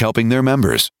week helping their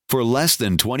members. For less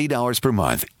than $20 per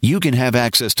month, you can have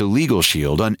access to Legal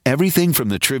Shield on everything from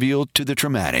the trivial to the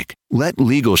traumatic. Let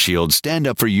Legal Shield stand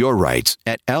up for your rights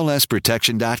at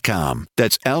lsprotection.com.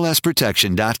 That's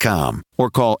lsprotection.com. Or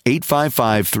call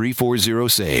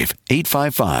 855-340-SAVE,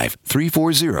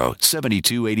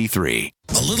 855-340-7283.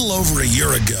 A little over a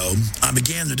year ago, I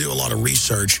began to do a lot of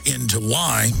research into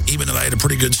why, even if I had a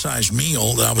pretty good-sized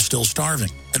meal, that I was still starving.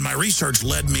 And my research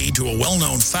led me to a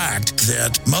well-known fact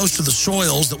that most of the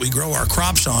soils that we grow our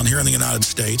crops on here in the United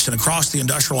States and across the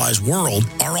industrialized world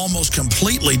are almost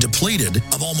completely depleted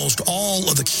of almost all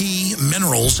of the key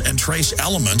minerals and trace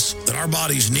elements that our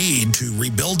bodies need to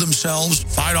rebuild themselves,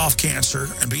 fight off cancer,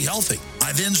 and be healthy.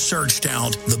 I then searched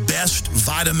out the best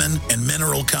vitamin and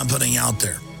mineral company out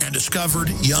there and discovered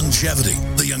Youngevity.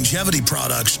 The Youngevity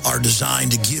products are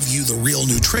designed to give you the real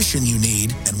nutrition you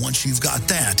need, and once you've got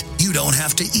that, you don't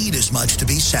have to eat as much to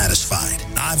be satisfied.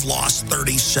 I've lost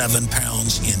 37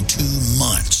 pounds in 2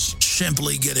 months,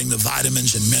 simply getting the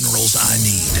vitamins and minerals I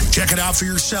need. Check it out for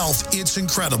yourself. It's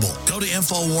incredible. Go to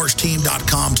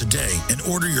InfoWarsTeam.com today and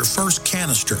order your first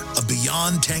canister of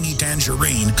Beyond Tangy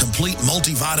Tangerine Complete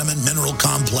Multivitamin Mineral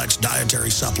Complex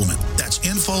Dietary Supplement. That's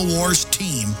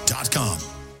InfoWarsTeam.com.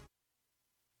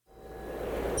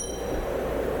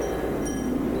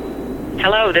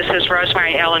 Hello, this is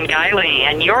Rosemary Ellen Guiley,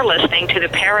 and you're listening to the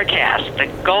Paracast, the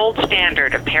gold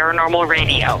standard of paranormal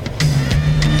radio.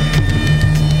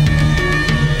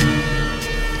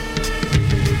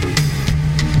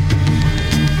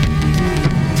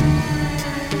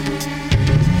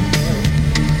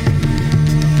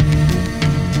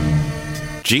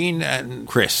 Gene and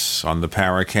Chris on the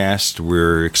Paracast.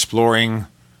 We're exploring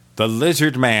the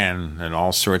lizard man and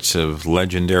all sorts of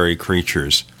legendary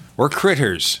creatures. Or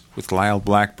critters with Lyle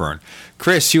Blackburn.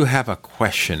 Chris, you have a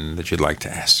question that you'd like to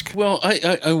ask. Well,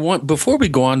 I want, before we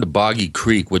go on to Boggy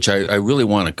Creek, which I really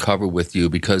want to cover with you,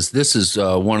 because this is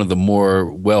one of the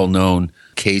more well-known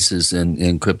cases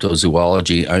in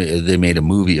cryptozoology. They made a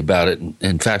movie about it.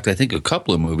 In fact, I think a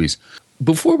couple of movies.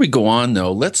 Before we go on,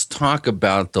 though, let's talk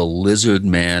about the lizard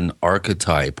man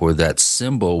archetype, or that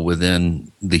symbol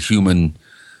within the human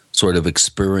sort of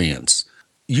experience.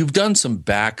 You've done some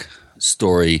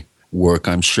backstory work,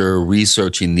 I'm sure,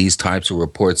 researching these types of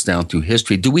reports down through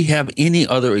history. Do we have any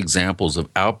other examples of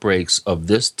outbreaks of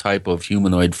this type of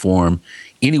humanoid form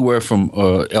anywhere from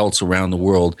else around the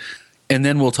world? And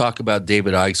then we'll talk about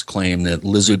David Icke's claim that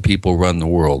lizard people run the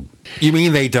world. You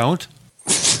mean they don't?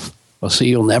 Well, see,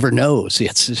 you'll never know. See,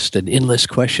 it's just an endless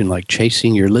question, like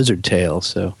chasing your lizard tail.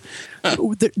 So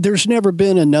there's never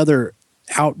been another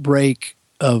outbreak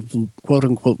of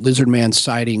quote-unquote lizard man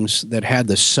sightings that had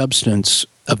the substance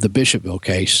of the Bishopville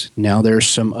case. Now, there's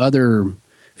some other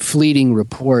fleeting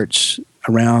reports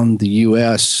around the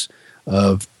U.S.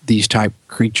 of these type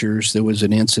creatures. There was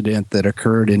an incident that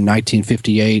occurred in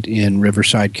 1958 in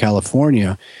Riverside,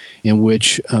 California, in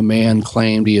which a man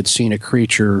claimed he had seen a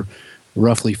creature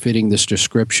roughly fitting this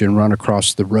description run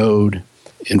across the road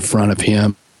in front of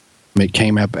him. It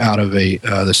came up out of the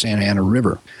Santa Ana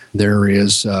River. There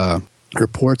is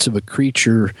reports of a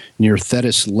creature near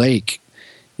Thetis Lake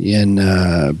in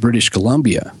British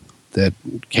Columbia that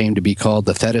came to be called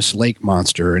the Thetis Lake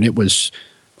Monster, and it was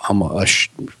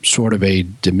sort of a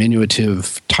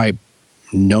diminutive type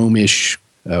gnomish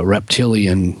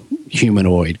reptilian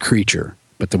humanoid creature.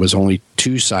 But there was only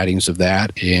 2 sightings of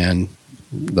that, and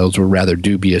those were rather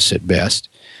dubious at best.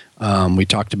 We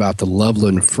talked about the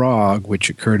Loveland frog, which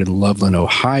occurred in Loveland,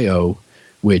 Ohio,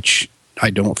 which I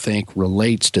don't think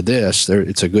relates to this.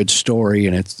 It's a good story,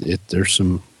 and there's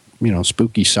some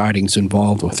spooky sightings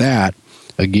involved with that.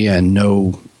 Again,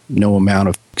 no amount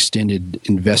of extended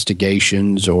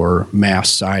investigations or mass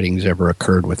sightings ever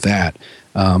occurred with that.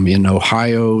 In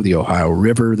Ohio, the Ohio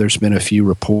River, there's been a few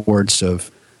reports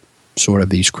of sort of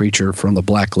these creature from the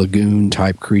Black Lagoon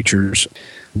type creatures,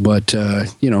 but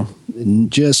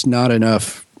just not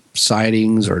enough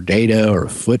sightings or data or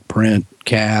footprint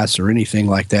casts or anything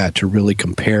like that to really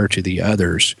compare to the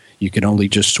others. You can only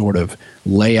just sort of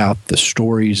lay out the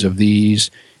stories of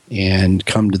these and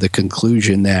come to the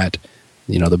conclusion that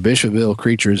the Bishopville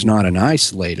creature is not an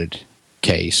isolated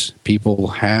case. People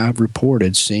have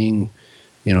reported seeing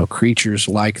creatures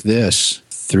like this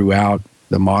throughout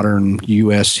the modern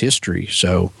U.S. history.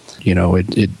 So,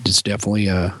 it's definitely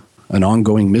an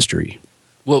ongoing mystery.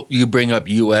 Well, you bring up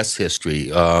U.S. history.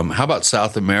 How about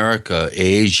South America,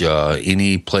 Asia,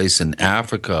 any place in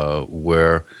Africa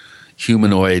where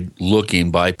humanoid-looking,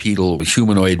 bipedal,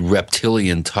 humanoid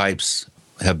reptilian types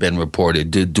have been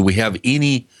reported? Do we have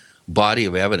any body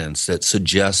of evidence that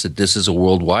suggests that this is a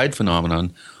worldwide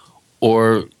phenomenon,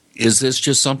 or is this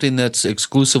just something that's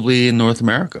exclusively in North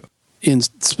America?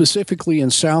 Specifically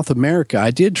in South America, I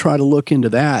did try to look into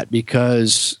that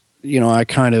because I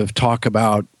kind of talk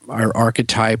about our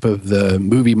archetype of the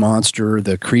movie monster,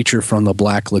 the creature from the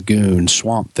Black Lagoon,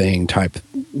 Swamp Thing type,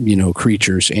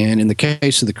 creatures. And in the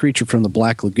case of the creature from the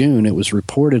Black Lagoon, it was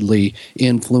reportedly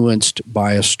influenced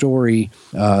by a story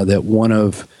that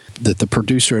the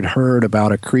producer had heard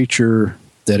about a creature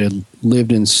that had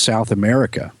lived in South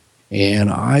America. And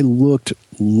I looked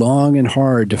long and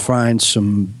hard to find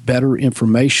some better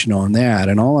information on that.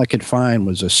 And all I could find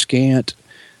was a scant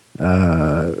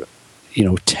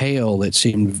tale that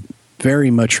seemed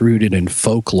very much rooted in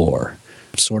folklore,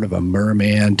 sort of a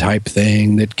merman type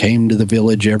thing that came to the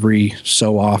village every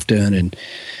so often, and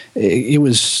it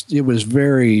was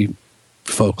very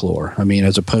folklore. I mean,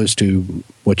 as opposed to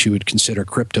what you would consider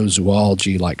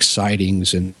cryptozoology, like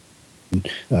sightings and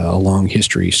a long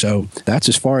history. So that's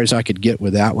as far as I could get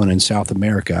with that one in South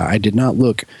America. I did not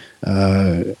look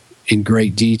in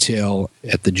great detail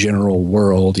at the general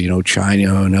world,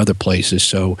 China and other places.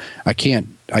 So I can't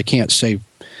say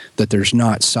that there's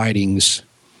not sightings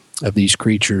of these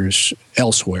creatures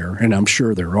elsewhere, and I'm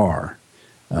sure there are.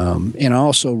 And I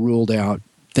also ruled out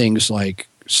things like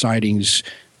sightings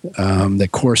that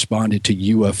corresponded to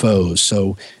UFOs.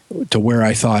 So to where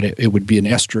I thought it would be an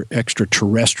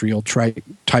extraterrestrial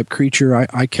type creature,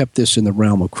 I kept this in the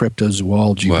realm of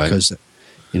cryptozoology,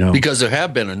 right, because there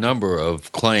have been a number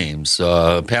of claims.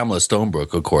 Pamela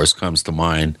Stonebrook, of course, comes to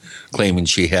mind, claiming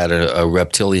she had a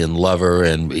reptilian lover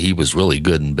and he was really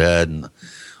good in bed and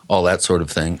all that sort of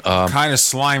thing. Kind of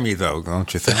slimy, though,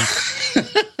 don't you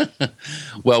think?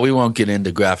 Well, we won't get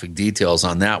into graphic details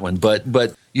on that one,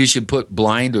 but you should put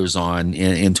blinders on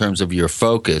in terms of your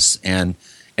focus and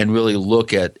really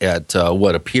look at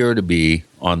what appear to be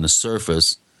on the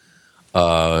surface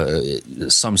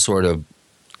some sort of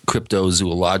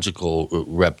cryptozoological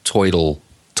reptoidal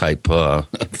type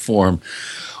form.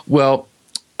 Well,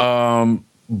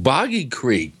 Boggy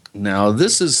Creek. Now,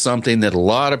 this is something that a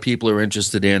lot of people are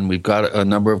interested in. We've got a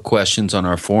number of questions on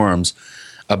our forums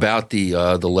about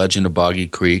the legend of Boggy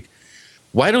Creek.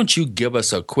 Why don't you give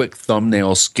us a quick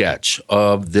thumbnail sketch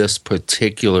of this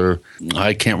particular,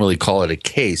 I can't really call it a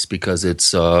case because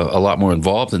it's a lot more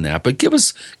involved than that, but give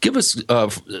us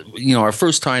our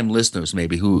first-time listeners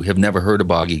maybe who have never heard of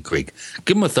Boggy Creek,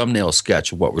 give them a thumbnail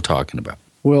sketch of what we're talking about.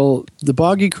 Well, the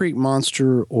Boggy Creek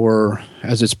Monster, or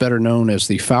as it's better known as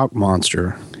the Fouke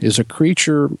Monster, is a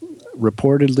creature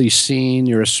reportedly seen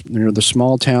near the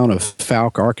small town of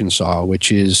Fouke, Arkansas,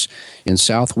 which is in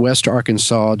southwest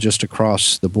Arkansas, just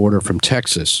across the border from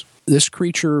Texas. This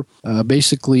creature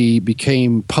basically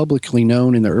became publicly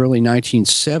known in the early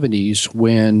 1970s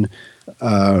when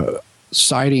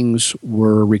sightings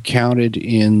were recounted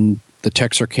in the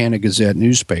Texarkana Gazette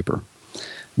newspaper.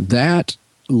 That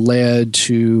led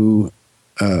to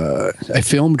a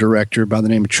film director by the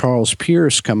name of Charles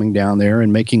Pierce coming down there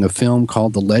and making a film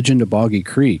called The Legend of Boggy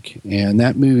Creek. And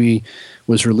that movie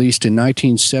was released in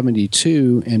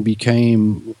 1972 and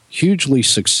became hugely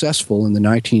successful in the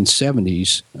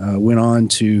 1970s. Went on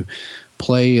to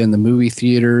play in the movie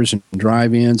theaters and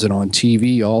drive-ins and on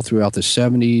TV all throughout the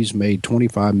 70s, made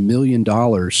 $25 million.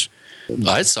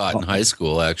 I saw it in high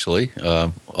school, actually,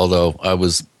 although I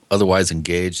was otherwise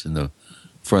engaged in the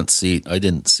front seat. I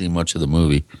didn't see much of the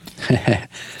movie.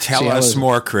 Tell us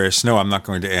more, Chris. No, I'm not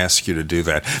going to ask you to do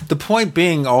that. The point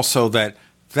being also that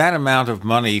amount of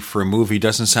money for a movie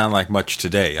doesn't sound like much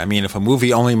today. I mean, if a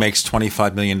movie only makes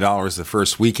 $25 million the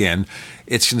first weekend,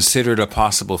 it's considered a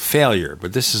possible failure,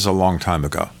 but this is a long time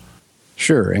ago.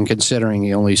 Sure, and considering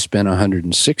he only spent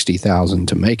 $160,000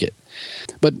 to make it.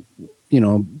 But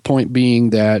point being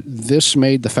that this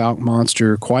made the Fouke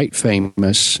Monster quite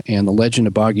famous, and The Legend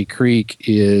of Boggy Creek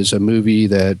is a movie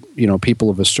that, people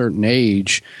of a certain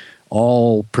age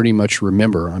all pretty much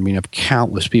remember. I mean,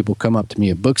 countless people come up to me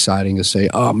at book sightings and say,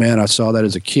 "Oh man, I saw that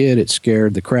as a kid. It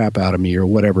scared the crap out of me," or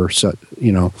whatever. So,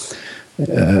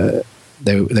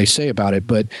 they say about it,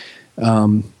 but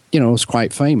it's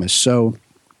quite famous. So,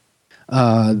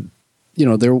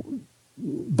 there.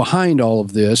 Behind all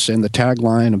of this, and the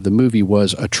tagline of the movie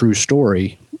was a true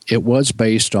story, it was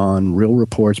based on real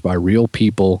reports by real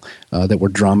people that were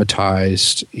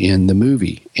dramatized in the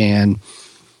movie. And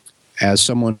as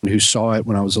someone who saw it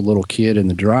when I was a little kid in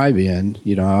the drive-in,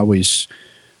 I always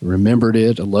remembered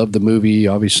it. I loved the movie.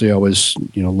 Obviously, I always,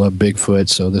 loved Bigfoot,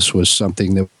 so this was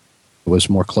something that was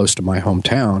more close to my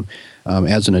hometown.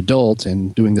 As an adult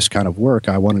and doing this kind of work,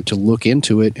 I wanted to look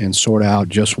into it and sort out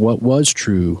just what was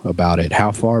true about it.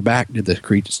 How far back did the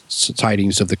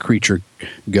sightings of the creature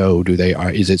go?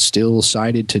 Is it still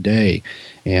sighted today?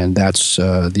 And that's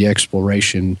the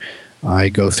exploration I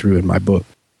go through in my book.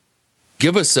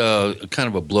 Give us a kind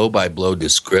of a blow-by-blow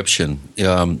description.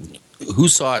 who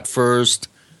saw it first?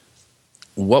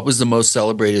 What was the most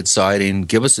celebrated sighting?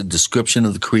 Give us a description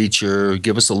of the creature.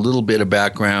 Give us a little bit of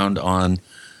background on,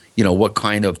 what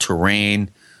kind of terrain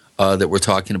that we're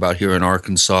talking about here in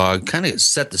Arkansas. Kind of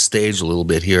set the stage a little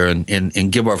bit here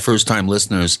and give our first-time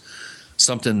listeners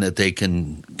something that they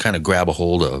can kind of grab a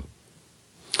hold of.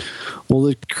 Well,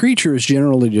 the creature is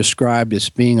generally described as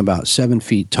being about 7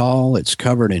 feet tall. It's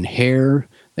covered in hair.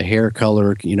 The hair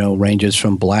color, ranges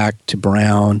from black to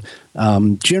brown.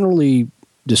 Generally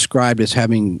described as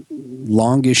having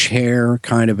longish hair,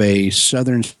 kind of a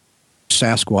southern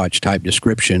Sasquatch type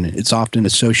description. It's often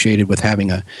associated with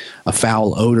having a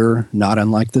foul odor, not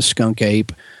unlike the skunk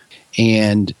ape,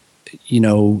 and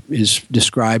is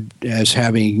described as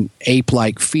having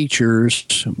ape-like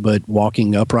features, but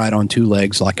walking upright on two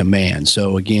legs like a man.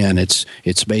 So again, it's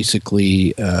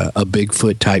basically a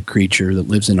Bigfoot type creature that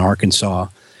lives in Arkansas.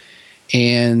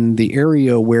 And the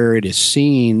area where it is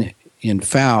seen in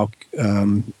Fouke,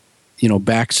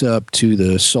 backs up to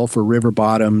the Sulphur River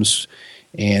bottoms,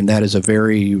 and that is a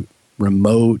very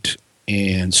remote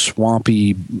and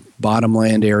swampy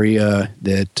bottomland area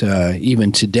that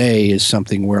even today is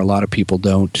something where a lot of people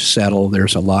don't settle.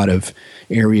 There's a lot of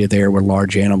area there where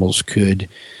large animals could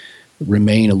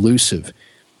remain elusive.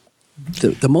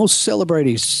 The most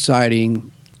celebrated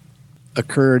sighting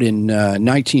occurred in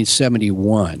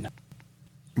 1971.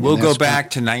 We'll go back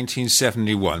to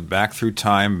 1971, back through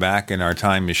time, back in our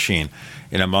time machine.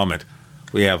 In a moment,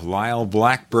 we have Lyle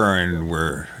Blackburn.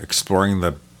 We're exploring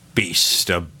the Beast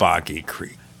of Boggy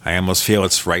Creek. I almost feel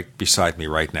it's right beside me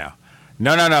right now.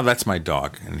 No, that's my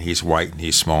dog, and he's white, and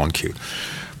he's small and cute.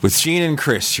 With Gene and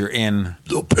Chris, you're in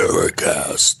the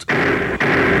Paracast.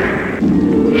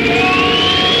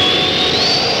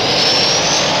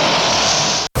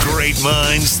 Great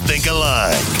minds think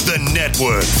alike. The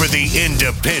network for the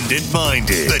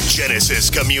independent-minded. The Genesis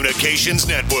Communications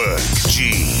Network.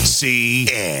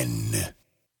 GCN.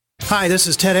 Hi, this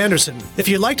is Ted Anderson. If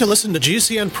you'd like to listen to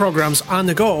GCN programs on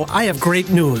the go, I have great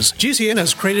news. GCN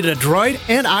has created a Droid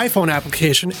and iPhone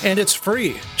application, and it's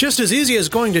free. Just as easy as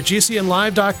going to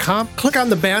GCNlive.com, click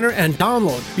on the banner, and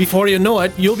download. Before you know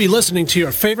it, you'll be listening to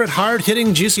your favorite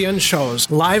hard-hitting GCN shows,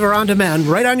 live or on demand,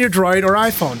 right on your Droid or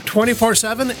iPhone,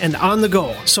 24/7 and on the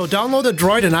go. So download the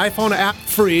Droid and iPhone app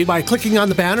free by clicking on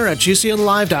the banner at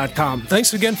GCNlive.com.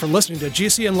 Thanks again for listening to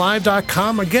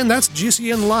GCNlive.com. Again, that's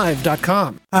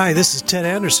GCNlive.com. Hi, this is Ted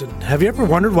Anderson. Have you ever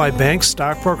wondered why banks,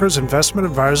 stockbrokers, investment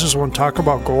advisors won't talk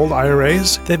about gold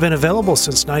IRAs? They've been available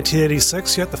since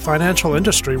 1986, yet the financial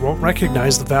industry won't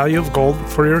recognize the value of gold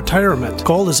for your retirement.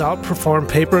 Gold has outperformed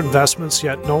paper investments,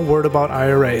 yet no word about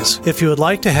IRAs. If you would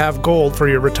like to have gold for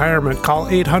your retirement, call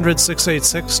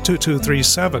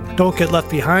 800-686-2237. Don't get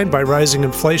left behind by rising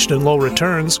inflation and low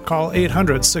returns. Call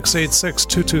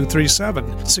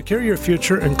 800-686-2237. Secure your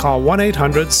future and call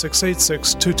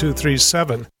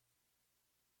 1-800-686-2237.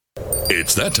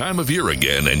 It's that time of year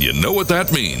again, and you know what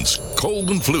that means. Cold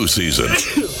and flu season.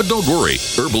 But don't worry,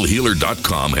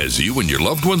 herbalhealer.com has you and your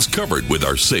loved ones covered with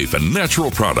our safe and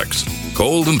natural products.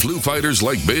 Cold and flu fighters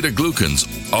like beta-glucans,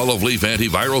 olive leaf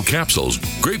antiviral capsules,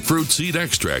 grapefruit seed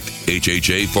extract,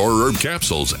 HHA 4-herb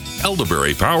capsules,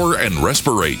 elderberry power, and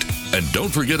respirate. And don't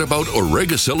forget about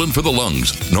oregacillin for the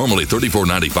lungs, normally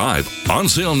 $34.95, on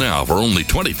sale now for only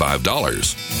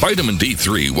 $25. Vitamin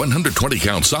D3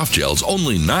 120-count soft gels,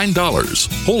 only $9.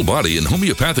 Whole body and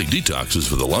homeopathic detoxes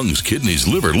for the lungs, kidneys,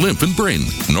 liver, lymph, and brain,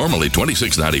 normally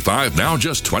 $26.95, now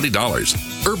just $20.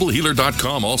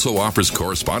 Herbalhealer.com also offers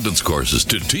correspondence courses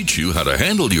to teach you how to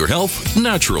handle your health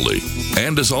naturally.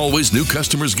 And as always, new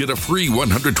customers get a free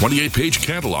 128-page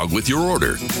catalog with your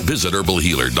order. Visit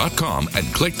herbalhealer.com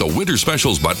and click the Winter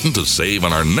Specials button to save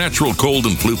on our natural cold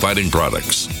and flu fighting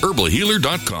products.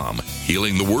 Herbalhealer.com,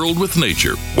 healing the world with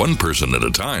nature, one person at a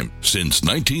time, since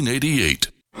 1988.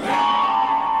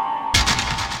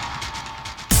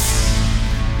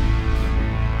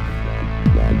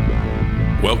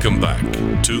 Welcome back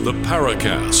to the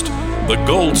Paracast, the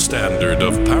gold standard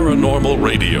of paranormal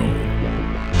radio.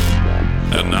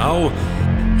 And now,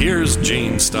 here's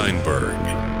Gene Steinberg.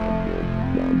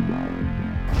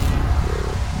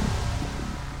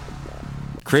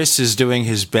 Chris is doing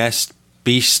his best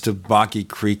Beast of Boggy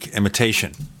Creek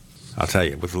imitation. I'll tell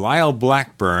you, with Lyle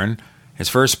Blackburn, his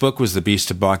first book was The Beast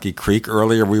of Boggy Creek.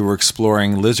 Earlier, we were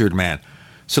exploring Lizard Man.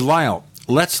 So, Lyle,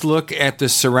 let's look at the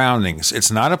surroundings. It's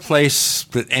not a place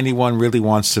that anyone really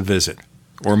wants to visit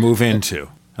or move into,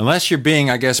 unless you're being,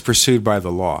 I guess, pursued by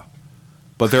the law.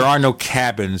 But there are no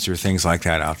cabins or things like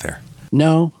that out there.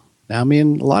 No, I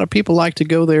mean, a lot of people like to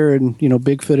go there, and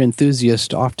Bigfoot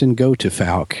enthusiasts often go to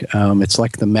Fouke. It's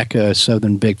like the Mecca of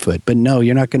Southern Bigfoot. But no,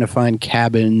 you're not going to find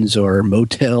cabins or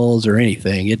motels or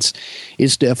anything.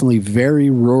 It's definitely very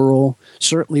rural.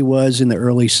 Certainly was in the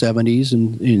early 70s,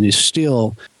 and is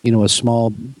still a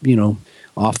small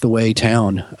off the way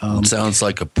town. It sounds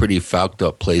like a pretty Fouked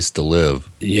up place to live.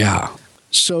 Yeah.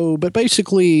 So, but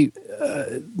basically,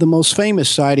 the most famous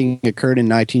sighting occurred in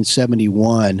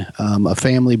 1971. A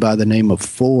family by the name of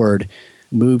Ford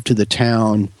moved to the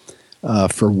town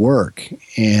for work,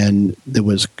 and there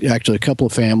was actually a couple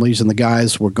of families, and the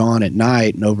guys were gone at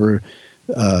night, and over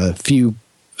a few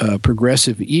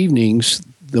progressive evenings,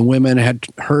 the women had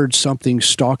heard something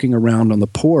stalking around on the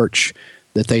porch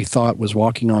that they thought was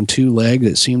walking on two legs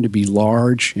that seemed to be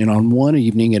large. And on one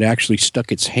evening, it actually stuck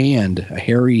its hand, a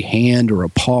hairy hand or a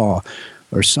paw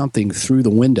or something, through the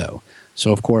window.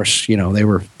 So, of course, they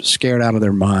were scared out of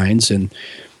their minds. And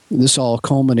this all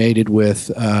culminated with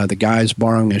the guys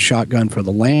borrowing a shotgun for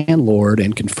the landlord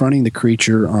and confronting the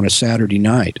creature on a Saturday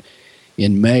night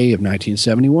in May of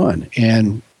 1971.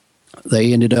 And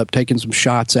they ended up taking some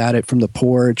shots at it from the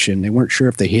porch, and they weren't sure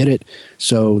if they hit it.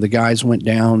 So the guys went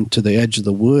down to the edge of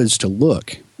the woods to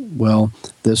look. Well,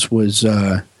 this was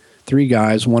three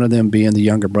guys, one of them being the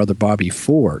younger brother, Bobby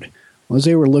Ford. Well, as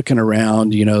they were looking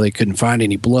around, they couldn't find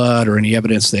any blood or any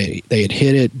evidence they had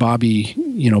hit it. Bobby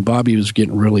was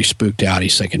getting really spooked out.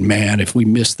 He's thinking, man, if we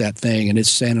missed that thing and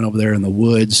it's standing over there in the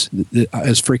woods,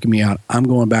 it's freaking me out. I'm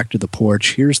going back to the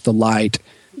porch. Here's the light.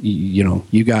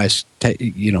 You guys,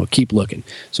 keep looking.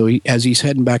 So as he's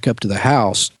heading back up to the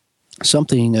house,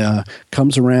 something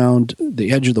comes around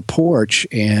the edge of the porch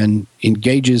and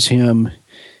engages him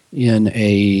in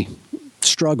a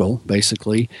struggle,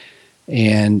 basically,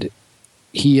 and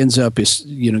he ends up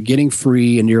getting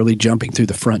free and nearly jumping through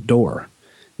the front door.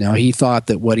 Now, he thought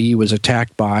that what he was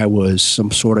attacked by was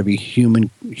some sort of a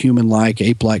human-like,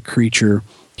 ape-like creature.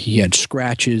 He had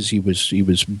scratches. He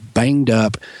was banged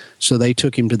up. So they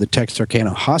took him to the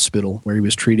Texarkana Hospital, where he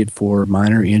was treated for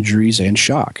minor injuries and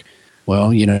shock.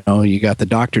 Well, you got the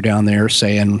doctor down there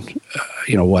saying,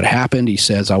 what happened? He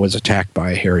says, I was attacked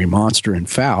by a hairy monster in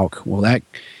Fouke. Well,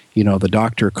 the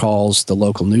doctor calls the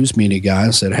local news media guy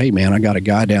and said, hey, man, I got a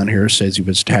guy down here who says he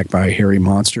was attacked by a hairy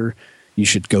monster. You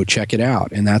should go check it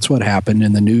out. And that's what happened,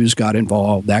 and the news got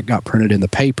involved. That got printed in the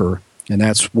paper, and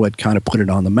that's what kind of put it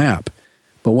on the map.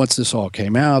 But once this all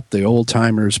came out, the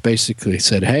old-timers basically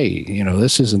said, hey,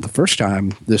 this isn't the first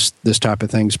time this type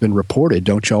of thing's been reported.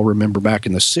 Don't y'all remember back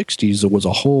in the 60s, there was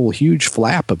a whole huge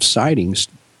flap of sightings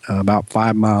about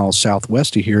 5 miles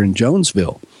southwest of here in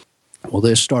Jonesville. Well,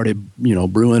 this started,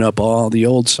 brewing up all the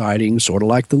old sightings, sort of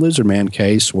like the Lizard Man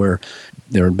case, where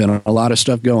there had been a lot of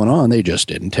stuff going on. They just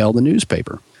didn't tell the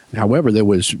newspaper. However, there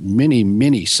was many,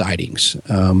 many sightings,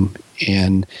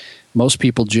 and most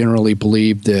people generally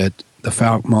believe that the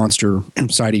Fouke monster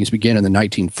sightings began in the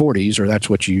 1940s, or that's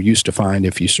what you used to find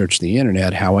if you searched the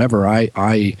internet. However,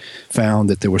 I found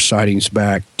that there were sightings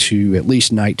back to at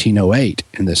least 1908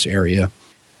 in this area.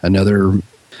 Another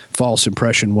false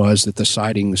impression was that the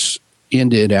sightings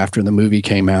ended after the movie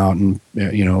came out and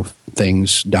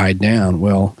things died down.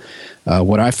 Well,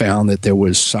 what I found that there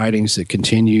was sightings that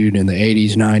continued in the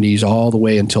 80s, 90s, all the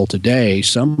way until today.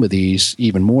 Some of these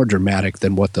even more dramatic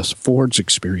than what the Fords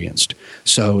experienced.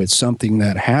 So it's something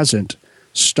that hasn't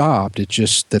stopped. It's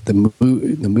just that the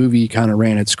movie kind of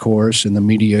ran its course and the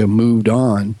media moved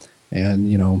on. And,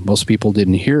 most people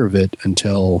didn't hear of it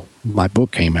until my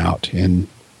book came out. And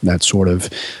that sort of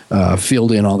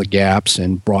filled in all the gaps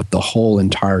and brought the whole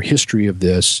entire history of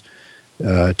this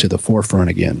to the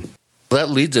forefront again. That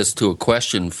leads us to a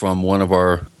question from one of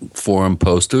our forum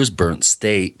posters, Burnt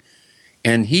State,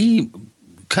 and he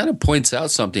kind of points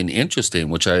out something interesting,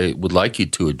 which I would like you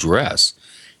to address.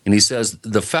 And he says,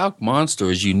 the Fouke monster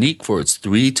is unique for its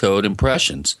three-toed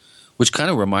impressions, which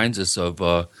kind of reminds us of,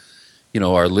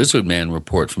 our Lizard Man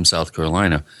report from South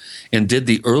Carolina. And did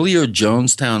the earlier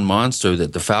Jonestown monster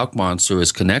that the Fouke monster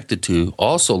is connected to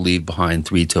also leave behind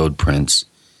three-toed prints?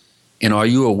 And are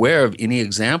you aware of any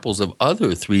examples of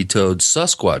other three-toed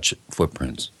Sasquatch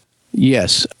footprints?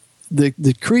 Yes.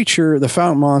 The creature, the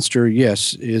Fouke monster,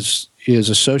 yes, is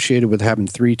associated with having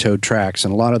three-toed tracks.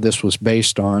 And a lot of this was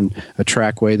based on a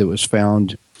trackway that was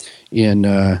found in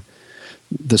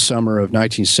the summer of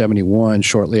 1971,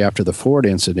 shortly after the Ford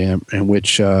incident, in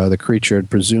which the creature had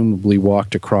presumably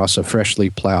walked across a freshly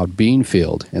plowed bean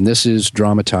field. And this is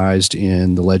dramatized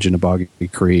in The Legend of Boggy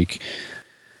Creek.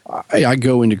 I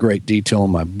go into great detail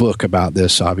in my book about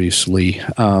this, obviously.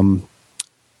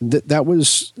 That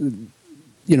was,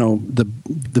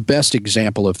 the best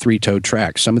example of three-toed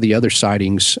tracks. Some of the other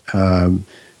sightings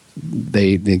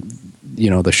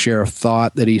the sheriff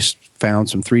thought that he found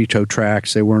some three-toe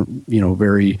tracks. They weren't,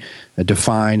 very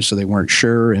defined, so they weren't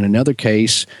sure. In another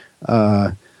case,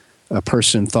 a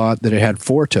person thought that it had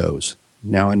four toes.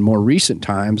 Now, in more recent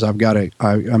times, I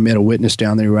met a witness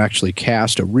down there who actually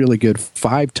cast a really good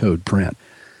five-toed print.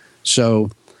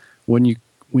 So when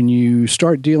you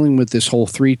start dealing with this whole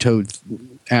three-toed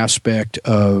aspect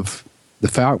of the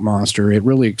Fouke monster, it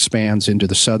really expands into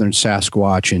the southern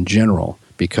Sasquatch in general,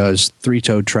 because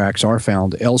three-toed tracks are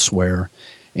found elsewhere.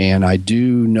 And I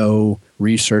do know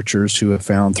researchers who have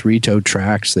found three-toed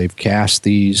tracks. They've cast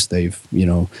these. They've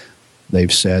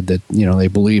said that, they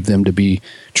believe them to be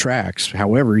tracks.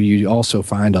 However, you also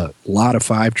find a lot of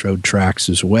five-toed tracks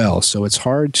as well. So it's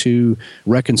hard to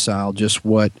reconcile just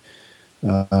what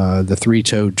the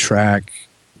three-toed track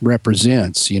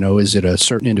represents. Is it a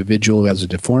certain individual who has a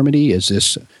deformity? Is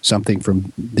this something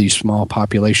from these small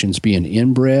populations being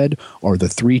inbred? Or the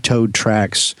three-toed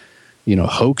tracks,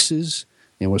 hoaxes?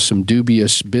 There was some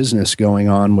dubious business going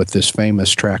on with this famous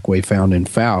trackway found in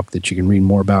Fouke that you can read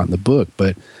more about in the book.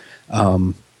 But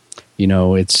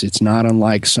it's not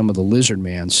unlike some of the lizard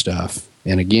man stuff.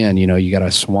 And again, you got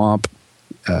a swamp.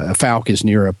 Fouke is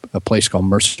near a place called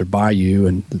Mercer Bayou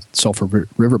and the Sulphur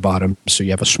River bottom, so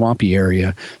you have a swampy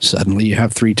area. Suddenly you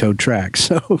have three-toed tracks.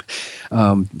 So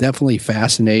definitely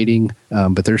fascinating,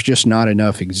 but there's just not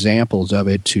enough examples of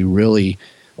it to really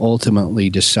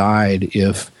ultimately decide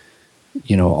if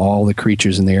all the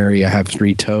creatures in the area have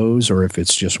three toes, or if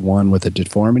it's just one with a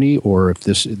deformity, or if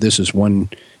this is one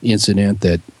incident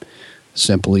that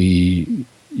simply,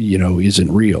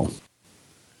 isn't real.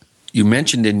 You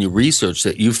mentioned in your research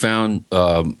that you found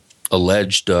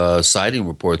alleged sighting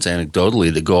reports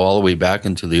anecdotally that go all the way back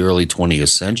into the early 20th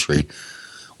century.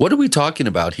 What are we talking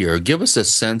about here? Give us a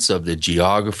sense of the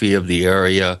geography of the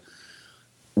area.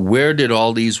 Where did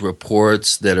all these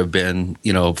reports that have been,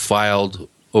 filed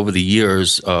over the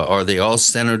years, are they all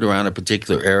centered around a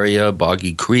particular area,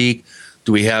 Boggy Creek?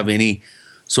 Do we have any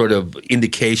sort of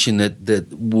indication that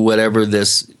whatever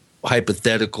this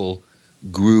hypothetical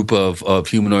group of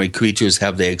humanoid creatures,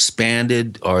 have they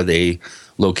expanded? Are they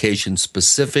location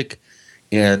specific?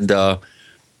 And, the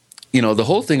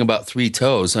whole thing about three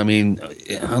toes, I mean,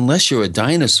 unless you're a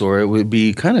dinosaur, it would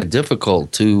be kind of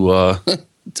difficult to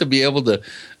to be able to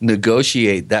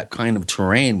negotiate that kind of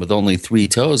terrain with only three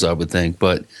toes, I would think.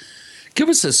 But give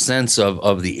us a sense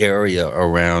of the area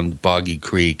around Boggy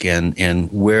Creek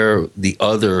and where the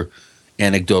other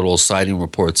anecdotal sighting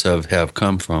reports have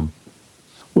come from.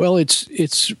 Well,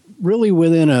 it's really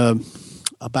within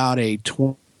about a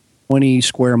 20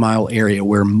 square mile area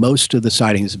where most of the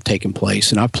sightings have taken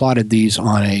place, and I've plotted these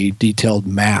on a detailed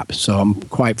map, so I'm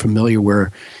quite familiar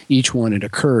where each one had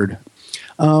occurred.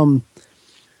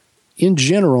 In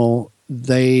general,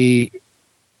 they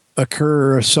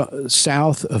occur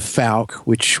south of Fouke,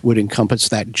 which would encompass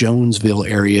that Jonesville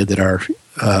area that our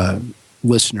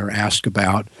listener asked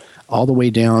about, all the way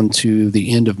down to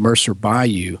the end of Mercer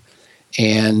Bayou.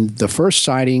 And the first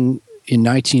sighting in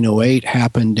 1908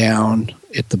 happened down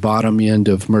at the bottom end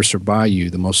of Mercer Bayou,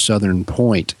 the most southern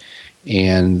point.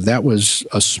 And that was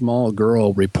a small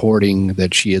girl reporting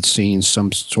that she had seen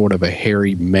some sort of a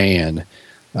hairy man,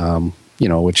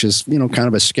 which is, kind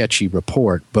of a sketchy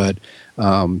report. But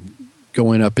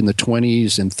going up in the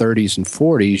 20s and 30s and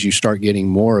 40s, you start getting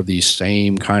more of these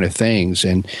same kind of things.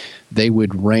 And they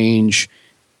would range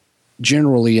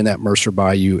generally in that Mercer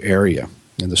Bayou area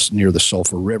and near the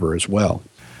Sulphur River as well.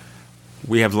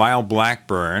 We have Lyle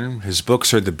Blackburn. His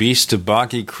books are The Beast of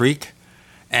Boggy Creek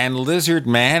and Lizard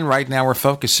Man. Right now we're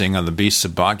focusing on The Beast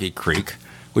of Boggy Creek,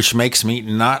 which makes me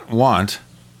not want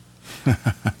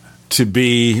to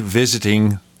be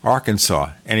visiting Arkansas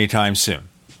anytime soon.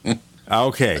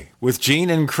 Okay, with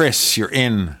Gene and Chris, you're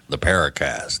in the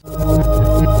Paracast.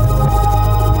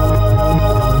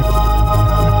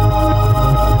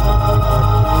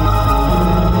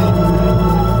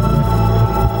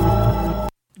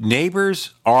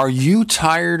 Neighbors, are you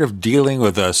tired of dealing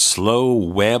with a slow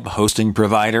web hosting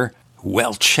provider?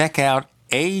 Well, check out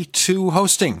A2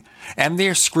 Hosting and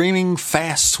their screaming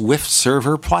fast Swift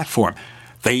server platform.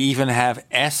 They even have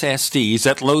SSDs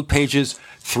that load pages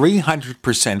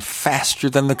 300% faster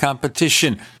than the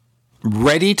competition.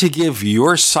 Ready to give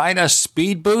your site a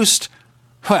speed boost?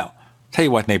 Well, tell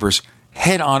you what, neighbors,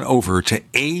 head on over to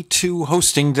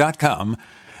a2hosting.com.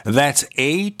 That's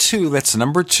A2, that's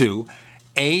number 2,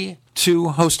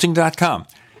 a2hosting.com.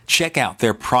 Check out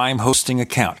their Prime hosting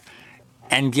account.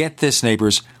 And get this,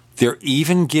 neighbors, they're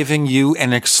even giving you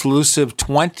an exclusive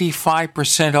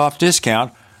 25% off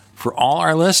discount for all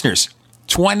our listeners.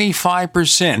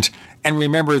 25%. And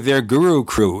remember, their Guru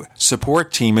Crew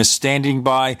support team is standing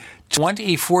by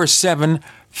 24/7,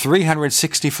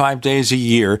 365 days a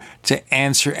year to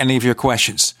answer any of your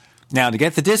questions. Now, to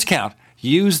get the discount,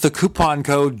 use the coupon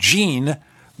code GENE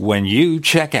when you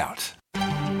check out.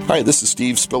 Hi, this is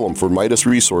Steve Spillum for Midas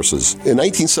Resources. In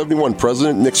 1971,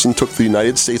 President Nixon took the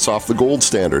United States off the gold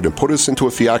standard and put us into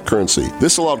a fiat currency.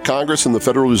 This allowed Congress and the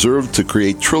Federal Reserve to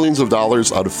create trillions of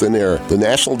dollars out of thin air. The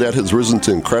national debt has risen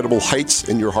to incredible heights,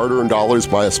 and your hard-earned dollars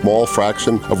by a small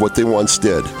fraction of what they once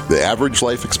did. The average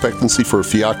life expectancy for a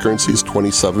fiat currency is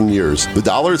 27 years. The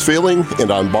dollar is failing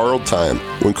and on borrowed time.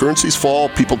 When currencies fall,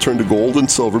 people turn to gold and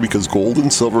silver because gold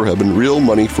and silver have been real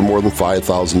money for more than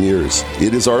 5,000 years.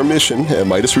 It is our mission at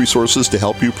Midas Resources to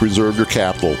help you preserve your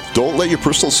capital. Don't let your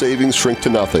personal savings shrink to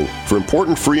nothing. For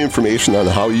important free information on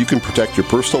how you can protect your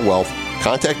personal wealth,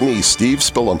 contact me, Steve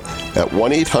Spillum, at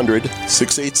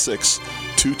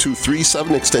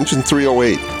 1-800-686-2237, extension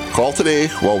 308. Call today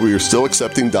while we are still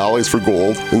accepting dollars for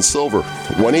gold and silver.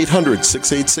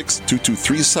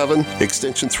 1-800-686-2237,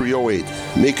 extension 308.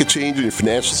 Make a change in your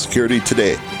financial security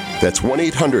today. That's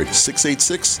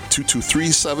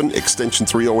 1-800-686-2237, extension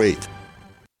 308.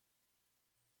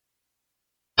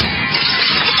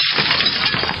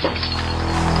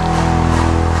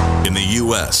 In the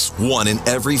U.S., 1 in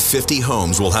every 50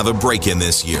 homes will have a break-in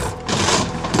this year.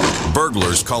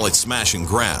 Burglars call it smash and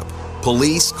grab.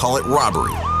 Police call it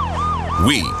robbery.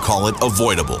 We call it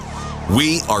avoidable.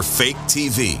 We are Fake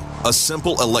TV, a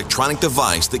simple electronic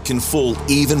device that can fool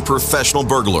even professional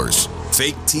burglars.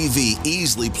 Fake TV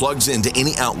easily plugs into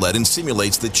any outlet and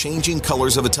simulates the changing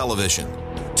colors of a television.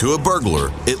 To a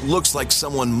burglar, it looks like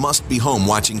someone must be home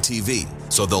watching TV,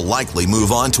 so they'll likely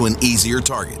move on to an easier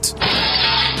target.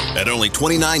 At only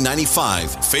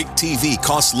 $29.95, Fake TV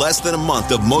costs less than a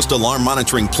month of most alarm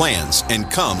monitoring plans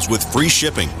and comes with free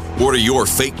shipping. Order your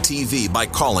Fake TV by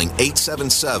calling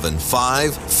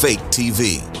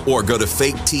 877-5-FAKE-TV or go to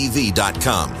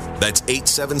faketv.com. That's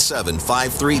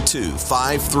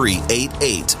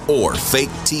 877-532-5388 or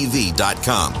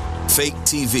faketv.com. Fake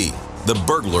TV, the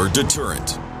burglar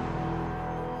deterrent.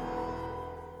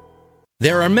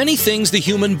 There are many things the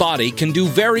human body can do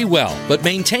very well, but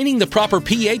maintaining the proper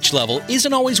pH level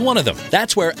isn't always one of them.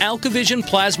 That's where AlkaVision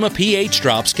Plasma pH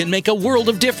Drops can make a world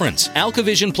of difference.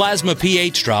 AlkaVision Plasma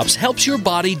pH Drops helps your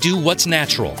body do what's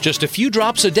natural. Just a few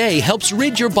drops a day helps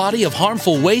rid your body of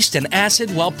harmful waste and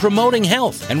acid while promoting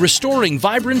health and restoring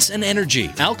vibrance and energy.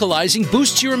 Alkalizing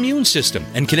boosts your immune system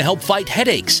and can help fight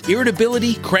headaches,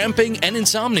 irritability, cramping, and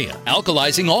insomnia.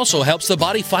 Alkalizing also helps the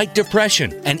body fight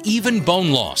depression and even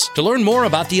bone loss. To learn more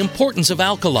about the importance of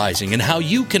alkalizing and how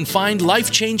you can find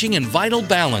life-changing and vital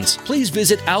balance, please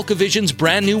visit AlkaVision's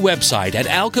brand new website at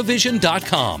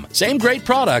alkavision.com. Same great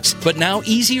products, but now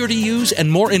easier to use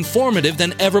and more informative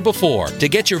than ever before. To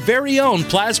get your very own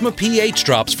Plasma pH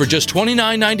Drops for just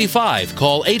 $29.95,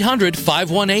 call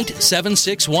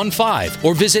 800-518-7615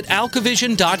 or visit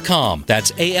alkavision.com.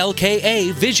 That's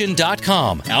ALKA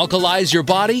vision.com. Alkalize your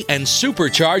body and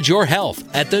supercharge your health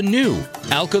at the new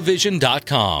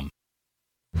alkavision.com.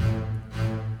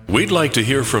 We'd like to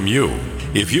hear from you.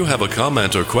 If you have a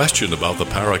comment or question about the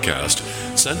Paracast,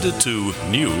 send it to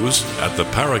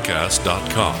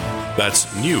news@theparacast.com.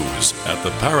 That's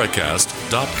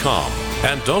news@theparacast.com.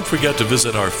 And don't forget to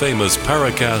visit our famous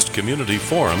Paracast community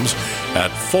forums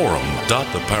at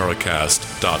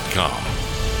forum.theparacast.com.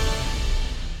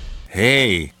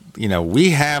 Hey, we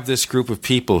have this group of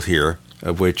people here,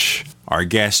 of which our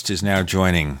guest is now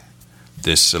joining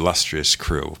this illustrious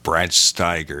crew. Brad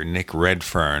Steiger, Nick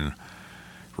Redfern,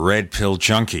 Red Pill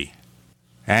Junkie,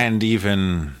 and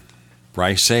even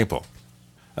Bryce Sable.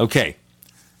 Okay,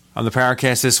 on the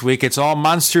Paracast this week, it's all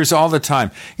monsters all the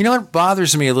time. You know what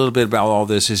bothers me a little bit about all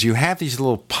this is you have these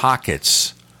little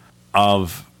pockets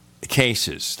of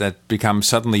cases that become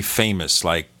suddenly famous,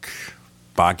 like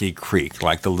Boggy Creek,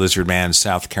 like the Lizard Man,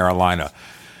 South Carolina,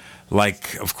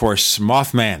 like, of course,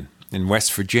 Mothman in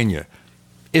West Virginia.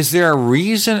 Is there a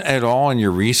reason at all in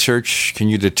your research? Can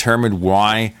you determine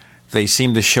why they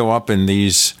seem to show up in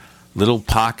these little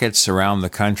pockets around the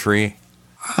country?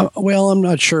 Well, I'm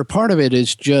not sure. Part of it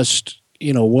is just,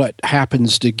 what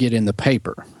happens to get in the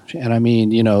paper. And I mean,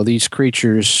 these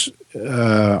creatures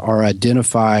are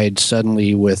identified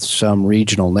suddenly with some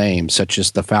regional name, such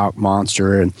as the Fouke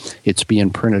Monster, and it's being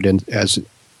printed in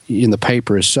the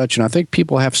paper as such. And I think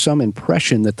people have some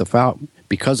impression that the Fouke,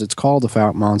 because it's called the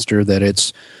Fouke Monster, that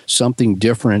it's something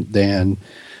different than,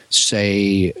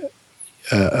 say,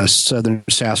 a southern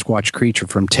Sasquatch creature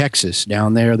from Texas.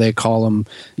 Down there, they call them,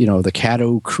 the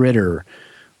Caddo Critter,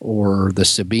 or the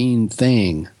Sabine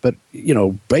thing. But,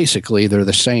 basically they're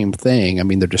the same thing. I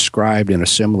mean, they're described in a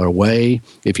similar way.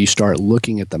 If you start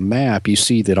looking at the map, you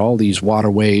see that all these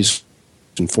waterways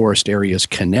and forest areas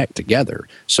connect together.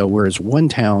 So whereas one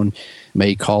town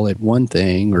may call it one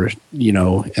thing or,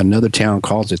 another town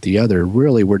calls it the other,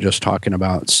 really we're just talking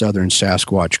about southern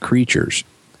Sasquatch creatures,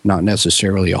 not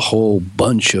necessarily a whole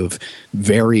bunch of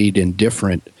varied and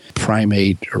different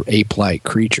primate or ape-like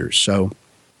creatures. So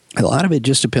a lot of it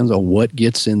just depends on what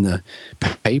gets in the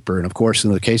paper. And, of course,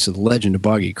 in the case of the Legend of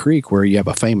Boggy Creek, where you have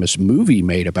a famous movie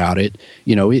made about it,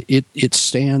 it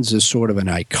stands as sort of an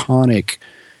iconic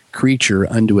creature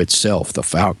unto itself, the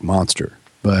Fouke monster.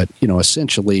 But,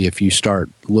 essentially, if you start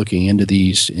looking into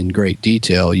these in great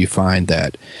detail, you find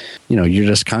that, you're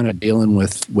just kind of dealing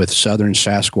with southern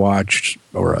Sasquatch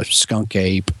or a skunk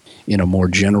ape in a more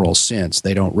general sense.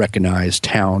 They don't recognize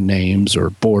town names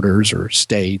or borders or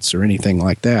states or anything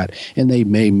like that. And they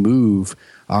may move,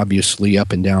 obviously,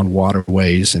 up and down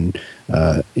waterways and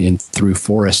in through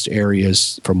forest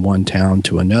areas from one town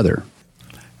to another.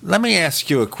 Let me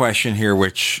ask you a question here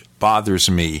which bothers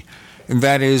me. And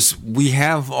that is, we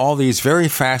have all these very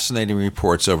fascinating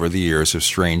reports over the years of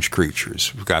strange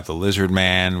creatures. We've got the lizard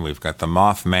man, we've got the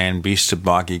Mothman, Beast of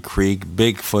Boggy Creek,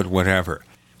 Bigfoot, whatever.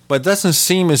 But it doesn't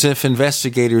seem as if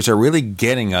investigators are really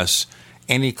getting us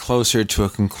any closer to a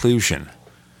conclusion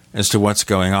as to what's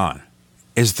going on.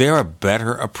 Is there a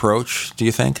better approach, do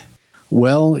you think?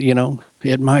 Well,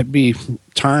 it might be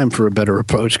time for a better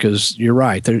approach because you're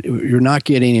right. You're not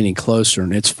getting any closer.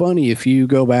 And it's funny, if you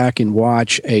go back and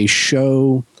watch a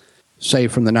show, say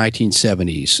from the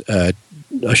 1970s,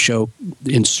 a show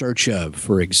In Search Of,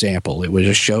 for example. It was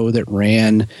a show that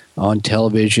ran on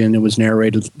television. It was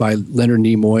narrated by Leonard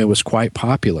Nimoy. It was quite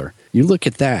popular. You look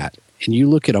at that, and you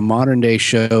look at a modern-day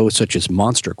show such as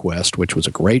Monster Quest, which was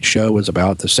a great show. It was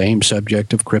about the same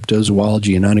subject of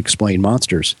cryptozoology and unexplained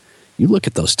monsters. You look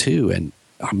at those two, and,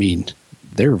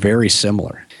 they're very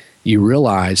similar. You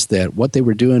realize that what they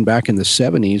were doing back in the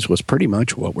 70s was pretty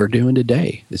much what we're doing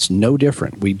today. It's no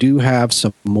different. We do have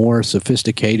some more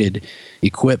sophisticated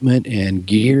equipment and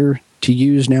gear to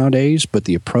use nowadays, but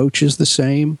the approach is the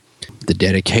same. The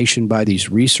dedication by these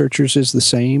researchers is the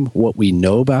same. What we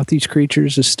know about these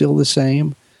creatures is still the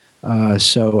same.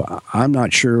 So I'm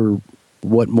not sure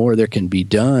what more there can be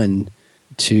done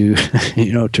to,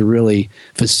 to really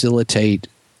facilitate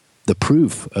the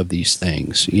proof of these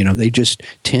things. They just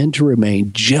tend to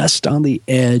remain just on the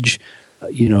edge,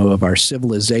 of our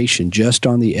civilization, just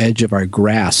on the edge of our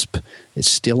grasp. It's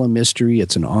still a mystery.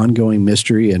 It's an ongoing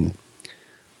mystery. And,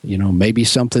 maybe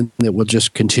something that will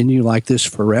just continue like this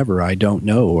forever. I don't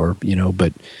know. Or,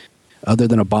 but other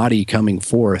than a body coming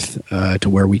forth to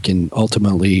where we can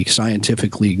ultimately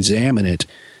scientifically examine it,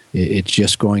 it's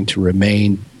just going to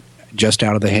remain just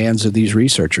out of the hands of these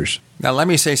researchers. Now, let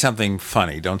me say something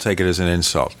funny. Don't take it as an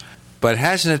insult. But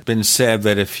hasn't it been said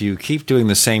that if you keep doing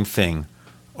the same thing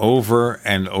over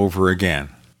and over again,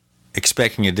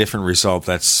 expecting a different result,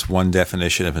 that's one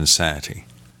definition of insanity?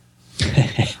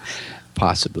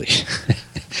 Possibly.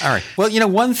 All right. Well,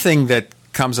 one thing that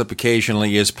comes up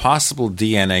occasionally is possible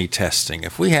DNA testing.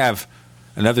 If we have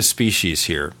another species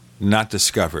here, not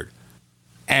discovered,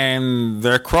 and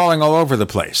they're crawling all over the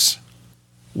place,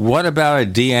 what about a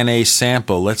DNA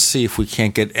sample? Let's see if we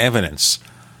can't get evidence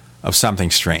of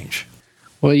something strange.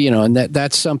 Well, and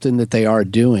that's something that they are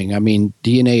doing.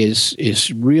 DNA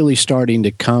is really starting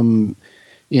to come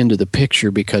into the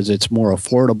picture because it's more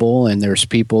affordable, and there's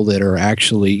people that are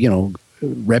actually,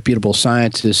 reputable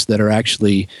scientists that are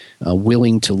actually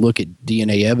willing to look at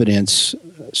DNA evidence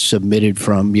submitted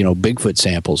from, Bigfoot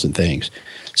samples and things.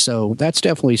 So that's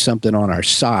definitely something on our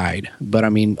side. But,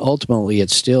 ultimately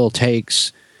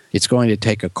it's going to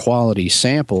take a quality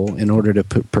sample in order to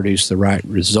produce the right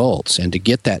results. And to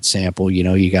get that sample,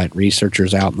 you got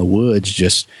researchers out in the woods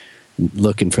just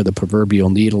looking for the proverbial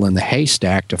needle in the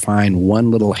haystack to find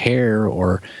one little hair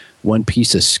or one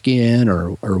piece of skin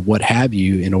or what have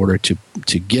you in order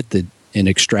to get and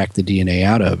extract the DNA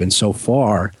out of. And so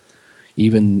far,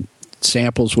 even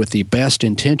samples with the best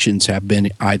intentions have been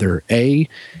either A,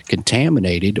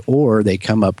 contaminated, or they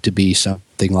come up to be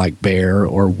something like bear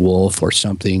or wolf or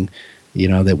something,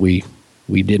 that we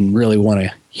didn't really want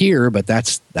to hear, but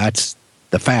that's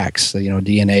the facts.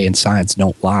 DNA and science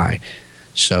don't lie.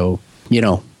 So,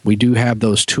 we do have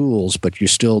those tools, but you're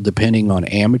still depending on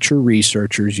amateur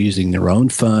researchers using their own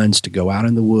funds to go out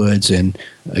in the woods and,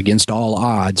 against all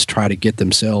odds, try to get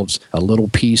themselves a little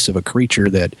piece of a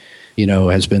creature that,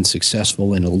 has been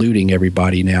successful in eluding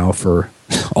everybody now for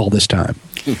all this time.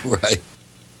 Right.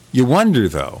 You wonder,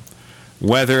 though,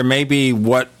 whether maybe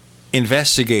what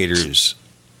investigators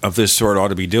of this sort ought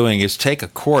to be doing is take a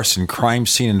course in crime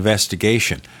scene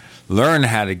investigation. Learn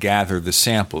how to gather the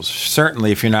samples,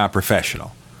 certainly if you're not a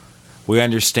professional. We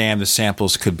understand the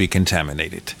samples could be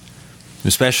contaminated,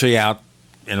 especially out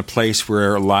in a place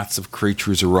where lots of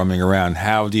creatures are roaming around.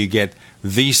 How do you get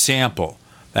the sample?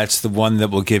 That's the one that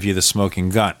will give you the smoking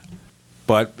gun.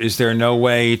 But is there no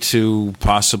way to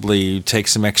possibly take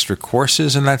some extra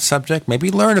courses in that subject? Maybe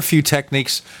learn a few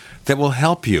techniques that will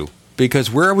help you.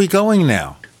 Because where are we going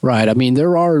now? Right. I mean,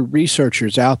 there are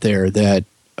researchers out there that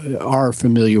are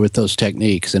familiar with those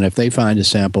techniques. And if they find a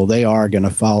sample, they are going to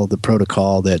follow the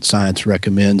protocol that science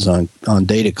recommends on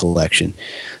data collection.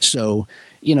 So,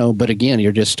 but again,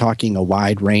 you're just talking a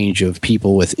wide range of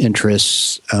people with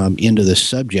interests into the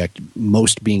subject,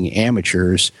 most being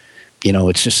amateurs.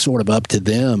 It's just sort of up to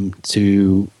them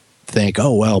to think,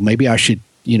 oh, well, maybe I should,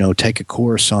 take a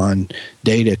course on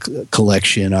data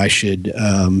collection. I should,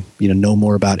 know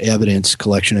more about evidence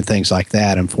collection and things like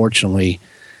that. Unfortunately,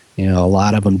 a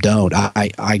lot of them don't.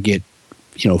 I get,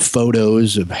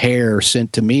 photos of hair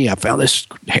sent to me. I found this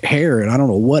hair and I don't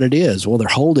know what it is. Well, they're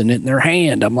holding it in their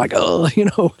hand. I'm like, oh,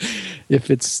 if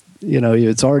it's,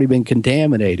 it's already been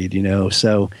contaminated,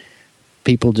 so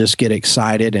people just get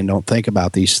excited and don't think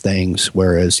about these things.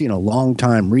 Whereas,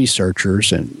 longtime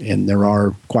researchers, and there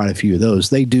are quite a few of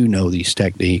those, they do know these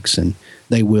techniques and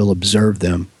they will observe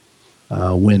them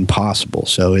when possible.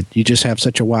 So you just have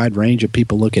such a wide range of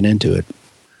people looking into it.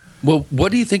 Well,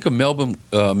 what do you think of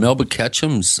Melba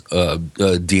Ketchum's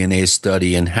DNA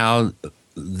study and how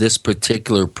this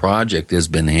particular project has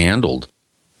been handled?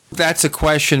 That's a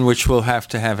question which we'll have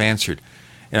to have answered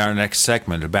in our next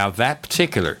segment about that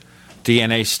particular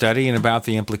DNA study and about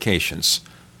the implications.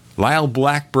 Lyle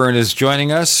Blackburn is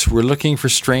joining us. We're looking for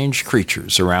strange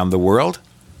creatures around the world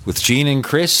with Gene and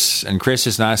Chris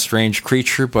is not a strange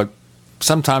creature, but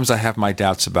sometimes I have my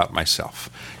doubts about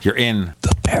myself. You're in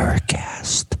the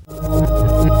Paracast.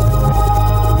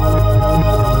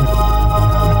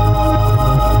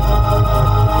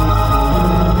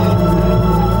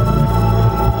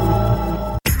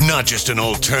 Not just an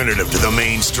alternative to the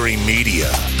mainstream media.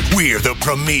 We're the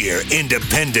premier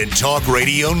independent talk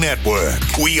radio network.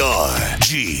 We are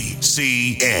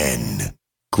GCN.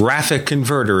 Graphic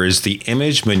Converter is the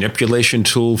image manipulation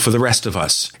tool for the rest of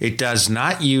us. It does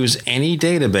not use any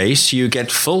database. You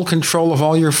get full control of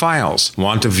all your files.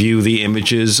 Want to view the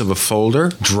images of a folder?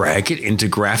 Drag it into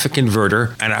Graphic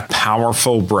Converter and a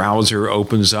powerful browser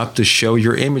opens up to show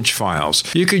your image files.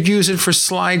 You could use it for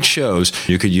slideshows.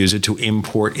 You could use it to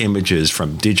import images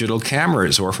from digital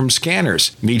cameras or from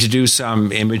scanners. Need to do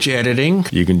some image editing?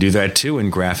 You can do that too in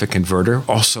Graphic Converter.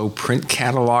 Also print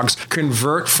catalogs.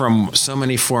 Convert from so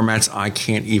many formats I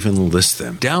can't even list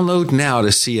them. Download now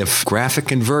to see if Graphic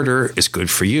Converter is good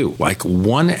for you, like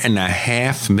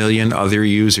 1.5 million other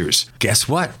users. Guess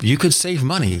what? You could save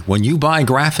money when you buy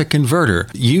Graphic Converter.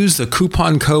 Use the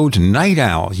coupon code Night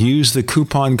Owl. Use the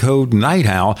coupon code Night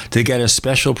Owl to get a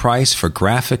special price for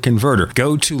Graphic Converter.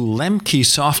 Go to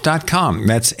lemkesoft.com.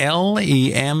 That's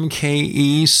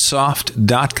LEMKE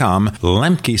soft.com.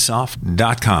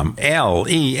 lemkesoft.com.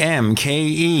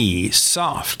 LEMKE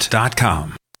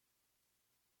soft.com.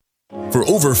 For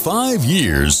over 5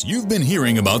 years, you've been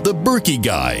hearing about the Berkey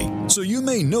Guy, so you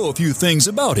may know a few things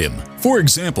about him. For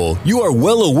example, you are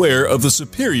well aware of the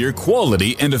superior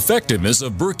quality and effectiveness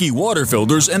of Berkey water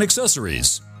filters and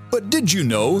accessories. But did you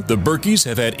know the Berkeys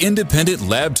have had independent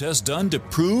lab tests done to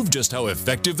prove just how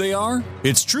effective they are?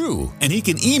 It's true, and he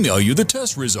can email you the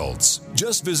test results.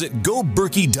 Just visit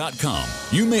goberkey.com.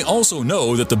 You may also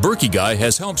know that the Berkey Guy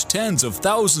has helped tens of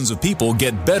thousands of people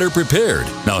get better prepared.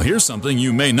 Now here's something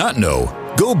you may not know.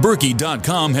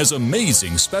 GoBerkey.com has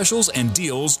amazing specials and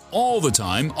deals all the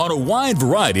time on a wide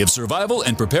variety of survival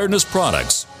and preparedness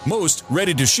products, most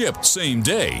ready to ship same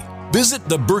day. Visit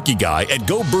the Berkey Guy at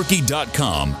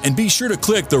GoBerkey.com and be sure to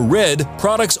click the red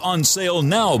Products on Sale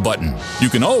Now button. You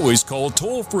can always call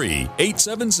toll-free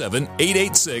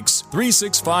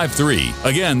 877-886-3653.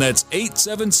 Again, that's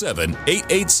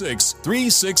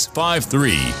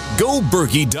 877-886-3653.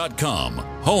 GoBerkey.com,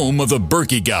 home of the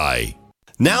Berkey Guy.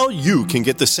 Now you can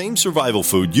get the same survival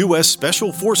food U.S.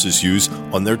 Special Forces use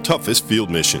on their toughest field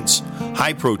missions.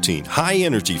 High-protein,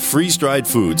 high-energy, freeze-dried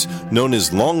foods known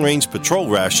as long-range patrol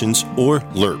rations or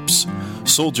LRPs.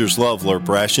 Soldiers love LRP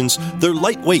rations. They're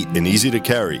lightweight and easy to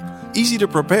carry. Easy to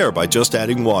prepare by just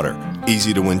adding water.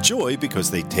 Easy to enjoy because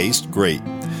they taste great.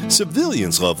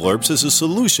 Civilians love LRPs as a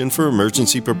solution for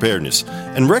emergency preparedness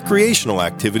and recreational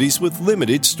activities with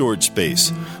limited storage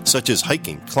space, such as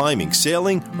hiking, climbing,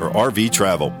 sailing, or RV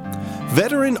travel.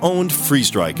 Veteran-owned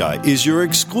Freeze Dry Guy is your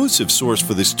exclusive source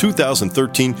for this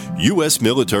 2013 U.S.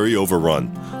 military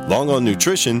overrun. Long on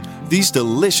nutrition, these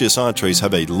delicious entrees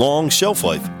have a long shelf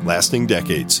life, lasting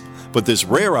decades. But this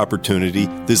rare opportunity,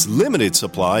 this limited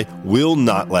supply, will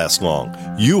not last long.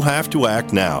 You have to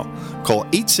act now. Call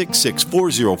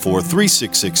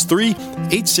 866-404-3663,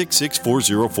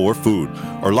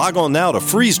 866-404-FOOD, or log on now to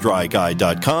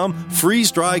freezedryguy.com,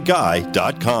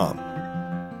 freezedryguy.com.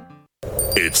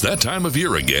 It's that time of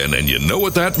year again, and you know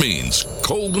what that means.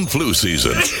 Cold and flu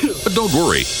season. But don't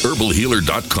worry,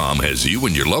 herbalhealer.com has you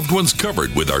and your loved ones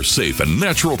covered with our safe and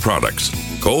natural products.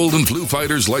 Cold and flu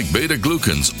fighters like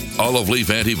beta-glucans, olive leaf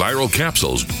antiviral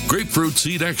capsules, grapefruit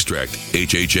seed extract,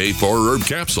 HHA 4-herb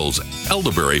capsules,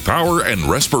 elderberry power, and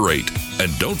respirate.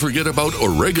 And don't forget about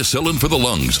oregacillin for the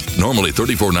lungs, normally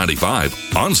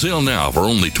 $34.95, on sale now for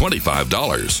only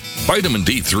 $25. Vitamin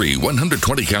D3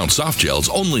 120-count soft gels,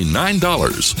 only $9.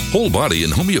 Whole body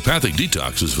and homeopathic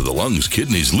detoxes for the lungs,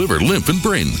 kidneys, liver, lymph, and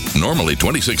brain, normally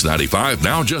 $26.95,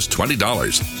 now just $20.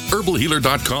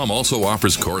 Herbalhealer.com also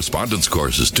offers correspondence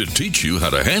courses to teach you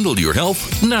how to handle your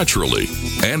health naturally.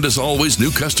 And as always, new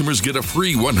customers get a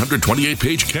free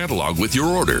 128-page catalog with your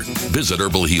order. Visit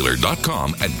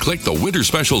herbalhealer.com and click the Winter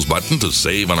Specials button to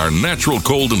save on our natural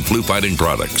cold and flu fighting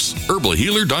products.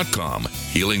 Herbalhealer.com,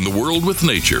 healing the world with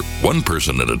nature, one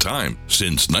person at a time,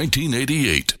 since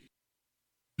 1988.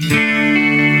 This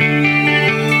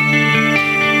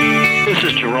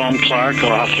is Jerome Clark,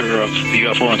 author of the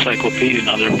UFO Encyclopedia and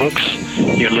other books.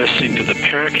 You're listening to the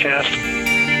Paracast.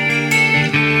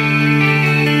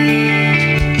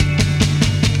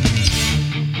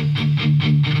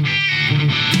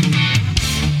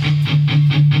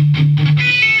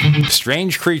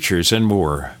 Strange creatures and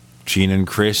more. Gene and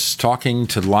Chris talking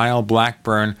to Lyle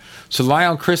Blackburn. So,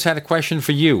 Lyle, Chris had a question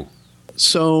for you.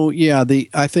 So, yeah,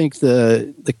 I think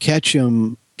the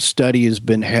Ketchum study has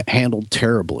been handled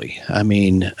terribly. I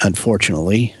mean,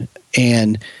 unfortunately.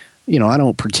 And, you know, I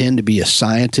don't pretend to be a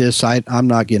scientist. I'm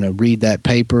not going to read that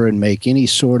paper and make any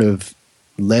sort of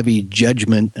levy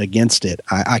judgment against it.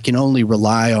 I can only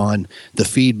rely on the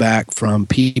feedback from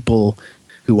people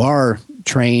who are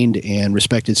trained and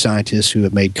respected scientists who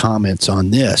have made comments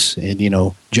on this. And, you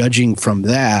know, judging from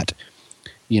that,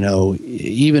 you know,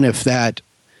 even if that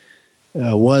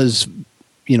was,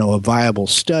 you know, a viable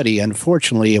study,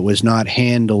 unfortunately, it was not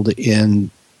handled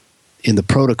in the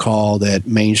protocol that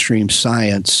mainstream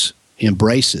science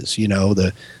embraces. You know,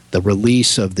 the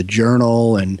release of the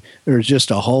journal, and there's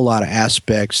just a whole lot of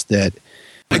aspects that.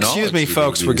 Excuse me,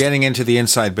 folks, we're getting into the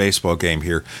inside baseball game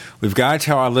here. We've got to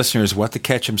tell our listeners what the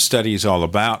Ketchum study is all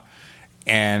about,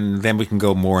 and then we can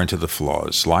go more into the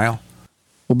flaws. Lyle?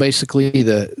 Well, basically,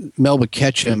 the Melba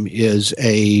Ketchum is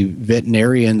a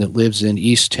veterinarian that lives in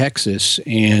East Texas,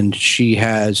 and she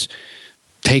has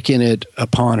taken it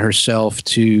upon herself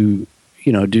to,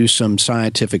 you know, do some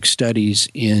scientific studies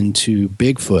into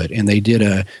Bigfoot. And they did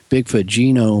a Bigfoot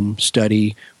genome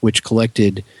study, which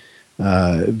collected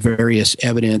various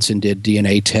evidence and did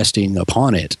DNA testing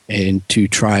upon it, and to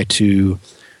try to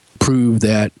prove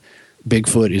that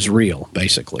Bigfoot is real,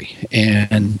 basically.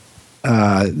 And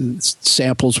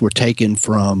samples were taken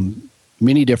from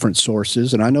many different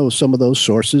sources, and I know some of those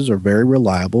sources are very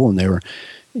reliable, and they were,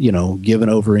 you know, given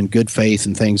over in good faith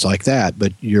and things like that.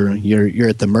 But you're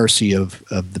at the mercy of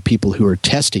the people who are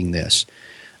testing this.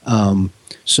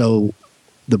 So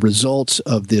the results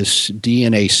of this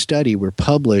DNA study were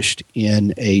published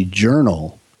in a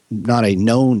journal, not a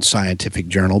known scientific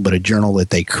journal, but a journal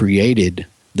that they created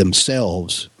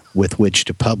themselves with which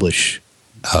to publish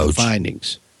the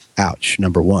findings. Ouch,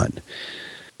 number one.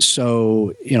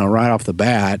 So, you know, right off the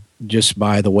bat, just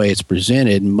by the way it's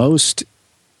presented, most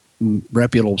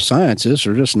reputable scientists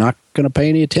are just not going to pay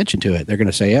any attention to it. They're going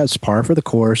to say, yeah, it's par for the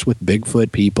course with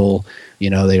Bigfoot people. You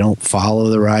know, they don't follow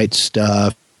the right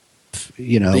stuff.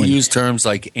 You know, they use terms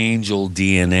like angel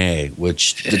DNA,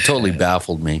 which totally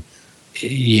baffled me.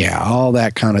 Yeah, all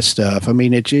that kind of stuff. I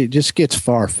mean, it just gets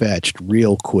far-fetched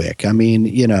real quick. I mean,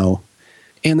 you know,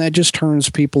 and that just turns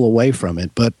people away from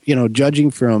it. But, you know,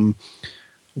 judging from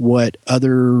what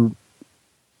other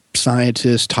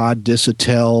scientists, Todd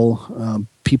Disotell,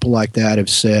 people like that have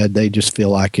said, they just feel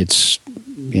like it's,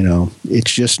 you know,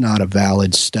 it's just not a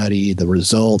valid study. The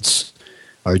results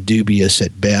are dubious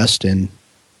at best, and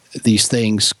these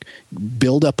things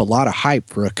build up a lot of hype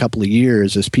for a couple of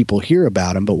years as people hear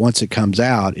about them, but once it comes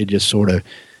out, it just sort of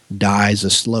dies a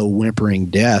slow whimpering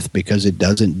death because it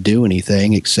doesn't do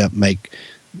anything except make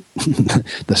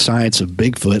the science of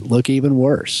Bigfoot look even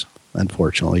worse,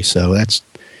 unfortunately. So it's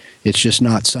just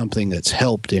not something that's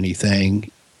helped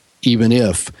anything, even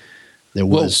if there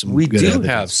was some we good do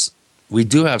evidence. we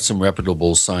do have some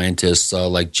reputable scientists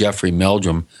like Jeffrey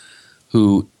Meldrum,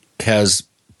 who has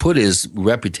put his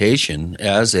reputation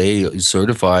as a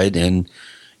certified and,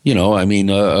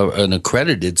 an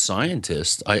accredited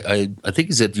scientist. I think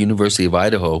he's at the University of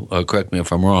Idaho. Correct me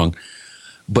if I'm wrong.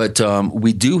 But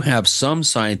we do have some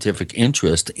scientific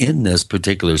interest in this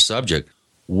particular subject.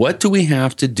 What do we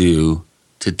have to do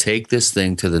to take this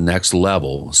thing to the next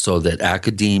level so that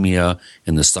academia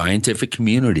and the scientific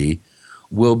community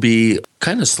will be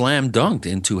kind of slam dunked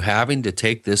into having to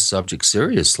take this subject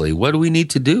seriously? What do we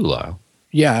need to do, Lyle?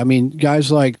 Yeah, I mean, guys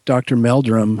like Dr.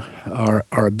 Meldrum are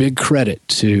a big credit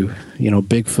to,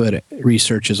 Bigfoot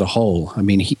research as a whole. I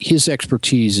mean, his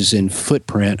expertise is in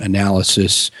footprint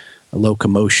analysis,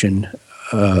 locomotion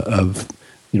of,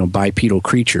 bipedal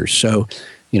creatures. So,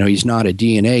 he's not a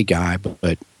DNA guy,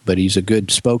 but he's a good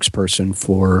spokesperson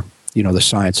for, the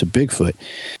science of Bigfoot.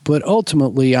 But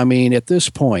ultimately, I mean, at this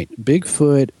point,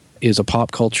 Bigfoot is a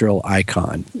pop cultural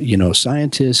icon.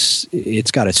 Scientists,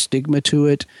 it's got a stigma to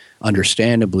it,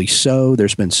 understandably so.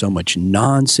 There's been so much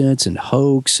nonsense and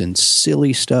hoax and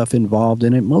silly stuff involved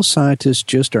in it. Most scientists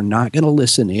just are not going to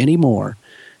listen anymore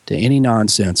to any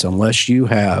nonsense unless you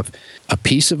have a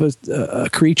piece of a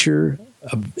creature,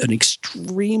 an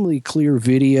extremely clear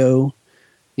video,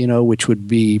 which would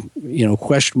be,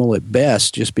 questionable at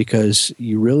best just because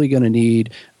you're really going to need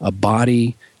a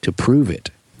body to prove it.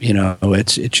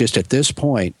 It's just at this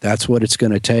point, that's what it's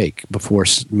going to take before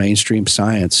mainstream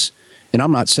science. And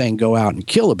I'm not saying go out and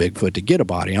kill a Bigfoot to get a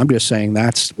body. I'm just saying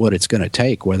that's what it's going to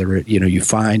take, whether you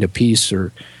find a piece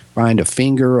or find a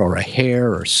finger or a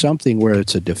hair or something where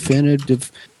it's a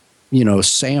definitive,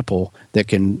 sample that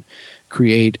can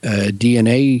create a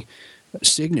DNA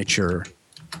signature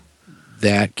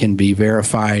that can be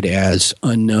verified as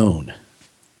unknown.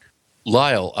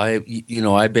 Lyle,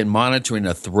 I've been monitoring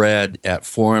a thread at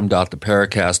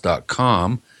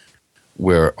forum.theparacast.com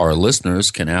where our listeners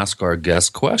can ask our guests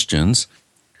questions.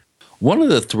 One of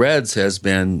the threads has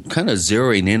been kind of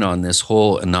zeroing in on this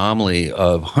whole anomaly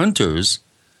of hunters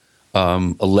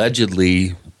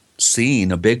allegedly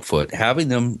seeing a Bigfoot, having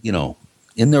them,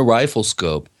 in their rifle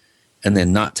scope, and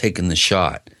then not taking the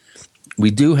shot.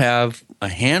 We do have a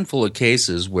handful of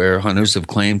cases where hunters have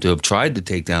claimed to have tried to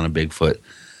take down a Bigfoot.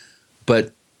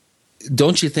 But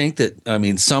don't you think that,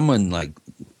 someone like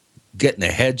getting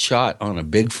a headshot on a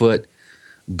Bigfoot,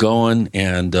 going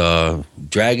and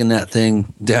dragging that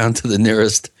thing down to the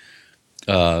nearest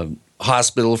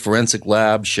hospital, forensic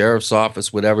lab, sheriff's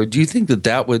office, whatever, do you think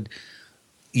that would,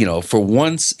 for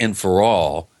once and for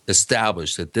all,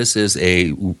 establish that this is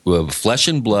a flesh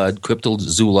and blood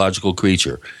cryptozoological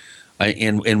creature?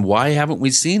 And why haven't we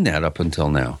seen that up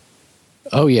until now?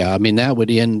 Oh, yeah. That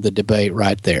would end the debate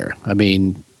right there.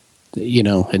 And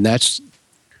that's,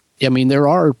 there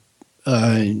are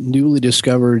newly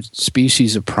discovered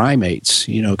species of primates,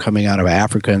 coming out of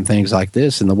Africa and things like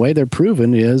this. And the way they're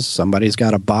proven is somebody's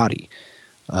got a body,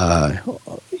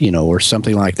 or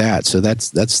something like that. So that's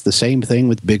the same thing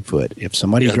with Bigfoot. If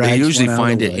somebody drags they usually one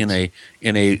find out it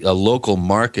in a local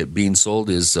market being sold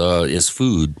as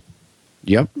food.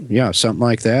 Yep. Yeah. Something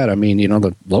like that.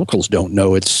 The locals don't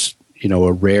know it's,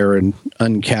 a rare and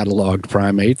uncatalogued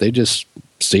primate. They just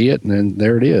see it and then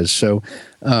there it is. So,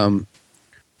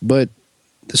 but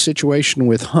the situation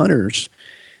with hunters,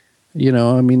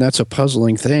 that's a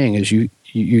puzzling thing is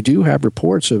you do have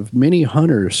reports of many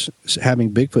hunters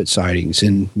having Bigfoot sightings,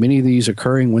 and many of these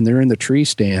occurring when they're in the tree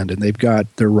stand and they've got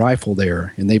their rifle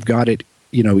there and they've got it,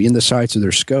 in the sights of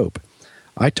their scope.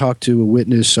 I talked to a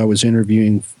witness I was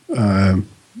interviewing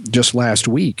just last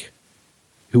week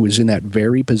who was in that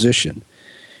very position.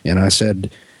 And I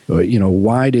said,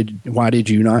 why did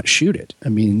you not shoot it?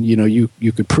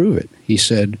 You could prove it. He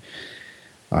said,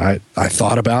 I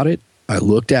thought about it. I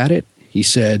looked at it. He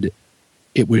said,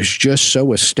 it was just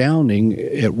so astounding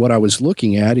at what I was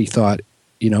looking at. He thought,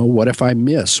 what if I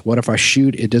miss? What if I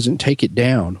shoot? It doesn't take it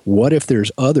down. What if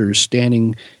there's others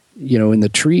standing, in the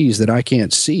trees that I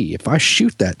can't see? If I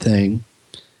shoot that thing,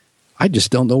 I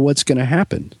just don't know what's going to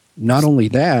happen. Not only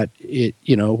that,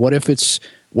 what if it's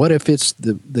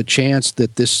the chance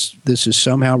that this is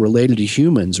somehow related to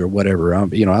humans or whatever? I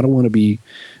don't want to be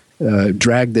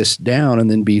drag this down and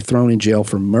then be thrown in jail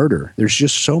for murder. There's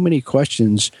just so many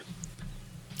questions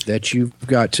that you've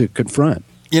got to confront.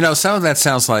 Some of that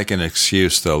sounds like an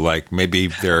excuse, though, like maybe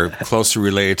they're closely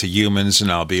related to humans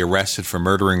and I'll be arrested for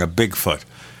murdering a Bigfoot.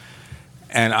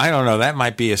 And I don't know, that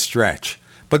might be a stretch.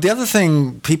 But the other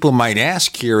thing people might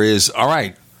ask here is, all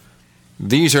right,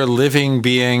 these are living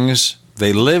beings.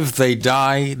 They live, they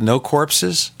die, no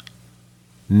corpses?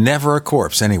 Never a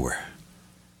corpse anywhere.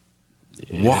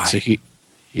 Why?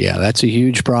 Yeah, that's a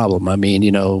huge problem. I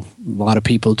mean, a lot of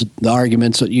people, the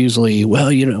arguments usually,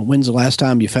 well, when's the last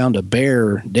time you found a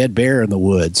dead bear in the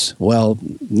woods? Well,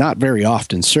 not very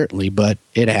often, certainly, but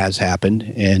it has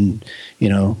happened, and,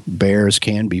 bears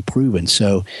can be proven.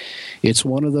 So it's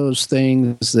one of those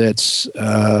things that's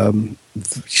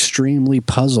extremely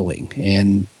puzzling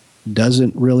and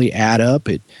doesn't really add up.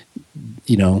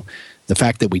 The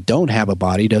fact that we don't have a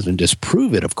body doesn't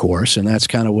disprove it, of course, and that's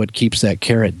kind of what keeps that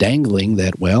carrot dangling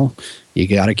that, well, you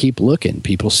got to keep looking.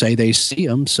 People say they see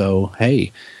them, so,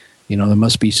 hey, there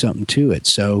must be something to it.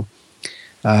 So,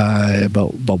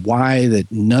 but why that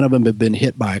none of them have been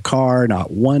hit by a car,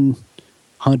 not one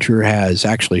hunter has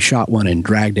actually shot one and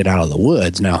dragged it out of the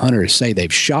woods. Now, hunters say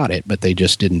they've shot it, but they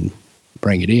just didn't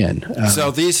bring it in. So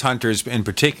these hunters in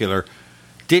particular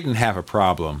didn't have a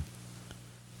problem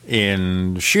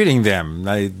in shooting them.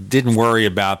 They didn't worry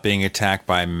about being attacked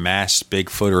by masked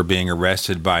Bigfoot or being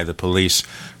arrested by the police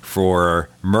for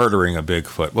murdering a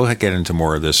Bigfoot. We'll get into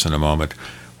more of this in a moment.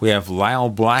 We have Lyle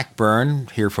Blackburn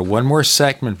here for one more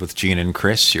segment with Gene and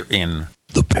Chris. You're in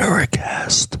the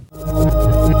Paracast.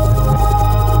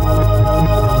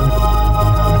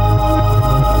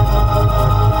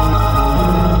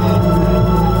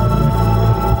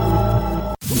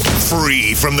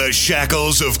 Free from the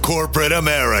shackles of corporate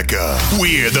America,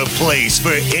 we're the place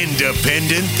for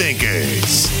independent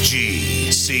thinkers.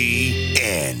 GCN.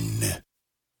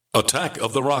 Attack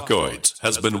of the Rockoids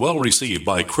has been well received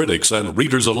by critics and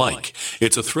readers alike.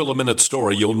 It's a thrill-a-minute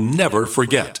story you'll never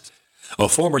forget. A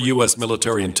former U.S.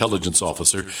 military intelligence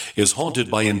officer is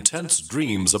haunted by intense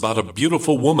dreams about a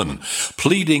beautiful woman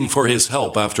pleading for his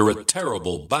help after a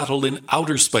terrible battle in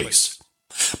outer space.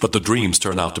 But the dreams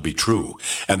turn out to be true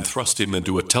and thrust him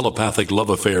into a telepathic love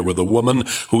affair with a woman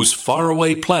whose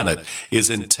faraway planet is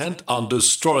intent on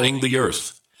destroying the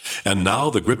Earth. And now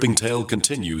the gripping tale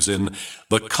continues in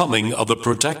The Coming of the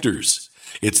Protectors.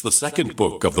 It's the second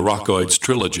book of the Rockoids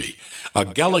trilogy, a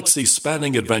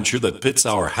galaxy-spanning adventure that pits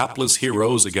our hapless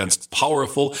heroes against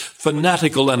powerful,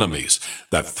 fanatical enemies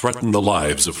that threaten the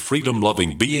lives of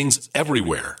freedom-loving beings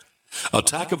everywhere.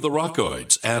 Attack of the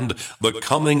Rockoids and The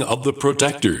Coming of the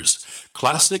Protectors.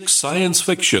 Classic science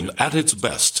fiction at its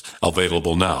best.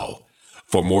 Available now.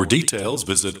 For more details,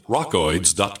 visit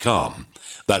rockoids.com.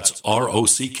 That's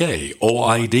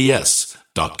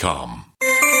ROCKOIDS.com.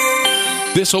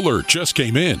 This alert just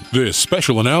came in. This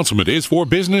special announcement is for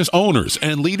business owners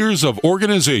and leaders of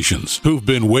organizations who've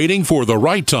been waiting for the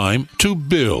right time to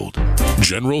build.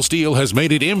 General Steel has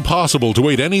made it impossible to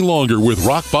wait any longer with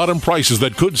rock-bottom prices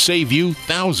that could save you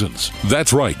thousands.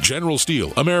 That's right, General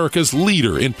Steel, America's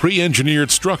leader in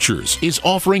pre-engineered structures, is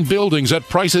offering buildings at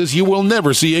prices you will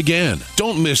never see again.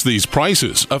 Don't miss these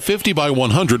prices. A 50 by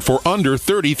 100 for under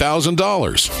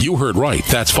 $30,000. You heard right.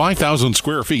 That's 5,000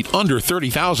 square feet under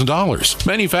 $30,000.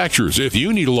 Manufacturers, if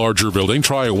you need a larger building,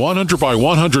 try a 100 by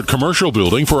 100 commercial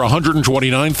building for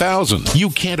 $129,000.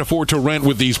 You can't afford to rent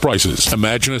with these prices.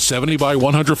 Imagine a 70 by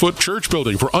 100-foot church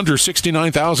building for under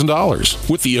 $69,000.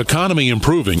 With the economy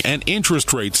improving and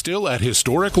interest rates still at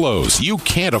historic lows, you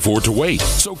can't afford to wait.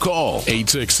 So call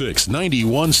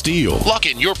 866-91-STEEL. Lock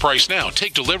in your price now.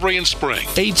 Take delivery in spring.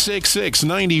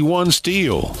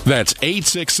 866-91-STEEL. That's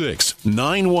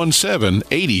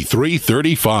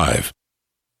 866-917-8335.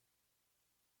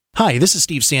 Hi, this is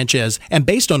Steve Sanchez, and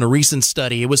based on a recent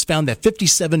study, it was found that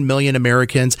 57 million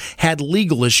Americans had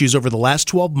legal issues over the last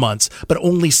 12 months, but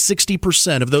only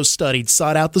 60% of those studied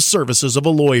sought out the services of a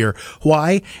lawyer.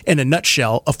 Why? In a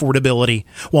nutshell, affordability.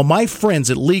 Well, my friends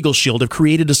at Legal Shield have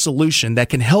created a solution that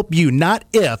can help you not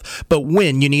if, but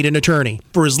when you need an attorney.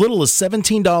 For as little as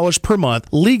 $17 per month,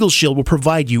 Legal Shield will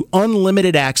provide you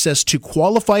unlimited access to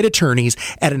qualified attorneys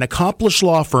at an accomplished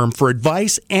law firm for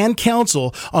advice and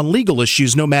counsel on legal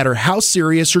issues, no matter how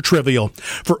serious or trivial.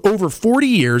 For over 40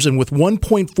 years and with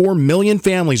 1.4 million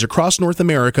families across North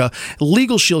America,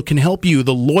 Legal Shield can help you,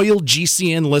 the loyal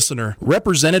GCN listener.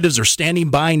 Representatives are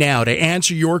standing by now to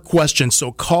answer your questions,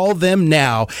 so call them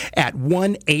now at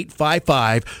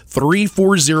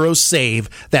 1-855-340-SAVE.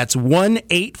 That's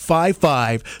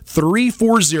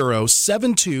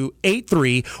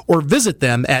 1-855-340-7283, or visit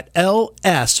them at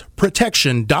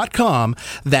lsprotection.com.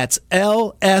 That's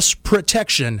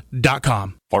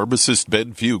lsprotection.com. Pharmacist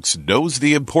Ben Fouke knows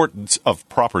the importance of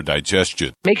proper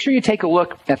digestion. Make sure you take a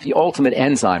look at the Ultimate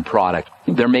Enzyme product.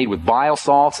 They're made with bile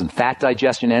salts and fat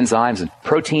digestion enzymes and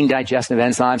protein digestive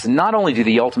enzymes. And not only do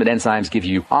the Ultimate Enzymes give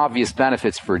you obvious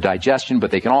benefits for digestion,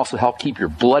 but they can also help keep your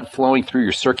blood flowing through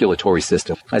your circulatory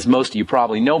system. As most of you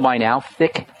probably know by now,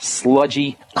 thick,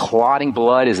 sludgy, clotting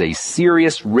blood is a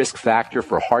serious risk factor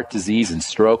for heart disease and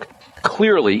stroke.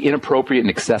 Clearly, inappropriate and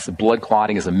excessive blood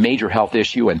clotting is a major health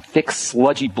issue, and thick,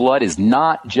 sludgy blood is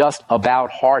not just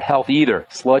about heart health either.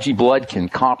 Sludgy blood can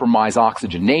compromise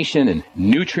oxygenation and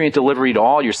nutrient delivery to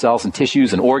all your cells and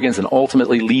tissues and organs, and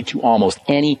ultimately lead to almost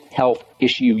any health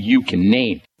issue you can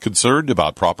name. Concerned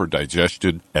about proper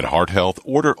digestion and heart health?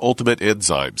 Order Ultimate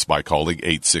Enzymes by calling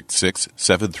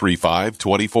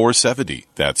 866-735-2470.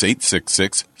 That's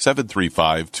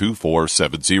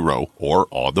 866-735-2470 or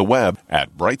on the web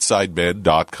at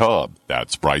brightsideben.com.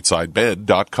 That's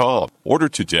brightsideben.com. Order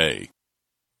today.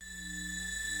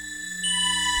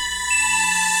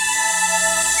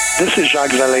 This is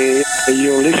Jacques Vallée.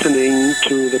 You're listening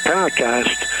to the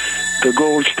Paracast, the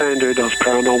gold standard of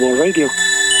paranormal radio.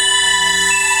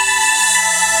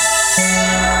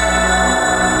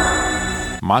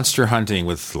 Monster Hunting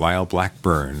with Lyle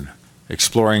Blackburn,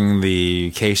 exploring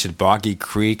the case at Boggy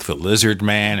Creek, the Lizard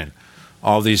Man, and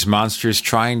all these monsters,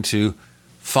 trying to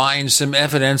find some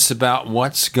evidence about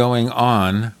what's going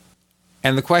on.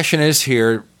 And the question is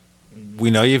here,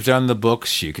 we know you've done the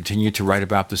books, you continue to write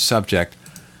about the subject,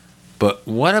 but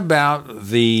what about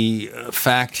the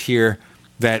fact here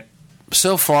that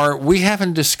so far we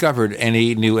haven't discovered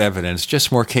any new evidence, just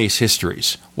more case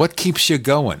histories? What keeps you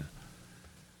going?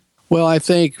 Well, I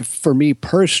think for me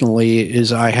personally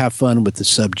is I have fun with the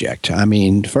subject. I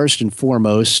mean, first and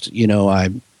foremost, I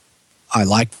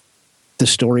like the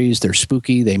stories. They're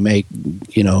spooky. They make,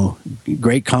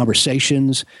 great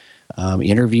conversations.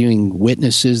 Interviewing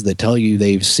witnesses that tell you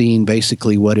they've seen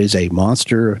basically what is a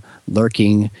monster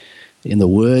lurking in the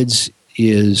woods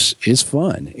is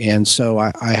fun. And so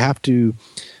I have to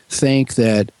think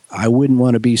that I wouldn't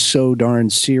want to be so darn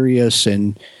serious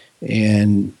and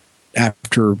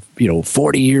after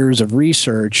 40 years of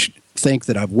research, think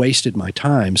that I've wasted my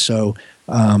time. So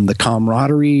the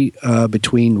camaraderie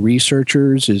between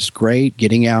researchers is great.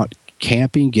 Getting out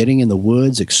camping, getting in the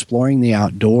woods, exploring the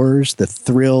outdoors, the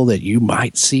thrill that you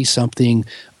might see something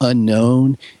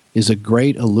unknown is a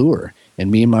great allure.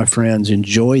 And me and my friends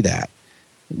enjoy that.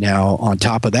 Now, on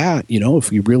top of that,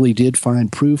 if we really did find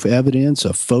proof, evidence,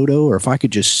 a photo, or if I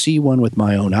could just see one with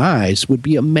my own eyes, would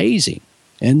be amazing.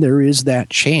 And there is that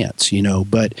chance,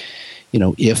 but,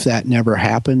 if that never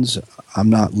happens, I'm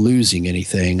not losing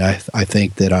anything. I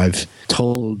think that I've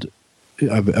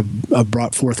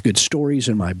brought forth good stories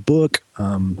in my book.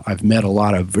 I've met a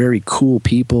lot of very cool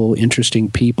people, interesting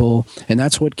people, and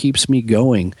that's what keeps me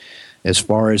going as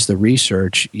far as the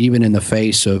research, even in the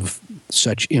face of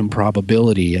such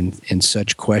improbability and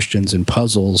such questions and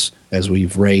puzzles as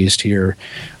we've raised here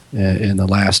in the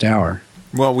last hour.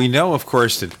 Well, we know, of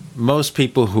course, that most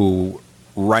people who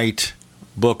write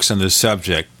books on this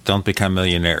subject don't become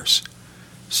millionaires.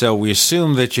 So we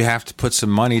assume that you have to put some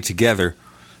money together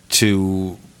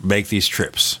to make these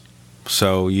trips.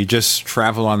 So you just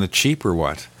travel on the cheap or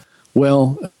what?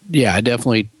 Well, yeah, I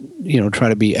definitely, try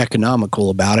to be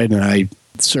economical about it. And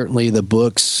certainly the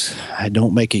books, I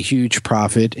don't make a huge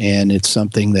profit, and it's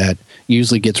something that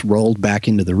usually gets rolled back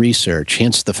into the research,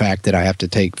 hence the fact that I have to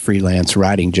take freelance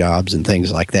writing jobs and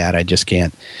things like that. I just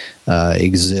can't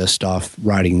exist off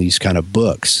writing these kind of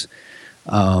books.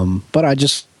 But I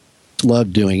just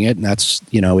love doing it, and that's,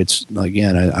 it's,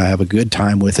 again, I have a good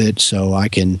time with it, so I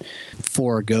can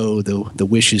forego the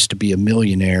wishes to be a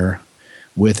millionaire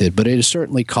with it, but it is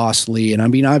certainly costly. And I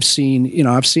mean, I've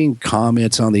seen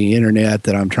comments on the internet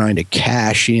that I'm trying to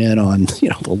cash in on,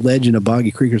 the Legend of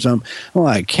Boggy Creek or something. I'm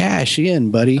like, cash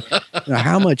in, buddy.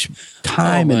 How much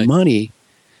time and money?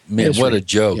 Man, what a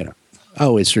joke.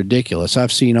 It's ridiculous.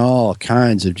 I've seen all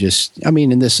kinds of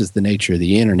and this is the nature of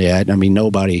the internet. I mean,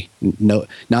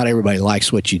 not everybody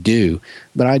likes what you do,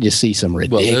 but I just see some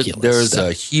ridiculous there's stuff.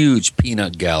 A huge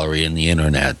peanut gallery in the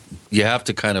internet. You have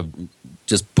to kind of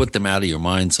just put them out of your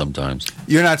mind sometimes.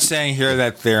 You're not saying here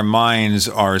that their minds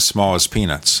are as small as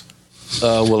peanuts.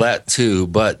 Well, that too,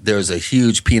 but there's a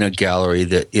huge peanut gallery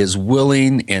that is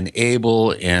willing and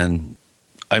able, and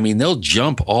they'll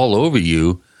jump all over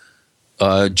you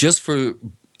just for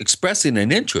expressing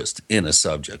an interest in a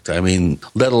subject.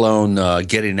 Let alone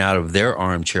getting out of their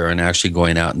armchair and actually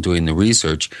going out and doing the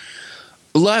research.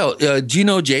 Lyle, do you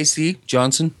know J.C.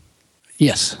 Johnson?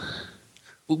 Yes.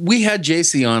 We had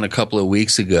JC on a couple of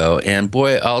weeks ago, and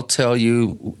boy, I'll tell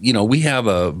you, we have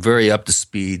a very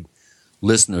up-to-speed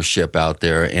listenership out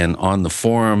there, and on the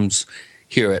forums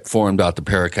here at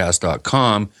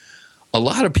forum.theparacast.com, a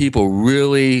lot of people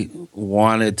really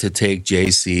wanted to take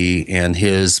JC and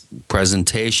his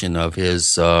presentation of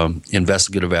his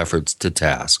investigative efforts to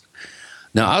task.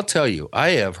 Now, I'll tell you, I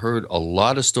have heard a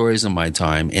lot of stories in my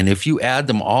time, and if you add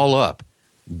them all up,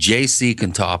 JC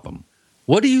can top them.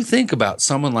 What do you think about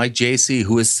someone like JC,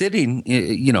 who is sitting,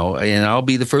 and I'll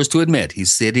be the first to admit, he's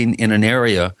sitting in an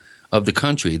area of the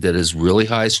country that is really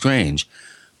high strange.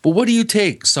 But what do you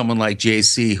take someone like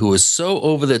JC, who is so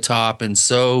over the top and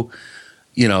so,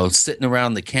 sitting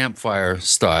around the campfire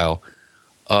style,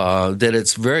 that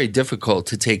it's very difficult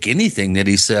to take anything that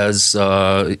he says,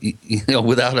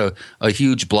 without a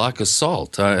huge block of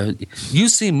salt. You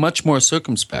seem much more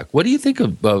circumspect. What do you think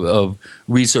of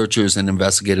researchers and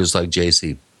investigators like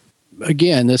JC?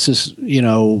 Again, this is,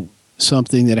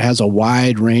 something that has a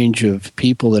wide range of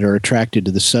people that are attracted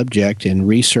to the subject, and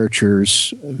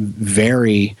researchers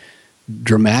vary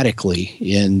dramatically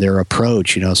in their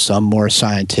approach. Some more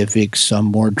scientific, some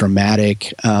more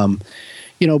dramatic.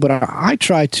 But I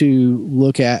try to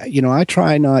look at, I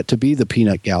try not to be the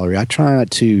peanut gallery. I try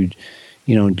not to,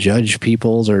 judge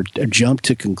people's or jump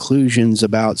to conclusions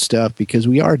about stuff, because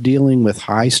we are dealing with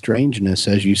high strangeness,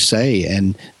 as you say,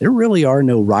 and there really are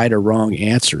no right or wrong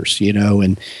answers,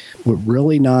 and we're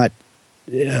really not,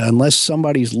 unless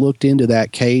somebody's looked into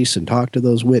that case and talked to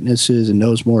those witnesses and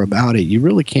knows more about it, you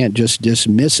really can't just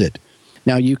dismiss it.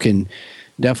 Now, you can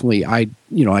definitely, I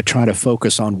try to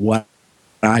focus on what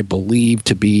I believe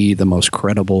to be the most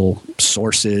credible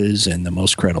sources and the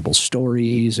most credible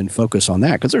stories, and focus on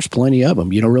that, because there's plenty of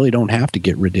them. You really don't have to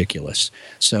get ridiculous.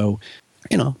 So,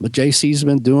 but JC's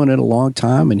been doing it a long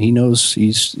time, and he knows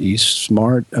he's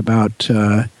smart about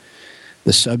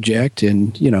the subject,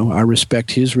 and I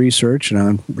respect his research, and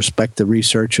I respect the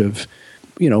research of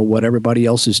what everybody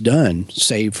else has done,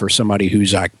 save for somebody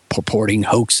who's like purporting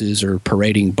hoaxes or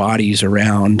parading bodies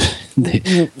around the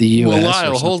U.S. Well,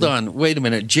 Lyle, hold on. Wait a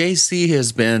minute. JC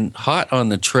has been hot on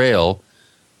the trail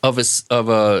of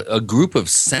a group of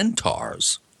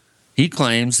centaurs. He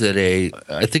claims that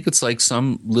I think it's like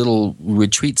some little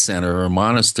retreat center or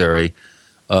monastery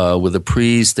with a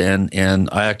priest and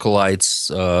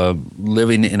acolytes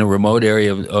living in a remote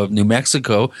area of New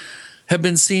Mexico, have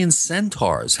been seeing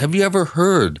centaurs. Have you ever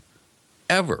heard,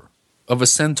 ever, of a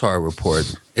centaur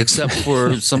report, except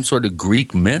for some sort of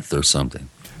Greek myth or something?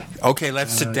 Okay,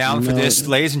 let's sit down for this.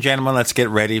 Ladies and gentlemen, let's get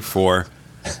ready for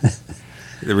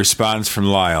the response from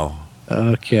Lyle.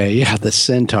 Okay, yeah, the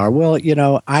centaur. Well,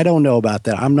 I don't know about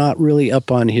that. I'm not really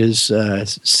up on his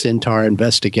centaur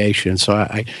investigation, so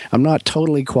I'm not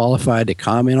totally qualified to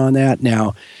comment on that.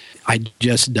 Now, I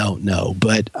just don't know.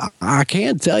 But I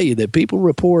can tell you that people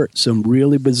report some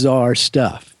really bizarre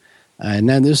stuff. And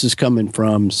then this is coming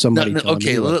from somebody.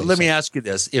 Okay, let me ask you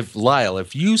this. If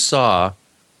you saw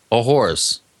a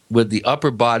horse with the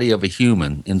upper body of a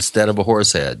human instead of a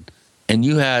horse head, and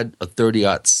you had a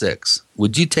 30-06,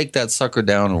 would you take that sucker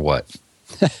down or what?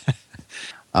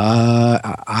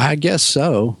 I guess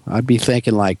so. I'd be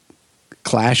thinking like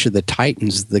Clash of the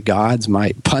Titans, the gods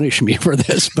might punish me for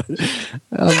this, but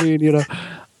I mean,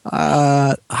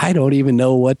 I don't even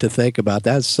know what to think about.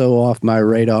 That's so off my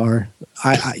radar.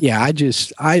 I'm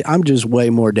just way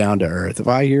more down to earth. If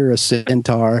I hear a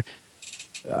centaur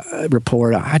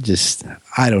report, I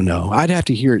don't know. I'd have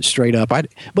to hear it straight up.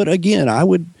 But again,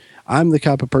 I'm the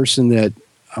type of person that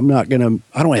I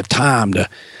don't have time to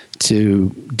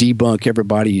debunk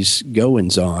everybody's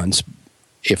goings-ons.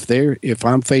 If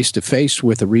I'm face to face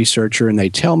with a researcher and they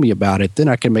tell me about it, then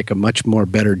I can make a much more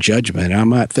better judgment. I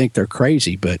might think they're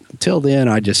crazy, but until then,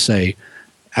 I just say,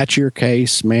 "That's your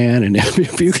case, man." And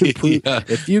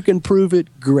if you can prove it,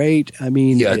 great. I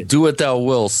mean, do what thou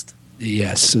willst.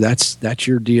 Yes, that's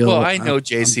your deal. Well, I know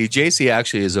JC. JC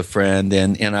actually is a friend,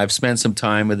 and I've spent some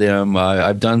time with him.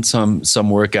 I've done some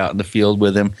work out in the field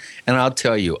with him, and I'll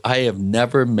tell you, I have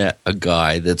never met a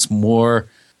guy that's more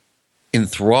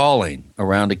enthralling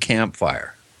around a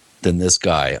campfire than this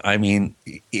guy. I mean,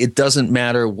 it doesn't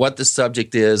matter what the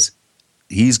subject is,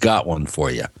 he's got one for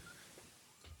you.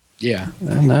 Yeah,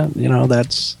 and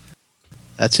that's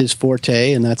his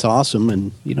forte, and that's awesome.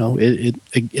 And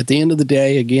at the end of the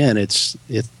day, again, it's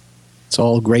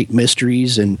all great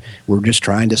mysteries, and we're just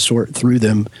trying to sort through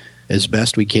them as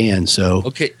best we can. So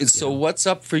okay, so what's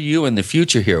up for you in the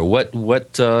future here?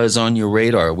 What is on your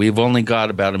radar? We've only got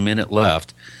about a minute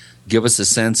left. Give us a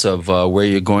sense of where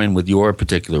you're going with your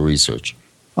particular research.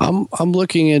 I'm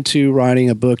looking into writing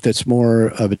a book that's more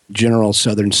of a general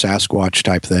Southern Sasquatch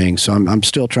type thing. So I'm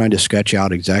still trying to sketch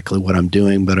out exactly what I'm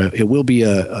doing, but it will be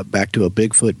a back to a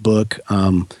Bigfoot book.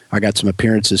 I got some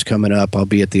appearances coming up. I'll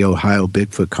be at the Ohio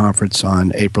Bigfoot Conference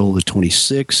on April the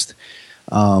 26th.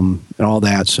 And all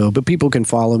that. So, but people can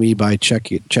follow me by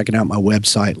checking out my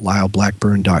website,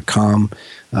 lyleblackburn.com,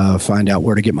 find out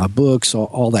where to get my books,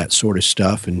 all that sort of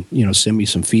stuff, and send me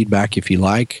some feedback if you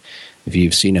like. if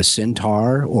you've seen a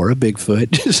centaur or a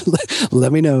Bigfoot, just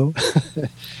let me know.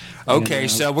 Okay,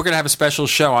 so we're going to have a special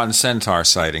show on centaur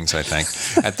sightings, I think,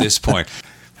 at this point.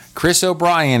 Chris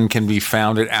O'Brien can be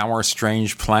found at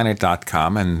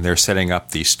OurStrangePlanet.com, and they're setting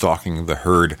up the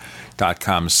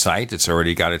StalkingTheHerd.com site. It's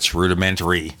already got its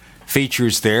rudimentary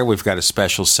features there. We've got a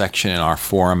special section in our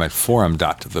forum at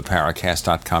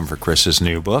forum.theparacast.com for Chris's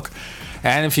new book.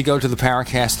 And if you go to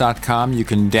theparacast.com, you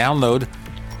can download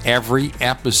every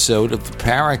episode of the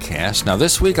Paracast. Now,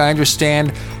 this week, I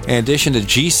understand, in addition to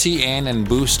GCN and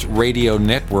Boost Radio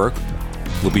Network,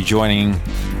 we'll be joining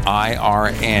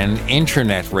IRN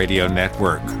Internet Radio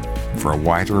Network for a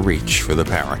wider reach for the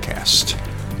Paracast.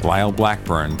 Lyle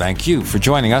Blackburn, thank you for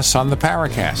joining us on the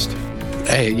Paracast.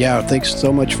 Hey, yeah, thanks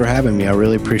so much for having me. I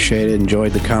really appreciate it.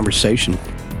 Enjoyed the conversation.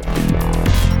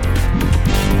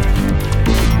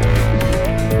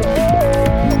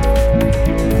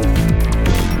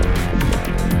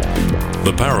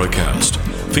 The Paracast,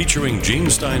 featuring Gene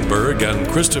Steinberg and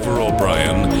Christopher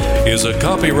O'Brien, is a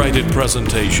copyrighted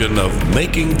presentation of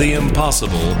Making the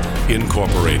Impossible,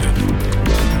 Incorporated.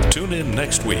 Tune in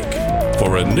next week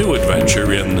for a new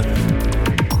adventure in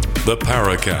The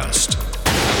Paracast.